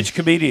bad, but Which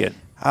comedian?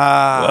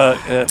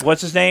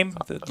 What's his name?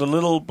 The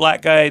little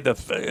black guy.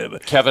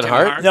 Kevin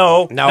Hart.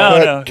 No.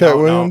 Cat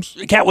Williams?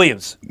 Cat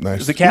Williams. Nice.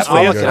 Is it Cat He's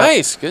funny Williams? guy.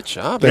 Nice, good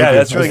job. Yeah,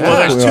 that's really Yeah.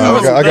 good. There's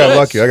Yeah, two. I got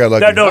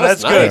lucky. No,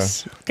 that's That's good.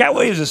 nice. Cat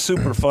Williams is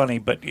super funny,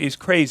 but he's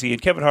crazy,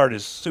 and Kevin Hart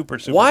is super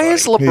Why funny.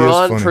 is He is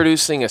LeBron funny.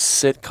 producing a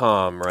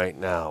sitcom right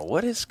now?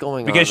 What is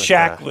going Because on?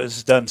 Shaq with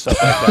was done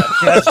stuff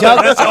like that.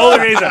 That's the only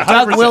reason.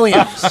 Doug 100%.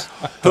 Williams.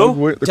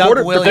 Who? The Doug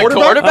quarter- Williams. the that?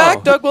 quarterback? Quarterback,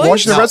 Oh. Doug Williams.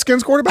 Washington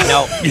Redskins quarterback?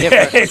 No, Yeah,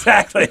 different.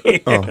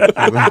 exactly.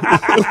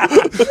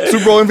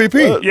 Super Bowl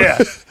MVP. Yeah.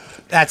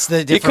 That's the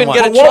He different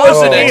couldn't one. get a What was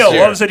job the next deal?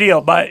 year. What was the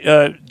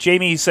deal?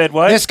 Jamie said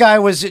what? This guy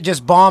was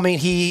just bombing.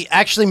 He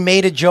actually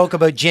made a joke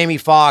about Jamie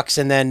Foxx,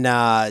 and then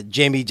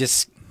Jamie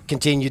just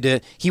continued to.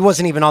 He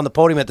wasn't even on the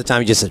podium at the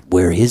time. He just said,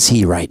 "Where is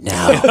he right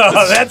now?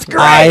 Oh, that's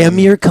great. I am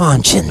your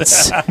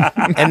conscience."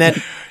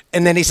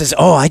 And then he says,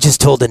 "Oh, I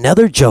just told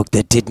another joke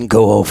that didn't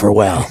go over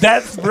well."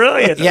 That's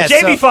brilliant. Yeah,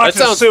 Jamie so- Foxx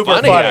That is sounds super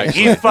funny. funny.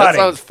 Actually. He's funny. That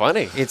sounds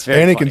funny. It's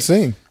very And he funny. can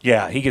sing.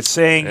 Yeah, he can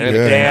sing. He Yeah, can he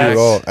Yeah, he can dance. do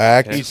it all.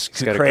 Act. He's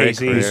got a great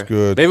crazy. career. He's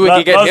good. Maybe we Lo-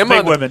 could get loves him big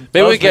on. women.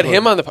 Maybe Loves we get big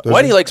him on the. Does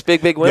Why he? do he likes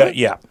big Yeah, women?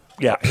 yeah.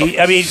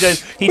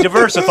 He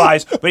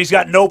diversifies, but he's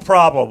got no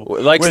problem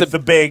Likes with the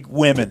big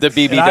women. the And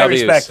I BBWs.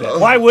 respect that.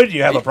 Why would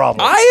you have a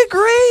problem? I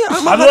agree.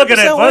 I'm looking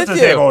at 100% what's with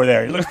his name you. over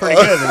there. He looks pretty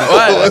good.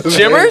 What?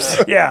 Jimmers?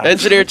 Yeah.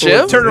 Engineer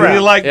Jim? Turn around.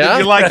 You like Yeah?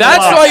 you like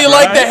That's the why you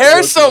locks, like the right?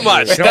 hair so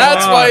much.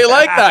 That's on. why you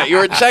like that. You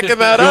were checking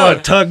that You want to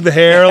out. tug the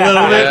hair a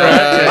little bit,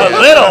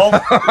 right?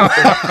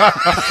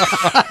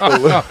 A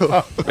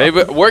little.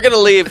 Maybe we're gonna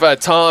leave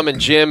Tom and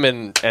Jim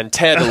and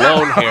Ted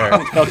alone here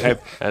Okay.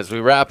 as we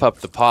wrap up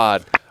the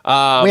pod.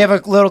 We have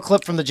a little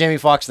clip from the Jamie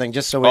Foxx thing,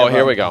 just so we. Oh, have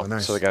here a- we go.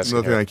 Nice. So the guys can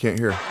Nothing hear. I can't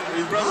hear.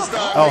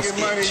 Oh,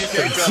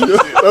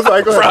 That's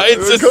right. Go ahead.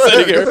 Brian's just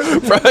sitting here.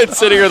 Brian's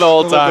sitting here the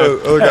whole time.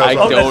 Other guys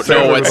I on. don't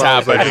know what's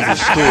happening.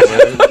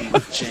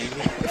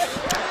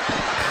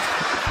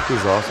 This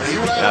is awesome.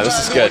 Yeah,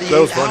 this is good.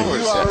 That was funny.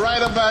 You are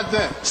right about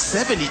that.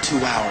 72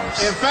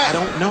 hours. In fact, I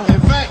don't know.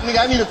 In fact, nigga,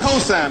 I need a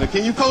cosigner.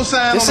 Can you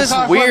cosign? This on is the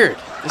top weird.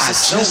 one? This I is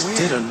so just weird.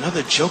 did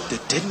another joke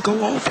that didn't go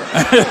over.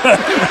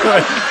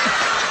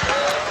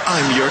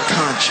 I'm your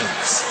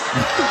conscience.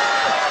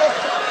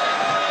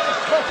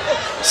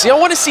 See, I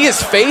want to see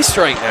his face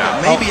right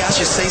now. Maybe I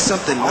should say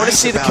something I want to nice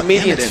see the about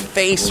comedian's Emmett and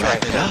face wrap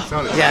right it now.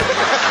 up.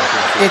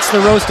 Yeah. It's the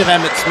roast of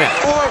Emmett Smith.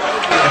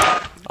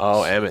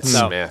 Oh, Emmett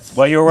Smith.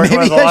 Well, you were working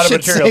Maybe with a I lot of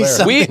should material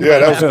say there. something.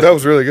 Yeah, that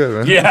was really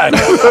good, man. Yeah.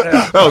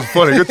 That was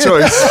funny. Good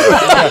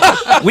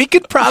choice. We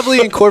could probably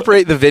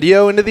incorporate the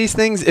video into these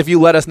things if you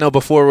let us know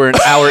before we're an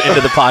hour into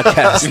the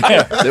podcast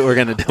that we're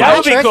going to do That it.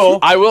 would be Patrick? cool.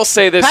 I will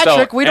say this,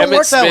 Patrick, though. we don't Emmett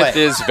work that Smith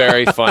way. is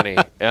very funny,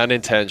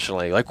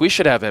 unintentionally. Like, we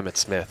should have Emmett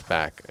Smith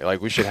back. Like,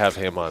 we should have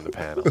him on the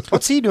panel.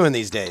 What's he doing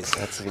these days?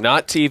 That's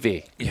not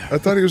TV. I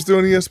thought he was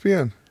doing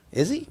ESPN.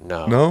 Is he?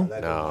 No. No?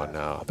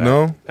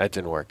 No. That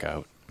didn't work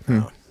out.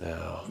 No.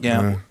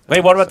 Yeah.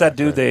 Hey, what about that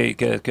dude?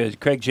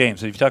 Craig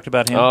James. Have you talked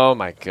about him? Oh,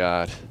 my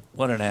God.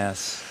 What an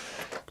ass.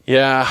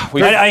 Yeah.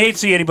 I hate to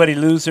see anybody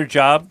lose their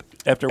job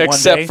after one day.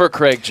 Except for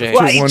Craig James.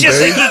 Well, he One just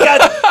day? he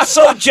got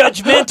so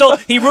judgmental.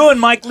 He ruined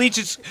Mike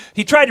Leach's.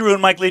 He tried to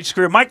ruin Mike Leach's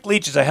career. Mike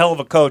Leach is a hell of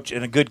a coach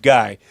and a good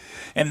guy,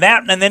 and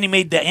then he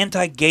made the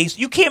anti-gay.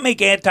 You can't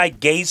make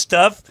anti-gay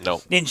stuff.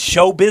 No. In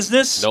show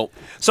business. Nope.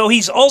 So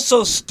he's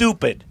also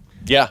stupid.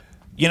 Yeah.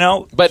 You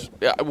know. But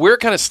we're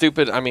kind of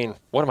stupid. I mean,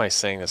 what am I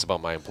saying this about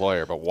my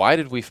employer? But why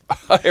did we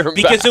hire him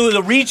Because back? it was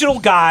a regional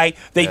guy.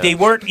 They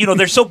weren't.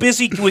 They're so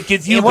busy with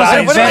you It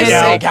wasn't guys right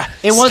now. vetted.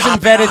 It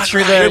wasn't vetted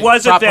through the. It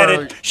wasn't proper-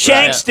 vetted.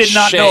 Shanks did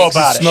not know Shanks-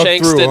 about it. Snuck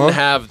Shanks through, didn't huh?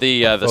 have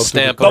the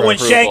stamp But of But when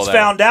approval Shanks there.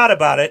 found out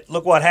about it,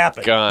 look what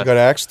happened. Gone. Got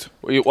axed.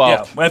 Well,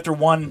 Yeah, after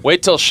one.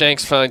 wait till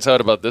Shanks finds out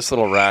about this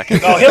little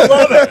racket. Oh, he'll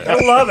love it.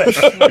 He'll love it.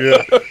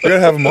 Yeah. You gotta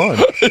have him on.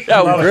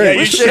 Yeah, great.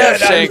 we should have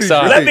Shanks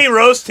on. Let me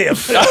roast him.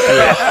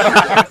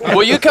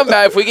 Will you come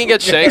back? If we can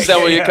get Shanks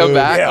on, will you come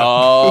back? Yeah.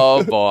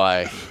 Oh,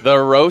 boy. The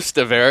roast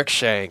of Eric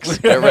Shanks.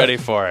 Get ready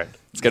for it.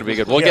 It's going to be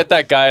good. We'll get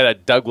that guy,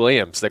 Doug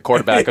Williams, the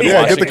quarterback of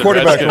Yeah, Washington. get the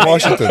quarterback from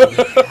Redskins.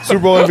 Washington. Super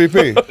Bowl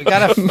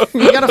MVP.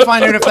 We gotta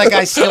find out if that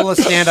guy's still a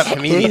stand-up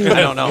comedian. I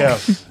don't know. Yeah.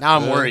 Now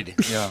I'm worried.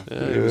 Yeah.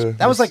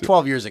 That was like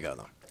 12 years ago,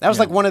 though. That was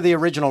like one of the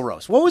original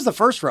roasts. What was the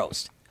first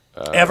roast?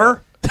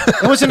 Ever?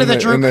 It wasn't in the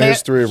Drew. in the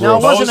history of no,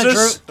 it roasts. wasn't a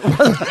Moses? Drew.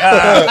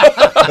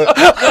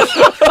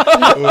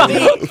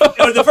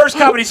 The first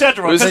Comedy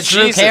Central. It was it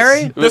Drew Jesus.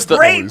 Carey? It was The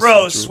great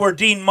roasts were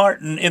Dean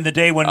Martin in the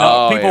day when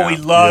people yeah. we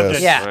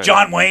loved. Yes. And Yeah.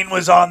 John Wayne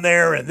was on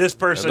there, and this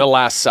person. The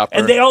Last Supper.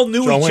 and they all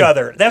knew John each Wayne.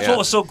 other. That's Yeah. what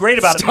was so great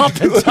about it.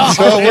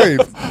 John Wayne.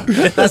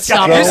 That's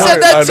not You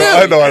said that too.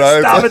 I know.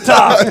 Stop and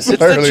talk. It's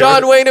the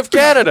John Wayne of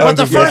Canada. But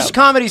the first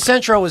Comedy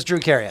Central was Drew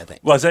Carey, I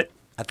think. Was it?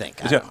 I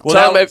think. Well,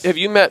 Tom, that was- have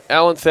you met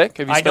Alan Thicke?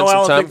 Have you I spent know some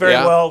Alan time? Thicke very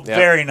Yeah. well. Yeah.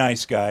 Very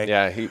nice guy.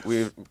 Yeah,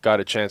 we got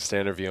a chance to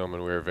interview him,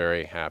 and we were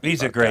very happy.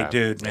 He's a about great that.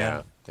 dude,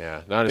 man.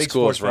 Yeah. Not as Big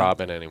cool sports as fan.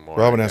 Robin anymore.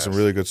 Robin I has some guess.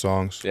 really good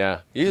songs. Yeah.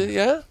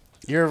 Yeah.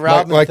 You're My,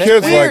 Robin my Thicke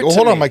kids fan? like. Well,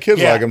 hold on. My kids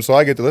Yeah. like him, so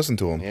I get to listen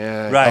to him.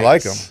 Yeah. Right. I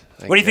like him.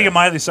 What do you think of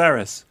Miley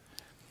Cyrus?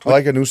 I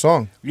like a new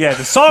song. Yeah,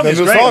 the song The is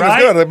new great, song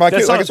right? is good. My That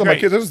kids, I song's guess my great.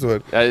 kids listen to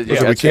it. Yeah, Was you it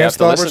have We to Can't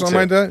Stop or listen something to.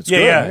 like that? It's Yeah,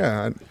 good.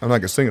 yeah. I'm not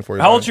gonna sing it for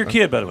you. How old's your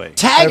kid, by the way?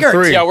 Taggart.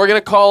 3. Yeah, we're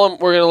gonna call him.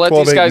 We're gonna let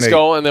 12, these 8, guys and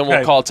go, and then we'll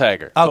Okay. call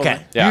Taggart. Okay.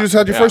 Yeah. You just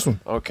had your first one.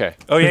 Okay.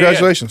 Oh, yeah.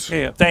 Congratulations.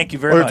 Yeah. Thank you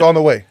very Or much. it's on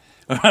the way.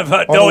 But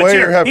On no, the it's way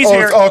here. or have- He's oh,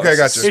 here. it's- okay,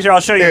 gotcha. He's here.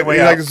 I'll show you the way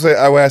You out. like to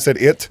say when I said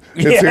it? It's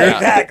Yeah, here.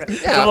 exactly.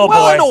 It's a Yeah, little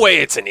well, in a boy. way,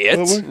 it's an it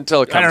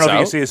until it I comes don't know if you out.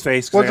 can see his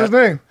face. 'cause What's I his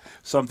got name?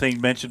 Something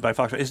mentioned by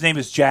Fox. His name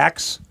is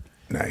Jax.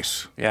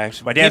 Nice. Yeah,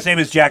 actually, my dad's name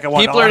is Jack. I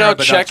want People to are honor now him,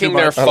 but not checking too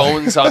their much.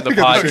 phones on the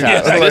podcast.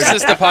 Yeah. This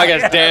is the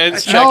podcast.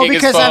 Dan's No, checking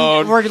his because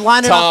phone. we're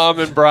lining up- Tom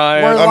and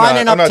Brian. we're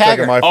lining I'm up not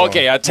taking Taggart. my phone.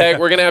 Okay,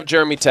 we're gonna have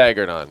Jeremy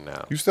Taggart on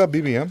now. You still have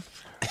BBM?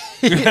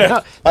 No, I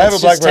have that's a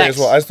just BlackBerry text. as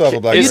well. I still have a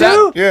BlackBerry. Is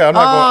that- Yeah, I'm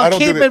not going. I don't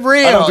keep do the, it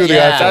real. I don't do the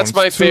Yeah. iPhones. That's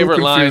my Too favorite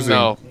line, confusing.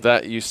 though.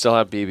 That you still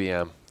have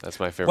BBM. That's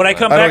my favorite. When I line.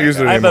 come I don't back, use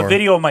it I have anymore. a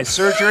video of my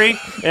surgery,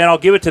 and I'll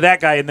give it to that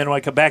guy, and then when I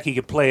come back, he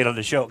can play it on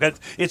the show.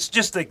 It's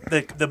just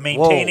the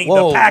maintaining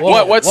Whoa, the package.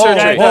 whoa, What whoa,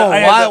 surgery? whoa, I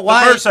had the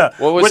why- MRSA,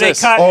 What was where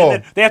this? they cut, Oh. and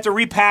then they have to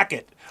repack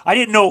it. I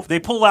didn't know they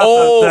pull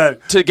out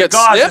To get the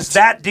gauze is snipped?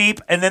 that deep,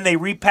 and then they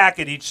repack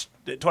it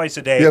twice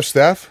a day. You have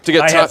staff? to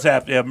get I tough.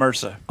 have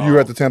MRSA. You were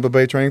at the Tampa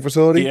Bay training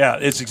facility? Yeah,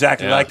 it's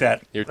exactly Yeah. like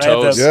that. Your I had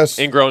toes, the- Yes.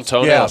 ingrown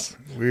toenails.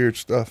 Weird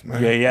stuff,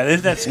 man. Yeah,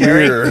 isn't that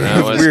scary? Weird.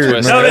 That was Weird,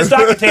 twisted. No, man. it's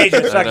not contagious.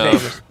 It's not I know.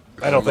 contagious.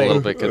 I don't I'm a little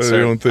think. bit don't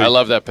concerned. think- I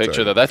love that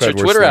picture, though. That's I've your had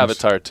worse Twitter things.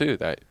 avatar, too,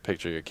 that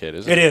picture of your kid,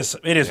 isn't It it? is.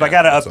 It is. I Yeah.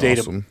 got to That's update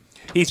awesome. him.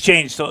 He's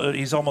changed. So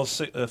he's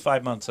almost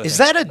 5 months. I Is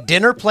think. that a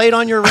dinner plate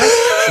on your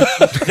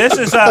wrist? This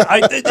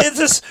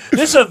is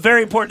this is a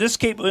very important. This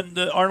came when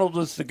Arnold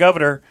was the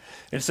governor.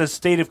 It says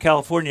state of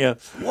California.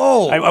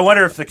 Whoa. I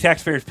wonder if the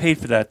taxpayers paid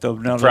for that though.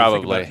 No,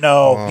 Probably.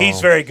 No, he's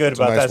very good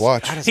It's a about nice that.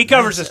 watch. He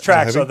covers his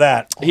tracks heavy? on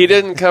that. He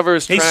didn't cover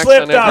his He tracks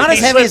slipped on out. Not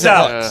everything. as heavy He as slipped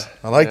it out. looks.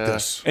 I like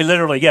this. It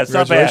literally, yeah, it's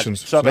not bad.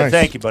 Congratulations. It's not bad. Nice.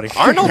 Thank you, buddy.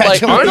 Arnold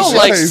Congratulations.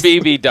 likes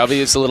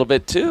BBWs a little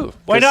bit, too.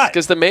 Why not?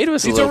 Because the maid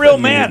was He's a a little real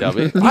bit man.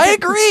 BBW. I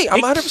agree.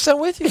 I'm 100%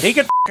 with you? He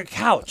could a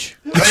couch.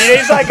 I mean,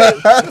 he's like,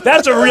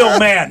 that's a real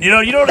man. You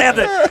know, you don't have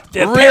the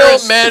Real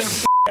Paris- men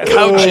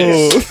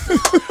couches.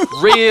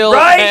 Real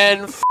Right?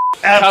 men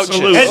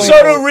Absolutely. couches. And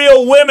so do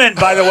real women,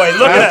 by the way.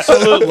 Look at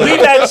that. We've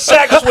had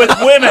sex with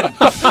women.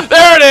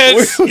 There it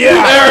is.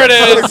 Yeah. There it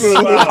is.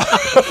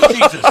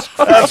 Jesus.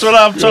 That's what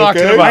I'm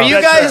talking Okay. about. Are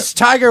you guys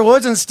Tiger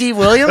Woods and Steve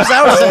Williams?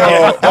 That was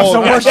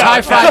the worst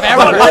high five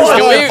ever. It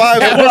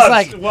It was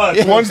like,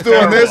 One's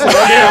doing this, and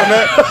one's doing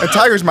that. And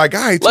Tiger's my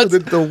guy too. Let's-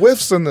 The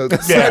whiffs and the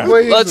Yeah.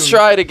 segues. Let's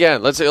try it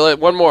again. Let's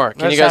one more.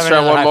 Can Let's you guys have try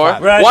another one high more?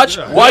 five. Right. Watch.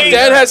 What Wait.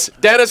 Dan has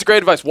great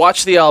advice.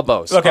 Watch the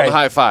elbows. Okay. On the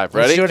high five.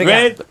 Ready? do it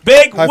again.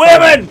 Big High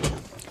women.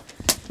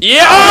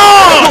 Yeah.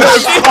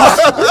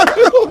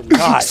 Oh!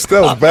 God. That was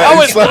bad. That He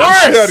was slapped the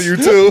worse. shit out of you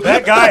too.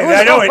 That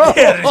guy, I know it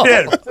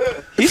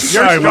did. He's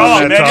Sorry about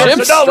strong, that, man. Tom.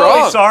 Jim's No,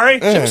 strong. he's sorry.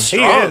 Jim's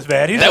He is,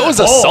 man. He's That was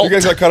bold. assault. You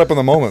guys got caught up in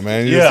the moment,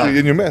 man. You Yeah.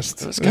 and you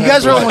missed. you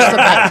guys are almost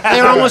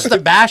they were almost the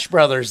Bash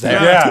brothers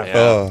there.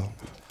 Yeah.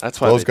 That's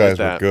why Those they did guys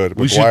were that. good.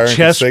 We With should Wire and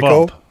chest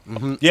Seiko.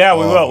 bump. Yeah,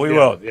 we will. We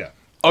will. Yeah.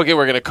 Okay,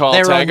 we're gonna call They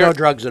were on Tiger. no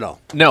drugs at all.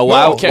 No,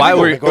 while okay.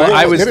 we're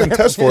I was They didn't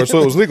test for it,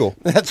 so it was legal.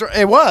 That's right.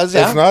 It was.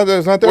 Yeah. It's not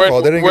their We're,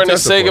 fault. They didn't we're get gonna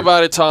tested say for it.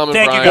 goodbye to Tom and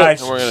Thank you, Brian.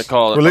 guys. And we're gonna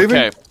call it. We're leaving?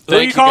 Okay. Who you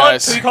Thank you calling?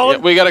 guys. Who you calling?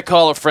 Yeah, we got to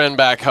call a friend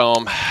back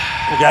home.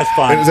 That's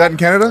fine. Is that in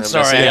Canada?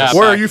 Sorry,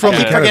 Where are you from in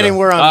Keep forgetting Canada?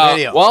 we're on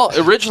video. Well,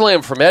 originally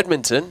I'm from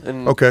Edmonton,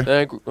 and Okay.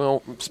 I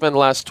spent the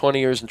last 20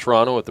 years in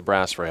Toronto with the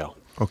Brass Rail.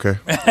 Okay.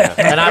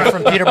 And I'm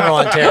from Peterborough,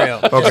 Ontario,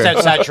 just Okay.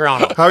 outside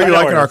Toronto. How are you know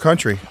liking where it our is.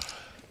 country?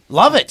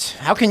 Love it.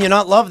 How can you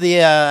not love the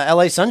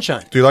LA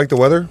sunshine? Do you like the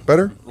weather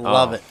better?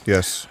 Love it.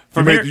 Yes.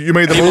 From you, here- made, you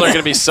made the People move. are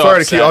gonna be so Sorry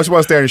to upset. keep. I just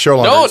want to stay on your show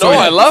longer. No, So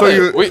I love so it.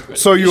 You, We-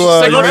 so you should you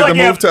say It looks made like the you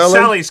move have to LA.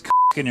 Sally's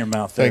in your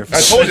mouth there. I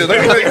told you. Or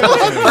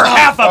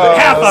half of it.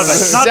 Half of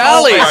it. Not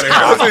all Sally's. of it.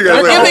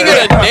 We're giving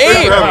it a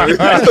name.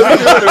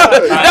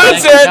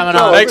 That's Thanks for it. coming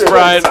on. Thanks,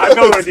 Brian. I'm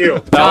going with you.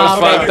 That was Tom,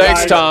 fun. thank you,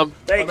 Thanks, guys. Tom.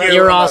 Thank you.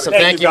 You're awesome.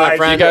 Thank you, my guys.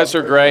 friend. You guys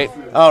are great.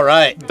 All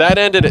right. That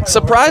ended it.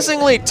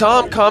 Surprisingly,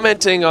 Tom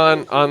commenting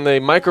on the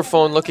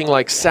microphone looking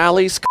like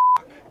Sally's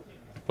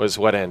was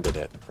what ended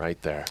it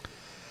right there.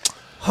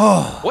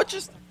 What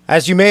just...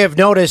 As you may have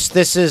noticed,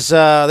 this is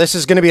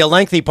going to be a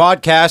lengthy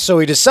podcast, so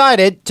we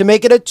decided to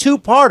make it a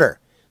two-parter.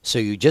 So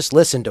you just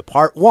listen to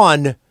part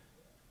 1.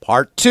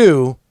 Part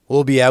 2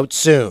 will be out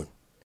soon.